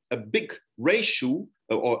also a big ratio,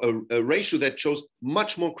 or a ratio that shows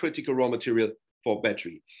much more critical raw material for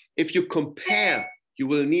battery. If you compare, you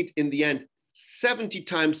will need in the end 70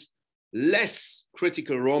 times less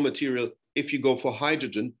critical raw material if you go for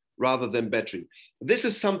hydrogen rather than battery. This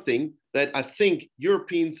is something that I think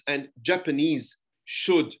Europeans and Japanese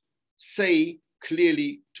should say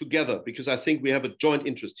clearly together, because I think we have a joint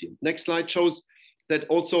interest here. Next slide shows that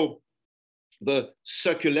also the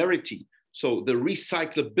circularity, so the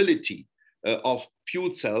recyclability of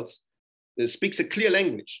fuel cells speaks a clear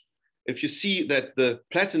language. If you see that the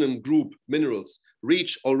platinum group minerals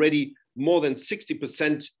reach already more than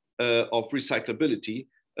 60% of recyclability,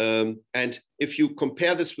 and if you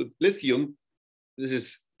compare this with lithium, this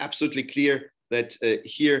is absolutely clear that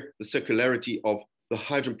here the circularity of the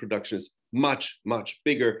hydrogen production is much, much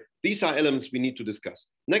bigger. These are elements we need to discuss.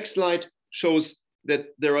 Next slide shows that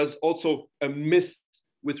there is also a myth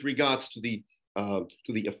with regards to the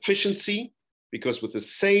efficiency, because with the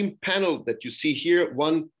same panel that you see here,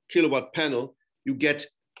 1 kilowatt panel, you get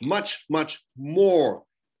much, much more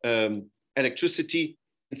electricity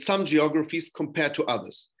in some geographies compared to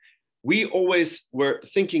others. We always were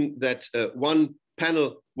thinking that one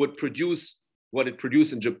panel would produce what it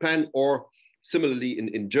produced in Japan, or similarly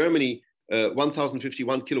in Germany,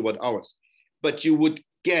 1,051 kilowatt hours. But you would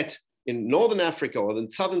get in Northern Africa or in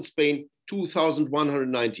Southern Spain,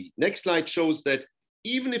 2,190. Next slide shows that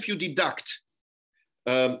even if you deduct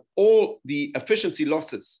all the efficiency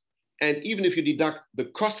losses, and even if you deduct the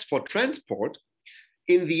cost for transport,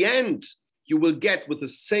 in the end, you will get with the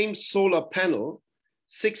same solar panel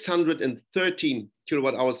 613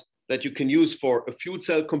 kilowatt hours that you can use for a fuel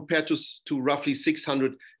cell, compared to roughly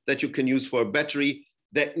 600 that you can use for a battery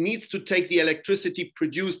that needs to take the electricity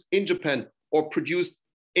produced in Japan or produced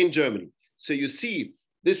in Germany. So you see,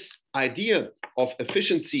 this idea of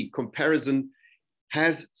efficiency comparison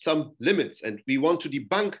has some limits, and we want to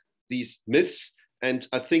debunk these myths. And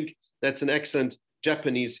I think that's an excellent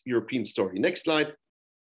Japanese-European story. Next slide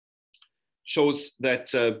shows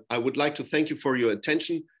that I would like to thank you for your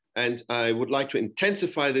attention, and I would like to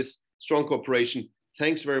intensify this strong cooperation.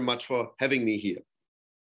 Thanks very much for having me here.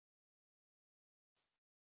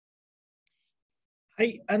 は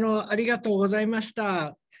い、ありがとうございまし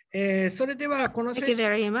た。それではこのセッション。Thank you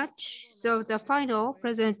very much. So the final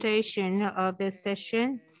presentation of this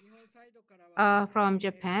session from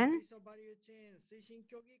Japan.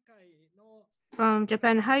 From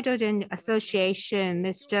Japan Hydrogen Association,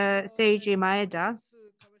 Mr. Seiji Maeda,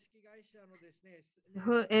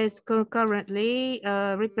 who is concurrently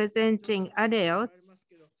representing ANEOS,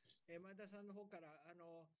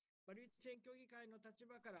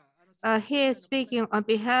 Here speaking on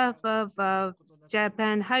behalf of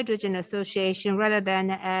Japan Hydrogen Association rather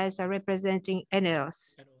than as representing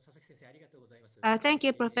ENEOS. Thank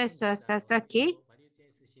you, Professor Sasaki.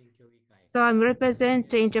 So I'm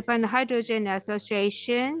representing Japan Hydrogen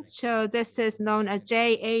Association. So this is known as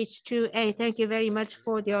JH2A. Thank you very much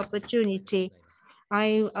for the opportunity.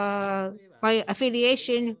 My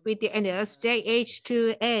affiliation with the NS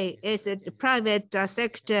JH2A is the private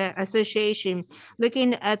sector association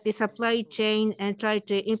looking at the supply chain and try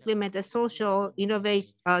to implement a social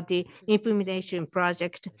innovation, the implementation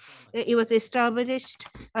project. It was established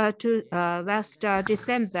last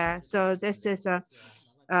December. So this is a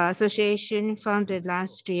association founded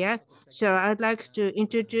last year. So I'd like to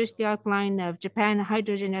introduce the outline of Japan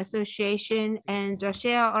Hydrogen Association and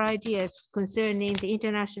share our ideas concerning the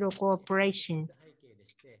international cooperation.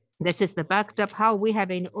 This is the backed up how we have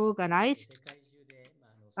been organized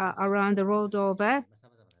around the world over.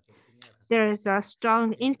 There is a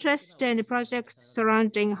strong interest in projects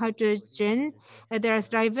surrounding hydrogen. There is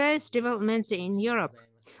diverse developments in Europe.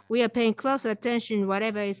 We are paying close attention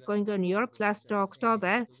whatever is going on in Europe. Last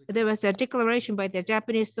October, there was a declaration by the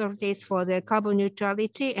Japanese authorities for the carbon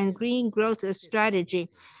neutrality and green growth strategy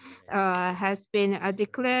has been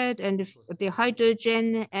declared, and the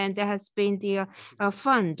hydrogen, and there has been the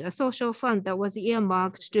fund, a social fund that was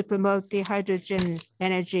earmarked to promote the hydrogen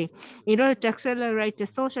energy. In order to accelerate the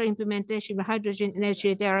social implementation of hydrogen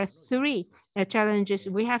energy, there are three challenges.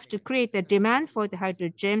 We have to create the demand for the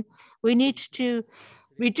hydrogen. We need to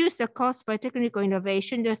reduce the cost by technical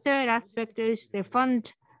innovation. The third aspect is the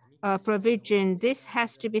fund provision. This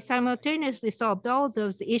has to be simultaneously solved. All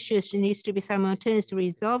those issues needs to be simultaneously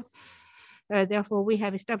resolved. Therefore, we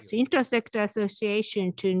have established intersector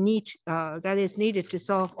association to that is needed to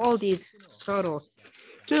solve all these hurdles.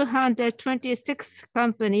 226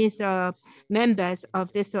 companies are members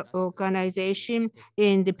of this organization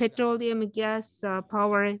in the petroleum, gas,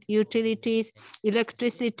 power, utilities,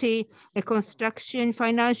 electricity, construction,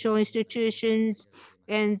 financial institutions,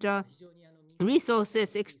 and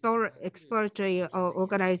resources exploratory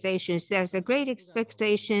organizations. There's a great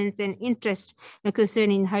expectations and interest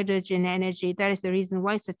concerning hydrogen energy. That is the reason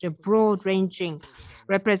why such a broad-ranging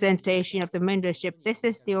representation of the membership. This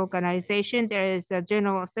is the organization. There is a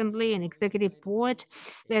general assembly and executive board.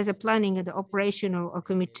 There's a planning and the operational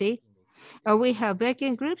committee. We have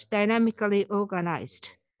working groups dynamically organized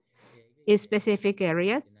in specific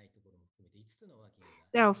areas.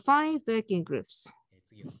 There are 5 working groups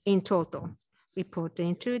in total,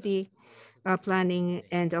 reporting to the planning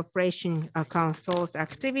and operation council's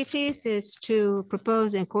activities is to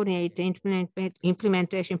propose and coordinate the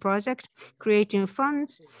implementation project, creating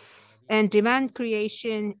funds, and demand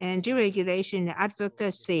creation and deregulation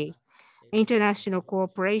advocacy, international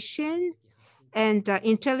cooperation, and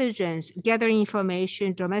intelligence, gathering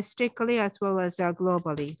information domestically as well as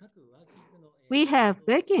globally. We have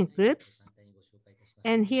working groups,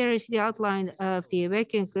 and here is the outline of the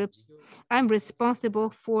working groups. I'm responsible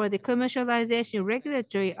for the commercialization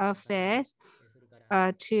regulatory affairs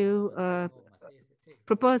to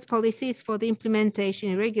propose policies for the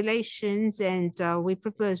implementation regulations, and we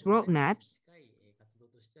propose roadmaps.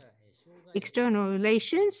 External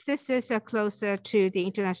relations, this is closer to the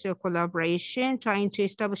international collaboration, trying to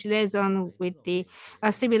establish liaison with the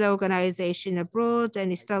civil organization abroad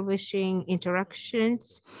and establishing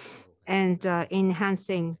interactions and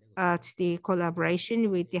enhancing the collaboration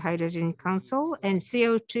with the Hydrogen Council and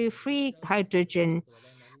CO2-free hydrogen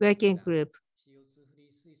working group.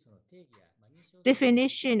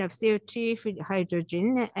 Definition of CO2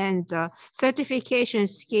 hydrogen and certification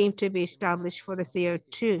scheme to be established for the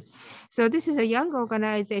CO2. So this is a young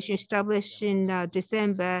organization established in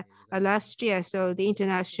December last year. So the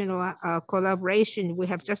international collaboration we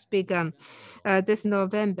have just begun this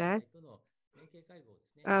November.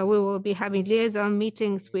 We will be having liaison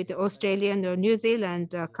meetings with the Australian or New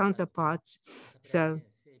Zealand counterparts. So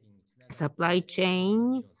supply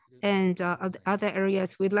chain and other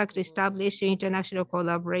areas, we'd like to establish international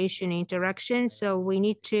collaboration interaction. So we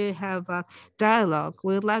need to have a dialogue.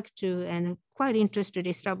 We'd like to, and quite interested,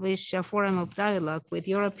 establish a forum of dialogue with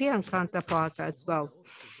European counterparts as well.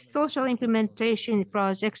 Social implementation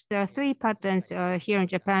projects, there are 3 patterns here in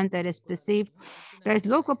Japan that is perceived. There is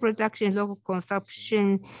local production, local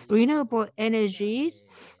consumption. Renewable energies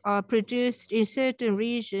are produced in certain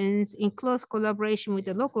regions in close collaboration with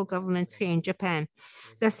the local governments here in Japan.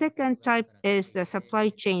 The second type is the supply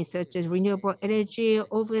chain, such as renewable energy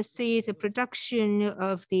overseas, the production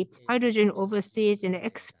of the hydrogen overseas and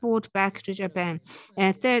export back to Japan.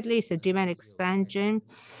 And thirdly is the demand expansion.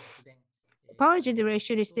 power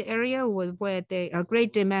generation is the area where there are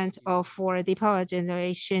great demand for the power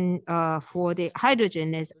generation for the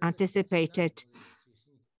hydrogen is anticipated.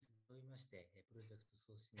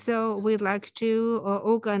 So we'd like to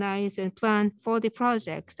organize and plan for the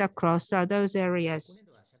projects across those areas.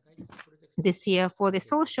 This year for the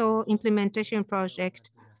social implementation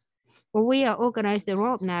project, we are organizing the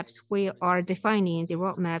roadmaps. We are defining the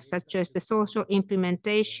roadmaps such as the social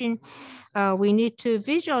implementation. We need to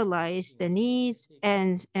visualize the needs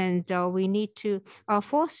and we need to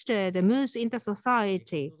foster the moves in the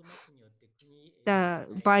society.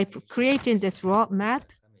 By creating this roadmap,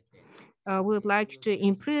 we would like to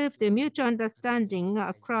improve the mutual understanding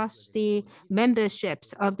across the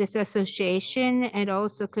memberships of this association and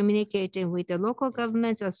also communicating with the local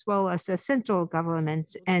governments as well as the central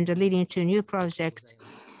government and leading to new projects.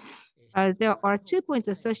 There are 2 points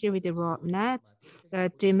associated with the roadmap.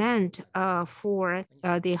 Demand for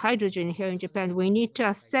the hydrogen here in Japan. We need to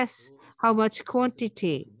assess how much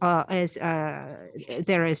quantity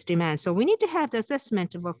there is demand. So we need to have the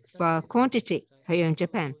assessment of quantity here in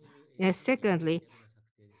Japan. And secondly,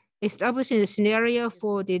 establishing a scenario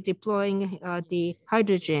for the deploying the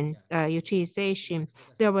hydrogen utilization.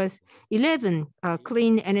 There was 11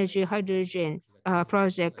 clean energy hydrogen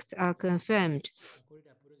projects confirmed.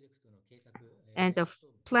 And the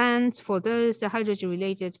plans for those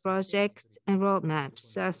hydrogen-related projects and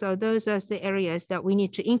roadmaps. So those are the areas that we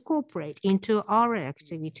need to incorporate into our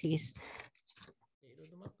activities.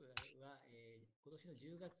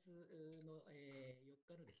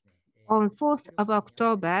 On 4th of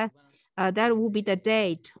October, that will be the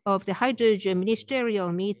date of the hydrogen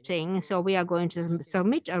ministerial meeting. So we are going to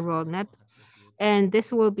submit a roadmap. And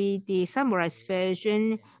this will be the summarized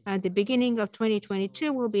version. At the beginning of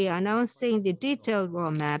 2022, we'll be announcing the detailed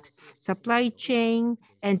roadmap, supply chain,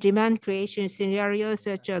 and demand creation scenarios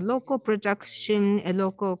such as local production and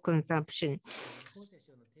local consumption.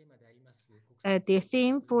 The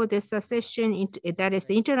theme for this session, that is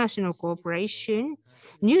the international cooperation,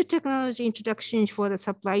 new technology introduction for the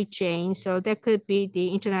supply chain. So that could be the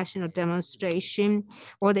international demonstration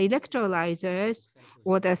or the electrolyzers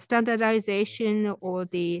or the standardization or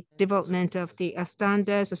the development of the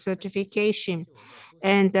standards or certification.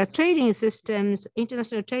 And the trading systems,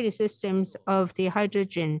 international trading systems of the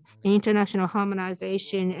hydrogen, international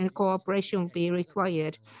harmonization and cooperation will be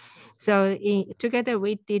required. So together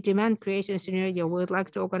with the demand creation scenario, we would like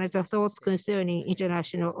to organize our thoughts concerning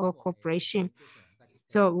international cooperation.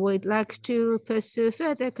 So we'd like to pursue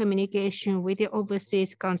further communication with the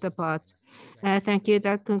overseas counterparts. Thank you.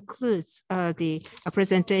 That concludes the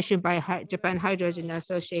presentation by Japan Hydrogen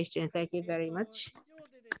Association. Thank you very much.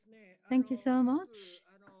 Thank you so much.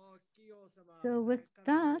 So with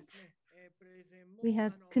that, we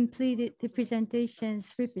have completed the presentations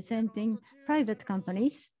representing private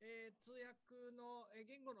companies.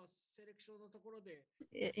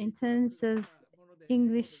 In terms of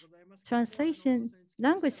English translation,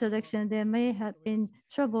 language selection, there may have been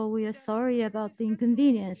trouble. We are sorry about the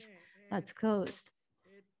inconvenience that's caused.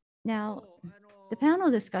 Now, the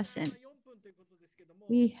panel discussion.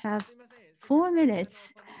 We have 4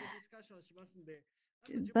 minutes,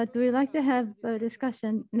 but we'd like to have a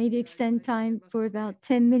discussion, maybe extend time for about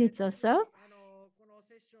 10 minutes or so.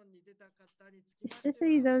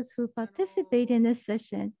 Especially those who participate in this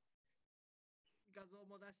session.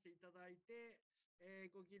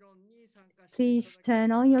 Please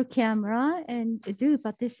turn on your camera and do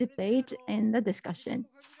participate in the discussion.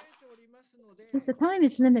 Since the time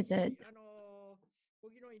is limited,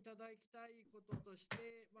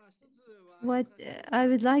 what I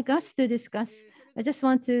would like us to discuss, I just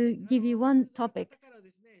want to give you one topic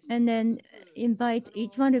and then invite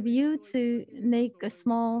each one of you to make a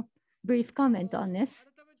small brief comment on this.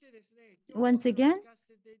 Once again,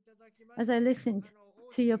 as I listened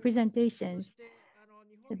to your presentations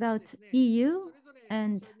about EU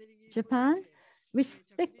and Japan,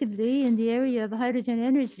 respectively in the area of hydrogen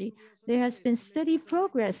energy, there has been steady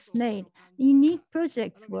progress made. Unique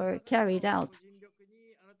projects were carried out.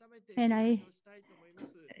 And I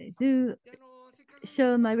do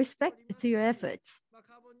show my respect to your efforts.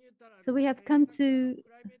 So we have come to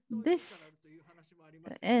this,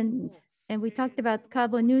 and we talked about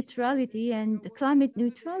carbon neutrality and climate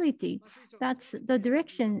neutrality. That's the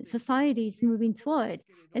direction society is moving toward.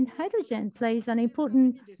 And hydrogen plays an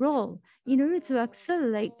important role in order to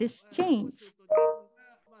accelerate this change.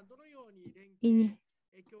 In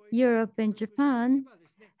Europe and Japan,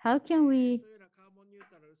 how can we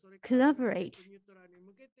collaborate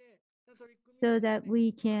so that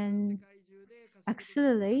we can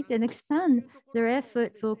accelerate and expand their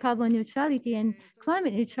effort for carbon neutrality and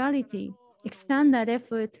climate neutrality expand that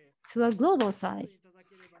effort to a global size.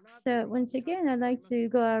 So once again, I'd like to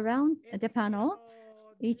go around the panel.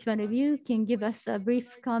 Each one of you can give us a brief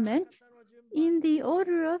comment in the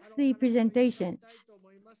order of the presentations.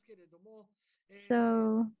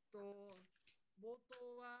 So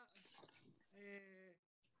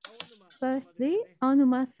firstly,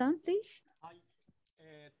 Aonuma-san, please.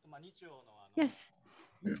 Yes,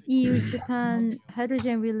 EU-Japan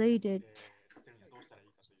hydrogen-related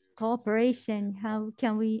cooperation, how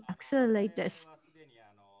can we accelerate this?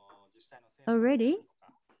 Already,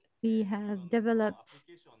 we have developed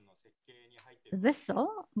a vessel.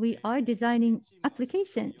 We are designing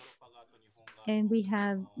applications, and we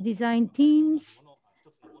have design teams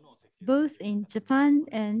both in Japan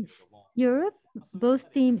and Europe.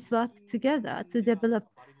 Both teams work together to develop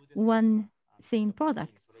one same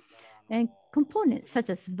product. And components such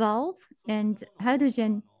as valve and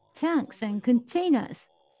hydrogen tanks and containers.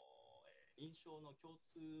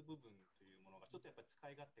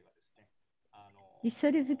 The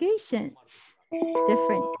certifications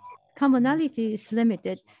different, commonality is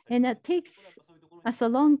limited, and it takes us a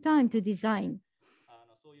long time to design.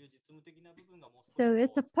 So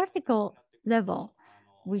it's a practical level,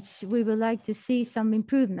 which we would like to see some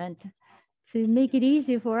improvement to make it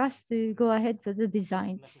easy for us to go ahead with the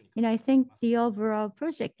design. And I think the overall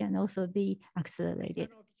project can also be accelerated.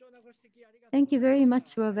 Thank you very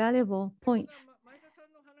much for valuable points.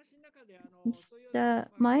 Mr.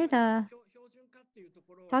 Maeda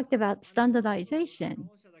talked about standardization.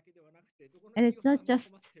 And it's not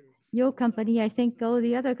just your company. I think all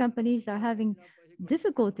the other companies are having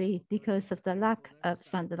difficulty because of the lack of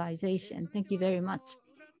standardization. Thank you very much.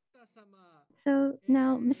 So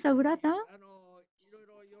now, Mr. Urata,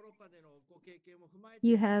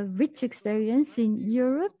 you have rich experience in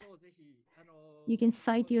Europe. You can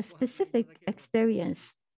cite your specific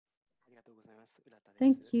experience.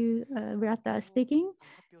 Thank you, Urata speaking.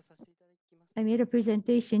 I made a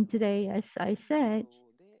presentation today. As I said,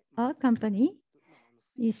 our company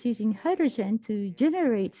is using hydrogen to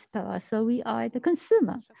generate power. So we are the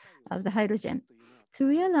consumer of the hydrogen. To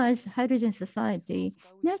realize hydrogen society,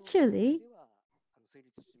 naturally,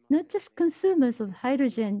 not just consumers of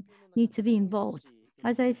hydrogen need to be involved.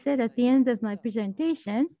 As I said at the end of my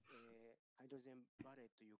presentation,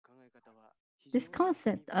 this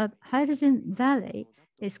concept of hydrogen valley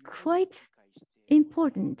is quite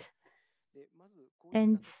important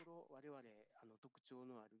and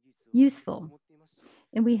useful.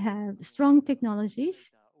 And we have strong technologies.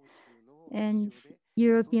 And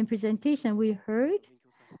European presentation we heard,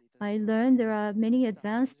 I learned there are many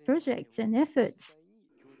advanced projects and efforts.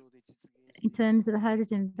 In terms of the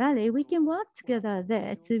Hydrogen Valley, we can work together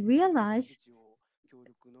there to realize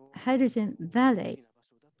Hydrogen Valley.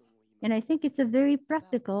 And I think it's a very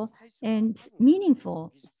practical and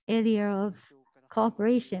meaningful area of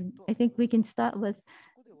cooperation. I think we can start with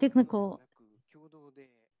technical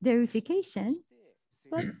verification,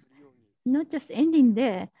 but not just ending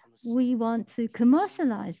there. We want to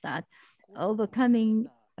commercialize that, overcoming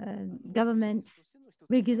government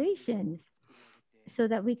regulations so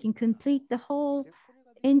that we can complete the whole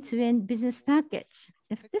end-to-end business package.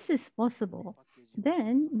 If this is possible,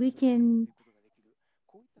 then we can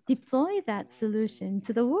deploy that solution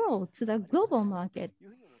to the world, to the global market.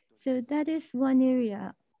 So that is one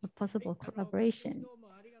area of possible collaboration.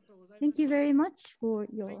 Thank you very much for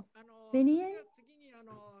your opinion.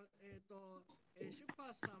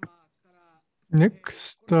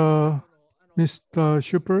 Next, Mr.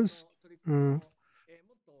 Schuppers.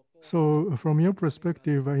 So from your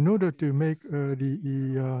perspective, in order to make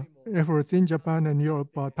the efforts in Japan and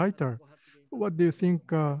Europe tighter, what do you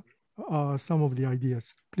think are some of the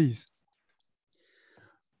ideas, please?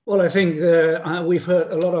 Well, I think we've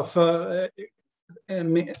heard a lot of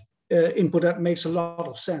input that makes a lot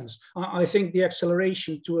of sense. I think the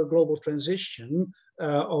acceleration to a global transition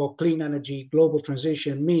or clean energy global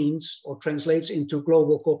transition means or translates into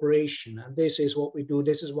global cooperation. And this is what we do.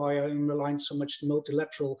 This is why I underline so much the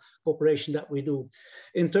multilateral cooperation that we do.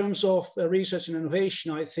 In terms of research and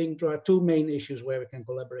innovation, I think there are two main issues where we can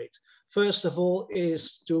collaborate. First of all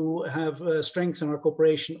is to have strengthen our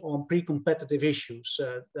cooperation on pre-competitive issues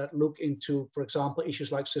that look into, for example,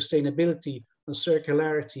 issues like sustainability and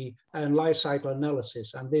circularity and life cycle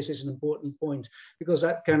analysis. And this is an important point because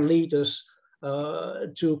that can lead us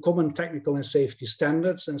to common technical and safety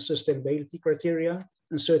standards and sustainability criteria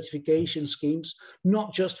and certification schemes,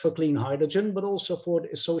 not just for clean hydrogen, but also for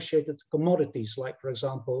the associated commodities, like, for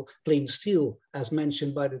example, clean steel, as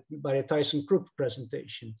mentioned by the Tyson Group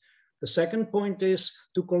presentation. The second point is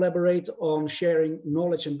to collaborate on sharing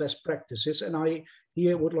knowledge and best practices. And I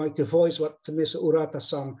here would like to voice what Mr.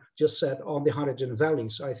 Urata-san just said on the hydrogen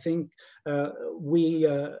valleys. I think we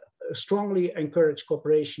strongly encourage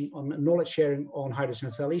cooperation on knowledge sharing on hydrogen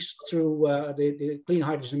valleys through the Clean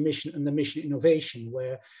Hydrogen Mission and the Mission Innovation,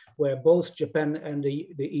 where both Japan and the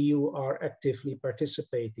EU are actively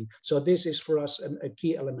participating. So this is for us a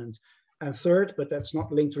key element. And third, but that's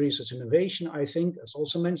not linked to research innovation, I think, as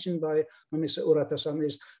also mentioned by Mr. Urata-san,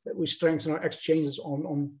 is that we strengthen our exchanges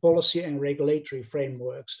on policy and regulatory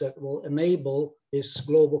frameworks that will enable this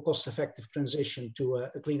global cost-effective transition to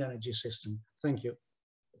a clean energy system. Thank you.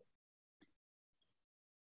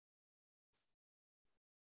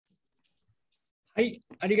 Thank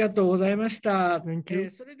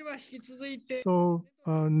you. So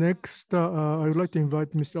next, I would like to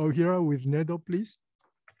invite Mr. Ohira with NEDO, please.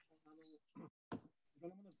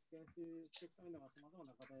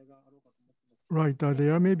 Right,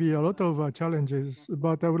 there may be a lot of challenges,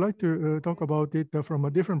 but I would like to talk about it from a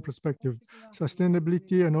different perspective.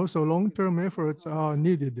 Sustainability and also long-term efforts are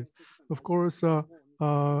needed. Of course,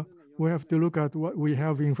 we have to look at what we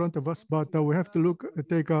have in front of us, but we have to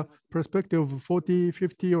take a perspective of 40,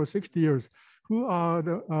 50, or 60 years. Who are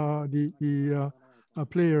the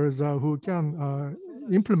players who can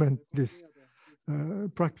implement this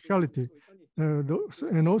practicality?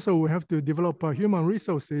 And also we have to develop human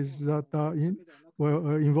resources that are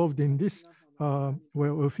involved in this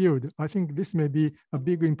field. I think this may be a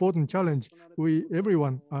big important challenge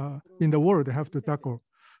everyone in the world have to tackle.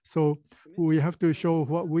 So we have to show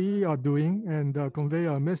what we are doing and convey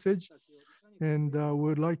our message. And we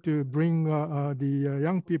would like to bring the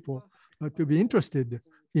young people to be interested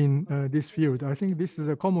in this field. I think this is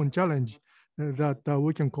a common challenge that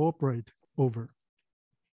we can cooperate over.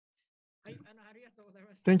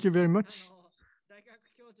 Thank you very much.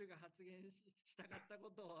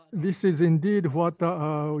 This is indeed what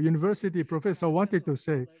the university professor wanted to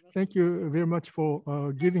say. Thank you very much for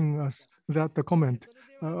giving us that comment.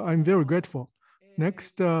 I'm very grateful.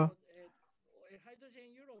 Next,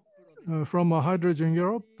 from Hydrogen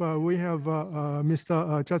Europe, we have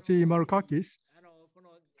Mr. Chatsi Markakis.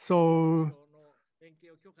 So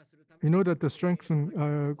in order to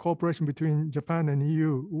strengthen cooperation between Japan and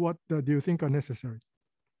EU, what do you think are necessary?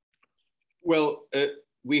 Well,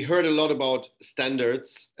 we heard a lot about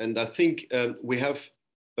standards, and I think we have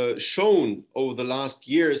shown over the last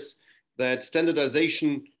years that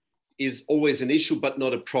standardization is always an issue, but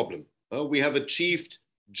not a problem. We have achieved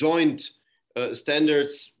joint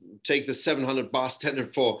standards, take the 700 bar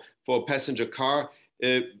standard for a passenger car,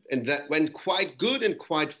 and that went quite good and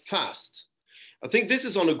quite fast. I think this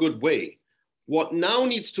is on a good way. What now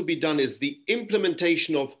needs to be done is the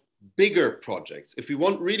implementation of bigger projects. If we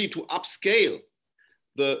want really to upscale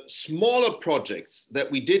the smaller projects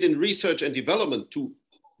that we did in research and development to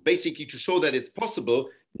basically to show that it's possible,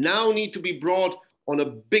 now need to be brought on a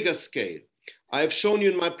bigger scale. I have shown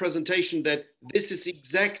you in my presentation that this is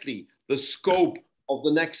exactly the scope of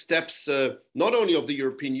the next steps, not only of the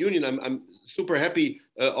European Union. I'm super happy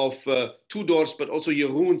of Tudor's, but also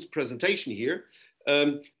Jeroen's presentation here.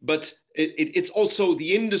 But it's also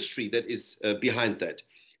the industry that is behind that.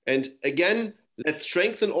 And again, let's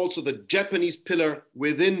strengthen also the Japanese pillar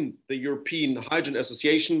within the European Hydrogen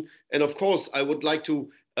Association. And of course, I would like to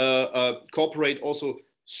cooperate also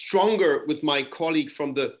stronger with my colleague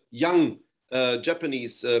from the young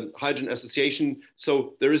Japanese Hydrogen Association.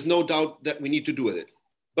 So there is no doubt that we need to do it.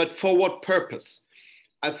 But for what purpose?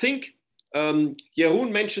 I think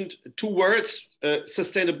Jeroen mentioned two words,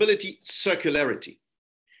 sustainability, circularity.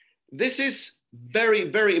 This is very,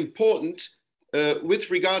 very important with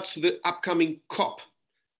regards to the upcoming COP,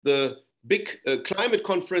 the big climate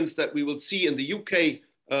conference that we will see in the UK,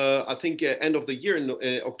 I think end of the year in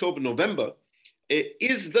October, November,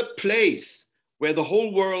 is the place where the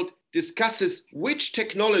whole world discusses which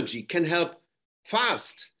technology can help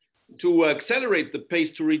fast to accelerate the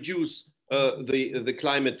pace to reduce the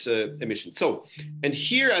climate emissions. So, and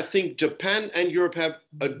here I think Japan and Europe have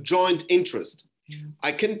a joint interest.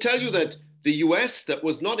 I can tell you that the US, that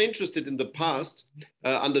was not interested in the past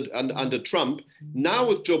under Trump, now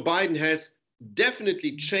with Joe Biden has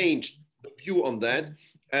definitely changed the view on that.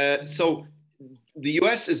 So the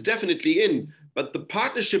US is definitely in, but the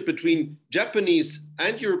partnership between Japanese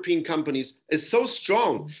and European companies is so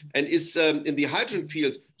strong and is in the hydrogen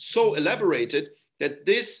field so elaborated that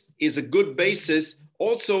this is a good basis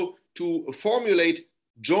also to formulate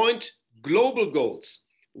joint global goals.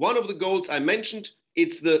 One of the goals I mentioned,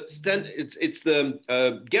 it's the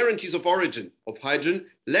guarantees of origin of hydrogen.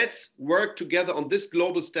 Let's work together on this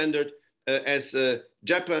global standard as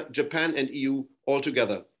Japan and EU all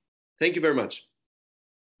together. Thank you very much.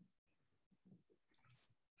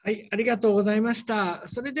 はい、ありがとうございました。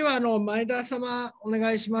それでは前田様お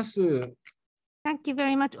願いします。Thank you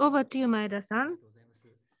very much. Over to you, Maeda-san,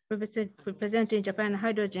 representing Japan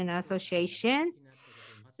Hydrogen Association.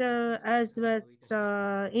 So as was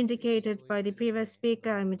indicated by the previous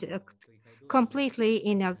speaker, I'm completely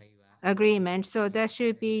in agreement. So there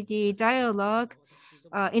should be the dialogue,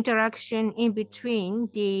 interaction in between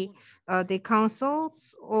the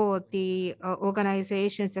councils or the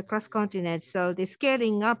organizations across continents. So the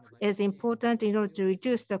scaling up is important in order to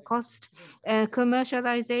reduce the cost and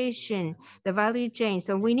commercialization, the value chain.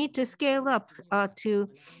 So we need to scale up to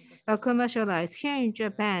commercialize. Here in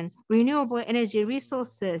Japan, renewable energy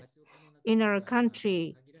resources in our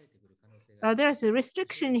country, there's a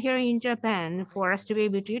restriction here in Japan for us to be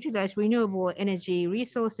able to utilize renewable energy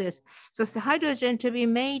resources. So the hydrogen to be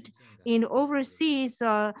made in overseas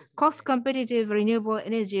cost competitive renewable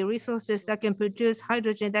energy resources that can produce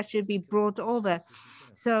hydrogen that should be brought over.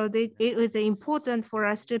 So it was important for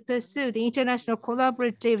us to pursue the international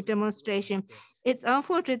collaborative demonstration. It's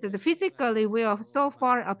unfortunate that physically we are so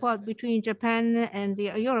far apart between Japan and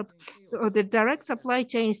Europe. So the direct supply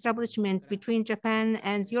chain establishment between Japan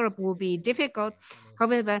and Europe will be difficult.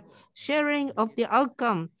 However, sharing of the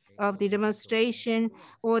outcome of the demonstration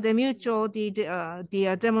or the mutual,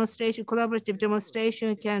 demonstration, collaborative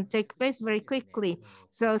demonstration can take place very quickly.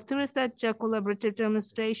 So through such a collaborative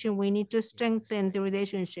demonstration, we need to strengthen the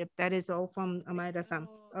relationship. That is all from Maeda-san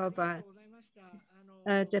of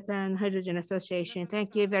Japan Hydrogen Association.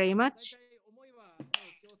 Thank you very much.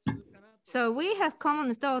 So we have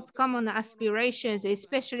common thoughts, common aspirations,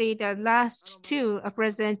 especially the last two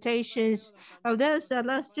presentations. Of those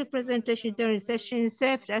last two presentations during the session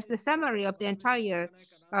served as the summary of the entire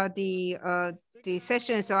the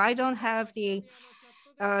session. So I don't have the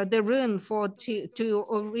room to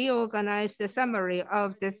reorganize the summary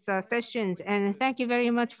of this session. And thank you very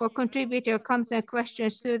much for contributing your comments and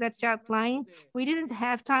questions through the chat line. We didn't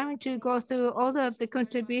have time to go through all of the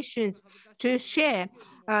contributions to share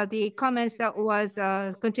the comments that was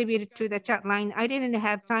contributed to the chat line. I didn't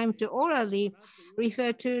have time to orally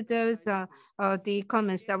refer to those the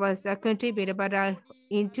comments that was contributed, but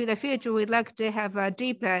into the future, we'd like to have a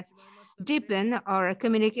deepen our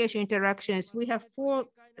communication interactions. We have 4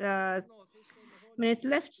 minutes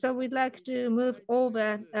left, so we'd like to move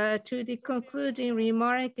over to the concluding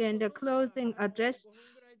remark and the closing address.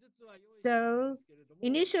 So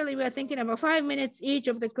initially, we are thinking about 5 minutes each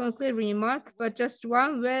of the concluding remark, but just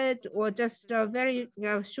one word or just a very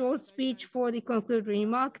short speech for the concluding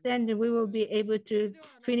remark, then we will be able to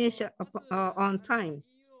finish on time.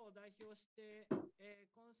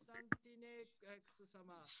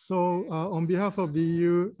 So on behalf of the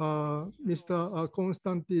EU, Mr.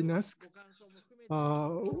 Konstantinescu,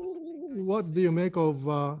 what do you make of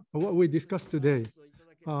what we discussed today?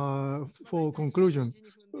 For conclusion,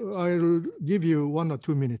 I'll give you 1 or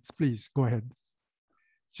 2 minutes. Please go ahead.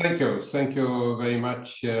 Thank you very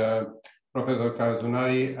much, Professor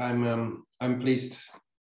Kazunari. I'm pleased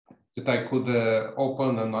that I could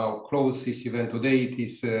open and now close this event today.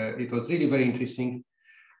 It was really very interesting.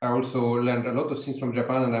 I also learned a lot of things from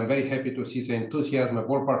Japan, and I'm very happy to see the enthusiasm of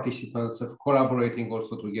all participants of collaborating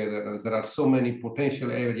also together. And there are so many potential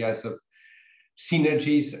areas of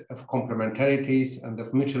synergies, of complementarities, and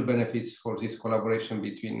of mutual benefits for this collaboration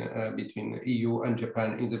between EU and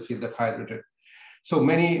Japan in the field of hydrogen. So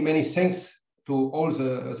many thanks to all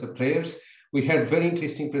the players. We had very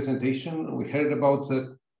interesting presentation. We heard about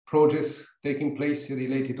the projects taking place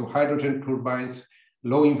related to hydrogen turbines,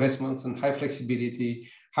 low investments and high flexibility,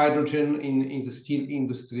 hydrogen in the steel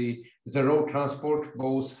industry, the road transport,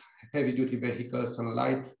 both heavy-duty vehicles and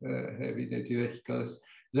light heavy-duty vehicles,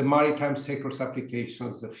 the maritime sector's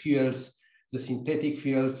applications, the fuels, the synthetic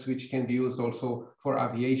fuels, which can be used also for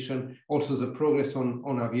aviation, also the progress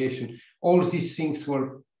on aviation. All these things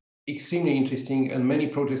were extremely interesting and many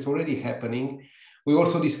projects already happening. We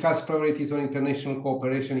also discussed priorities on international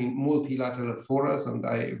cooperation in multilateral forums, and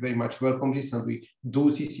I very much welcome this. And we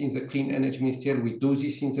do this in the Clean Energy Ministry. We do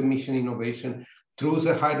this in the Mission Innovation through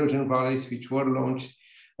the hydrogen valleys, which were launched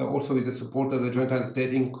also with the support of the joint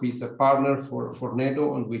undertaking with a partner for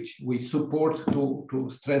NATO, on which we support to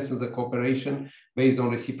strengthen the cooperation based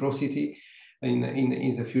on reciprocity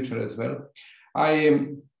in the future as well.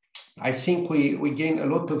 I think we gain a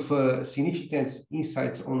lot of significant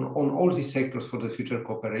insights on all these sectors for the future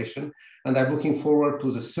cooperation. And I'm looking forward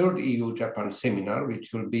to the 3rd EU-Japan seminar,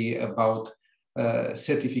 which will be about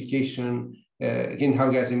certification,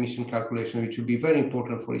 greenhouse gas emission calculation, which will be very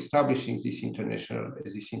important for establishing this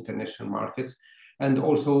international market. and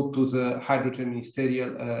also to the hydrogen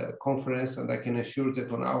ministerial conference. And I can assure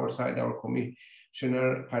that on our side, our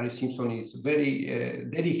Commissioner Harry Simpson is very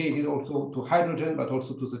dedicated also to hydrogen, but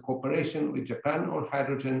also to the cooperation with Japan on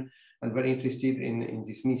hydrogen, and very interested in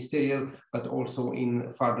this ministerial, but also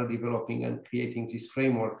in further developing and creating this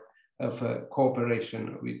framework of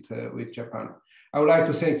cooperation with Japan. I would like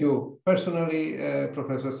to thank you personally,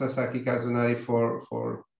 Professor Sasaki Kazunari,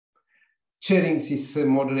 for chairing this,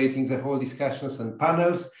 moderating the whole discussions and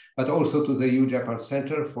panels, but also to the EU Japan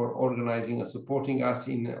Center for organizing and supporting us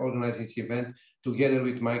in organizing this event together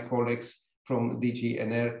with my colleagues from DG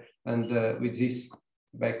NR. And with this,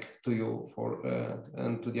 back to you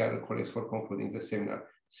and to the other colleagues for concluding the seminar.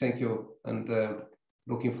 Thank you, and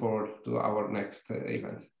looking forward to our next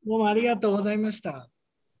event.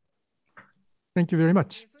 Thank you very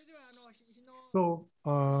much. So,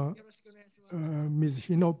 Ms.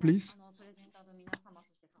 Hino, please.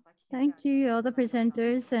 Thank you, all the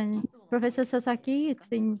presenters and Professor Sasaki. It's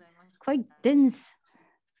been quite dense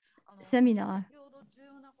seminar.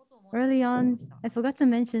 Early on, I forgot to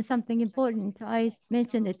mention something important. I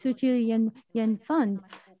mentioned the 2 trillion yen fund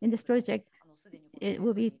in this project. It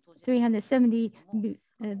will be 370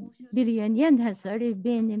 billion yen has already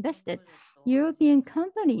been invested. European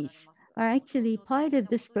companies are actually part of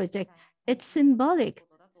this project. It's symbolic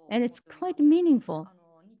and it's quite meaningful.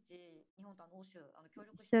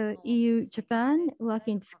 So EU, Japan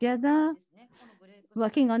working together,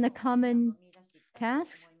 working on a common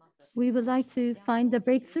task. We would like to find the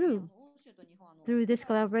breakthrough through this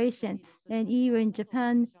collaboration. And EU and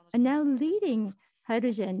Japan are now leading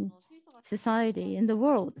hydrogen society in the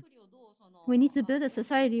world. We need to build a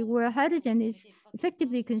society where hydrogen is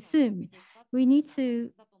effectively consumed. We need to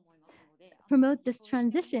promote this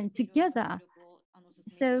transition together.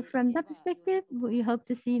 So from that perspective, we hope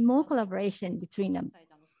to see more collaboration between them.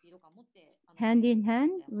 Hand in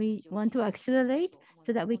hand, we want to accelerate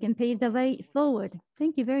so that we can pave the way forward.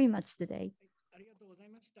 Thank you very much today.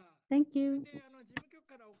 Thank you.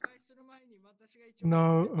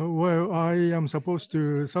 Now, well, I am supposed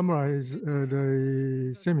to summarize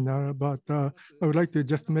the seminar, but I would like to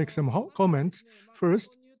just make some comments.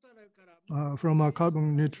 First, from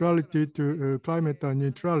carbon neutrality to climate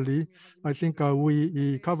neutrality, I think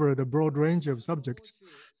we covered a broad range of subjects.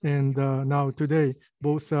 And now today,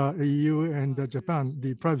 both EU and Japan,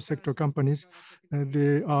 the private sector companies,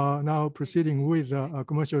 they are now proceeding with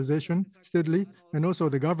commercialization steadily. And also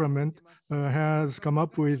the government has come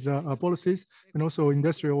up with policies, and also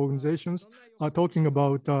industrial organizations are talking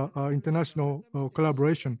about international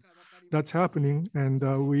collaboration. That's happening, and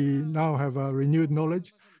we now have renewed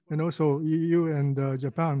knowledge. And also EU and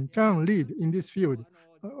Japan can lead in this field.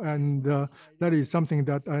 And that is something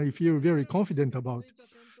that I feel very confident about.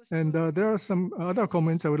 And there are some other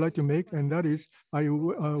comments I would like to make, and that is I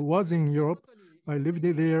was in Europe, I lived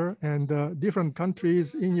there, and different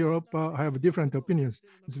countries in Europe have different opinions.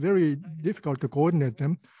 It's very difficult to coordinate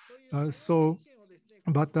them.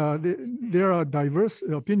 But there are diverse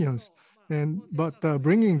opinions, but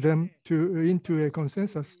bringing them into a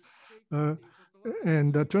consensus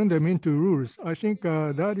and turn them into rules. I think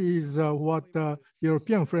that is what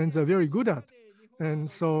European friends are very good at. And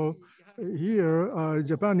so here,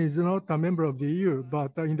 Japan is not a member of the EU,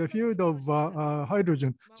 but in the field of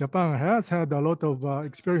hydrogen, Japan has had a lot of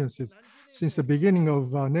experiences. Since the beginning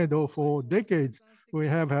of NEDO for decades, we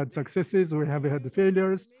have had successes, we have had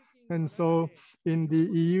failures. And so in the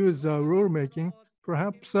EU's rulemaking,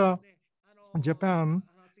 perhaps Japan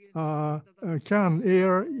can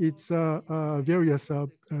air its various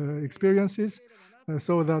experiences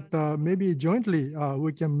so that maybe jointly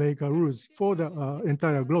we can make rules for the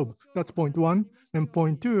entire globe. That's point one. And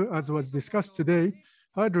point two, as was discussed today,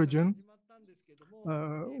 hydrogen.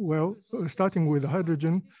 Well, starting with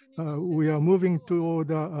hydrogen, we are moving toward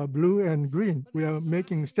blue and green. We are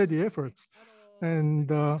making steady efforts. And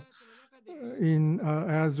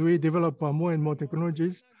as we develop more and more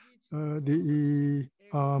technologies, with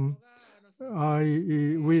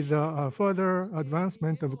further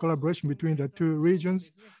advancement of collaboration between the two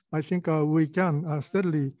regions, I think we can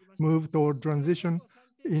steadily move toward transition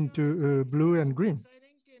into blue and green.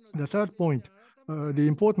 The third point, the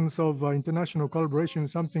importance of international collaboration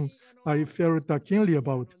is something I felt keenly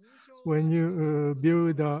about. When you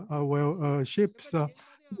build ships,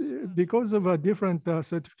 because of different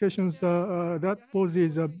certifications, that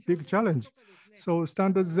poses a big challenge. So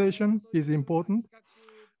standardization is important.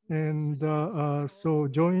 And so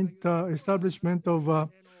joint establishment of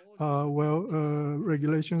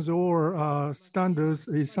regulations or standards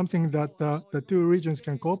is something that the two regions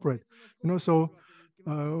can cooperate. And also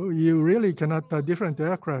you really cannot different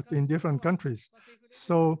aircraft in different countries.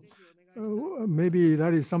 So maybe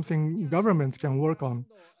that is something governments can work on.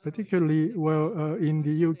 Particularly, well, in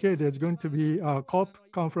the UK, there's going to be a COP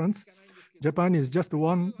conference. Japan is just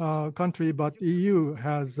one country, but EU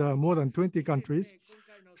has more than 20 countries.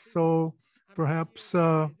 So perhaps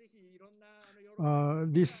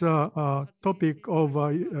this topic of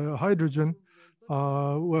hydrogen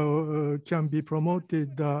can be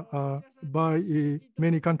promoted by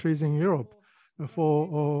many countries in Europe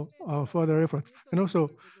for further efforts. And also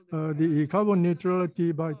the carbon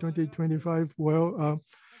neutrality by 2025,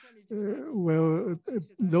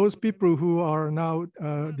 those people who are now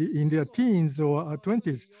in their teens or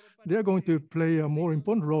 20s, they're going to play a more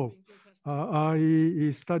important role.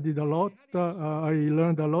 I studied a lot. I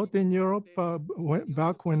learned a lot in Europe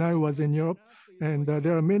back when I was in Europe. And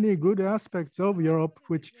there are many good aspects of Europe,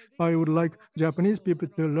 which I would like Japanese people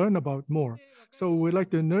to learn about more. So we'd like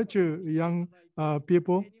to nurture young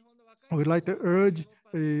people. We'd like to urge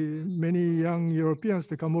many young Europeans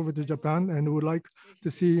to come over to Japan, and would like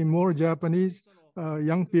to see more Japanese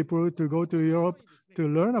young people to go to Europe to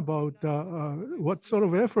learn about what sort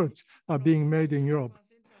of efforts are being made in Europe.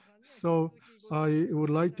 So I would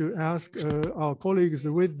like to ask our colleagues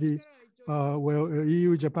with the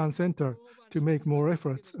EU-Japan Center to make more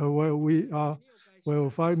efforts. We are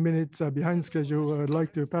 5 minutes behind schedule. I'd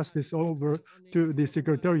like to pass this over to the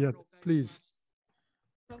Secretariat, please.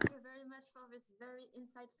 Thank you very much for this very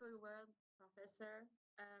insightful word, Professor.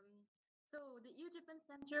 So the EU-Japan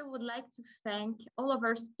Center would like to thank all of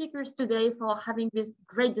our speakers today for having this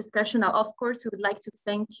great discussion. Now, of course, we would like to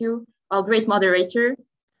thank you, our great moderator.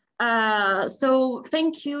 So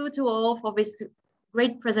thank you to all for these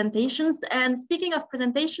great presentations. And speaking of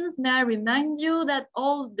presentations, may I remind you that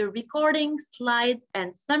all the recordings, slides,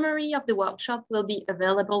 and summary of the workshop will be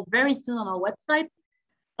available very soon on our website.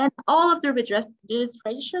 And all of the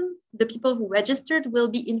registrations, the people who registered will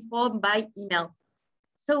be informed by email.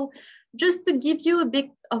 So just to give you a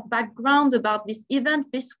bit of background about this event,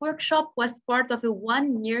 this workshop was part of a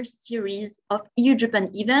one-year series of EU-Japan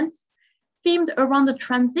events themed around the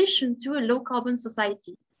transition to a low-carbon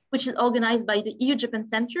society, which is organized by the EU-Japan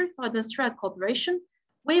Center for Industrial Cooperation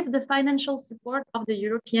with the financial support of the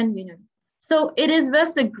European Union. So it is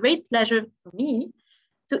thus a great pleasure for me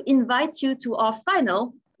to invite you to our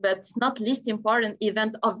final, but not least important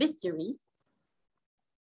event of this series.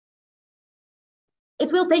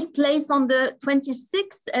 It will take place on the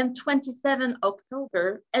 26th and 27th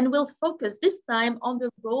October and will focus this time on the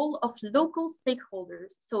role of local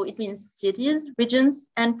stakeholders. So it means cities,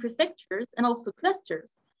 regions, and prefectures, and also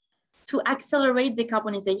clusters, to accelerate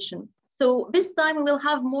decarbonization. So this time we will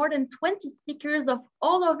have more than 20 speakers of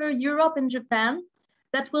all over Europe and Japan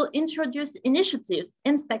that will introduce initiatives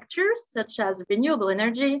in sectors such as renewable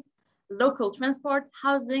energy, local transport,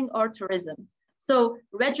 housing, or tourism. So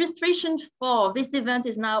registration for this event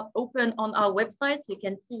is now open on our website. You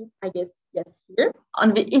can see, I guess, yes, here.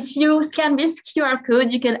 If you scan this QR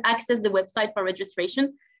code, you can access the website for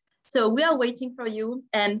registration. So we are waiting for you,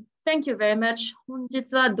 and thank you very much. 本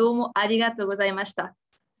日はどうもありがとうございました.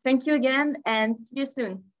 Thank you again, and see you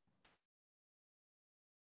soon.